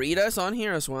 okay, Rita's on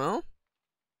here as well.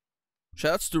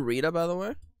 Shouts to Rita, by the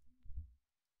way.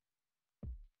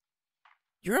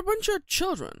 You're a bunch of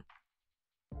children.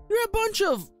 You're a bunch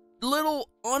of little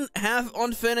half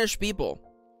unfinished people.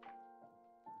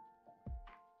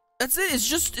 That's it. It's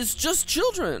just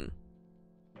children.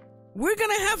 We're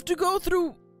gonna have to go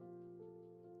through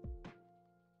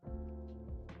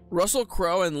Russell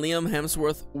Crowe and Liam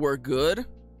Hemsworth were good.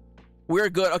 We're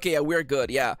good. Okay, yeah, we're good.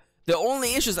 Yeah. The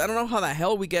only issue is I don't know how the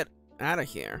hell we get out of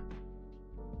here.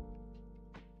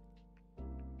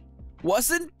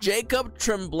 Wasn't Jacob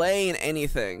Tremblay in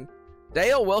anything?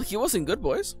 Dale, well, he was in Good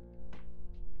Boys.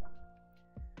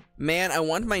 Man, I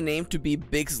want my name to be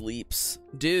Biggs Leaps.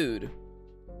 Dude.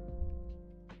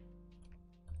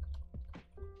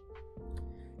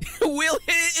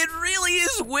 It really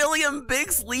is William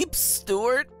Biggs Leaps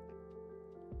Stewart.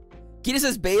 Kitty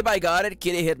says, babe, I got it.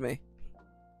 Kitty, hit me.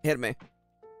 Hit me.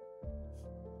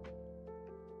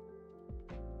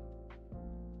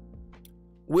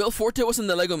 Will Forte was in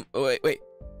the Lego... Oh, wait.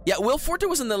 Yeah, Will Forte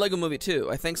was in the Lego movie too.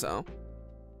 I think so.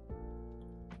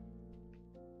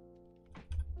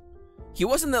 He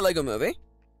was in the Lego movie.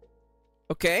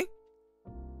 Okay.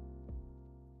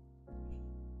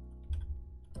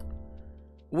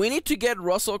 We need to get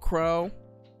Russell Crowe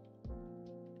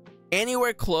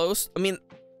anywhere close. I mean,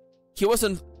 he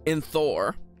wasn't in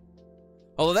Thor.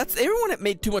 Although that's... Everyone had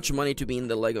made too much money to be in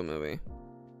the Lego movie.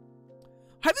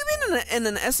 Have you been in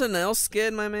an SNL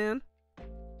skit, my man?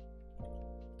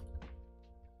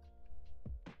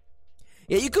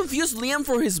 Yeah, you confused Liam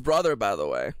for his brother, by the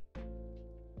way.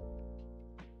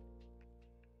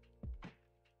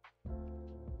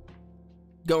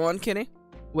 Go on, Kitty.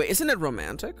 Wait, isn't it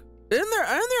romantic? Aren't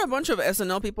there a bunch of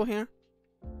SNL people here?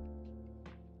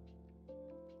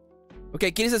 Okay,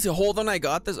 Kitty says, hold on, I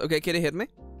got this. Okay, Kitty, hit me.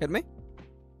 Hit me.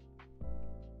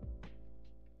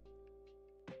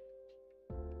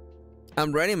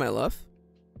 I'm ready, my love.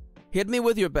 Hit me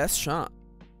with your best shot.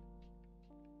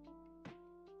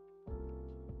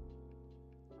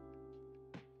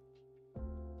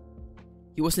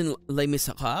 He was in Les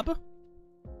Miserables?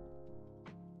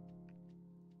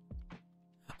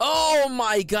 Oh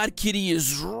my god, Kitty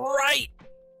is right!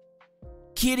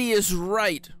 Kitty is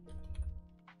right.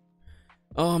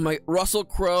 Oh my... Russell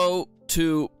Crowe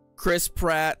to Chris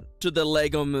Pratt to the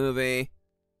Lego movie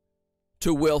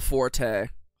to Will Forte.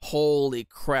 Holy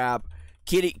crap.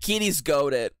 Kitty's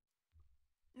goated.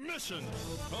 Mission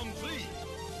complete.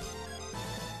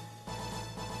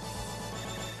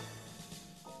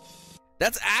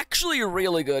 That's actually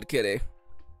really good, Kitty.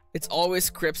 It's always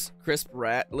crisp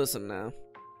rat. Listen now.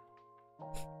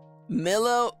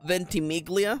 Milo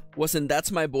Ventimiglia was in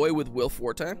That's My Boy with Will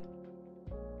Forte.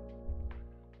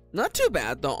 Not too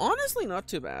bad though. Honestly, not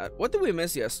too bad. What did we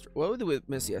miss yesterday? What did we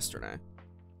miss yesterday?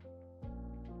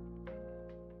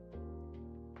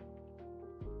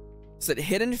 Said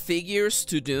Hidden Figures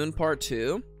to Dune Part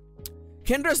 2.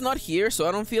 Kendra's not here, so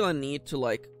I don't feel a need to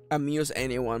like amuse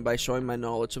anyone by showing my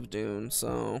knowledge of Dune.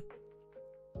 So,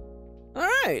 all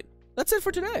right, that's it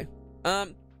for today.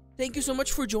 Thank you so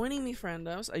much for joining me,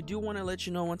 friendos. I do want to let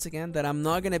you know once again that I'm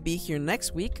not gonna be here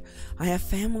next week. I have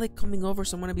family coming over,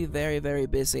 so I'm gonna be very, very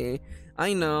busy.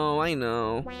 I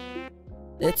know.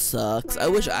 It sucks. I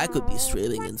wish I could be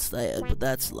streaming instead, but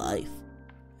that's life.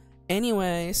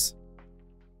 Anyways.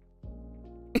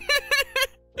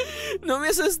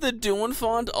 Nomia says the Dune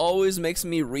font always makes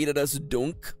me read it as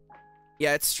Dunk.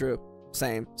 Yeah, it's true.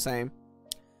 Same.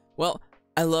 Well,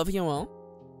 I love you all.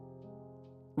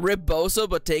 Rip Bozo,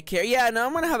 but take care. Yeah, no,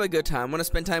 I'm gonna have a good time. I'm gonna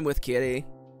spend time with Kitty.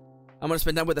 I'm gonna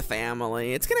spend time with the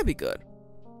family. It's gonna be good.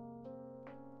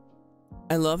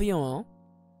 I love you all.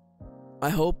 I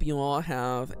hope you all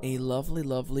have a lovely,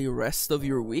 lovely rest of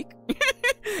your week.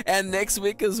 And next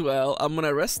week as well. I'm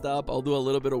gonna rest up. I'll do a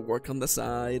little bit of work on the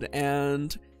side.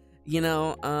 And, you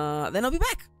know, then I'll be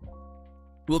back.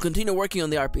 We'll continue working on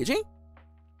the RPG.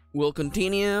 We'll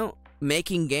continue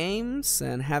making games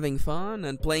and having fun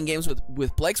and playing games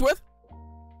with Plex with.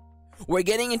 We're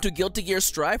getting into Guilty Gear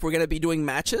Strive. We're gonna be doing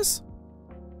matches.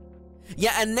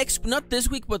 Yeah, and not this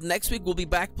week, but next week we'll be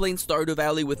back playing Stardew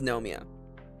Valley with Nomia.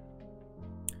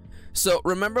 So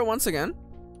remember once again,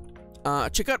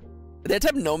 check out. Did I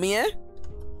type Nomia?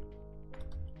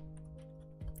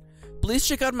 Please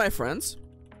check out my friends.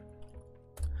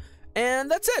 And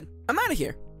that's it. I'm out of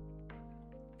here.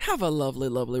 Have a lovely,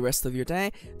 lovely rest of your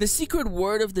day. The secret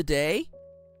word of the day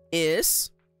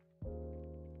is...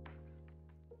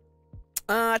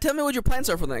 tell me what your plans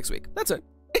are for the next week. That's it.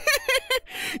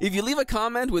 If you leave a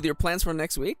comment with your plans for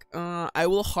next week, I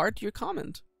will heart your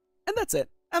comment. And that's it.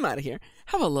 I'm out of here.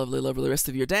 Have a lovely, lovely rest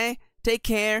of your day. Take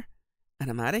care. And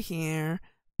I'm out of here.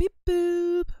 Beep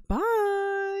boop.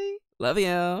 Bye. Love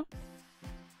you.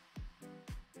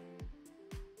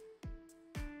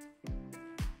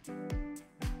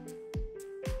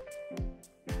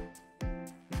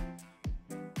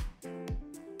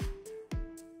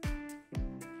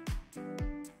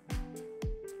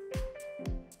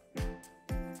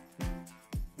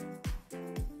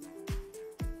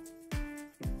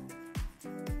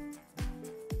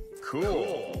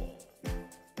 Cool.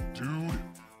 Dude,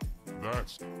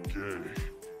 that's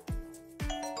gay.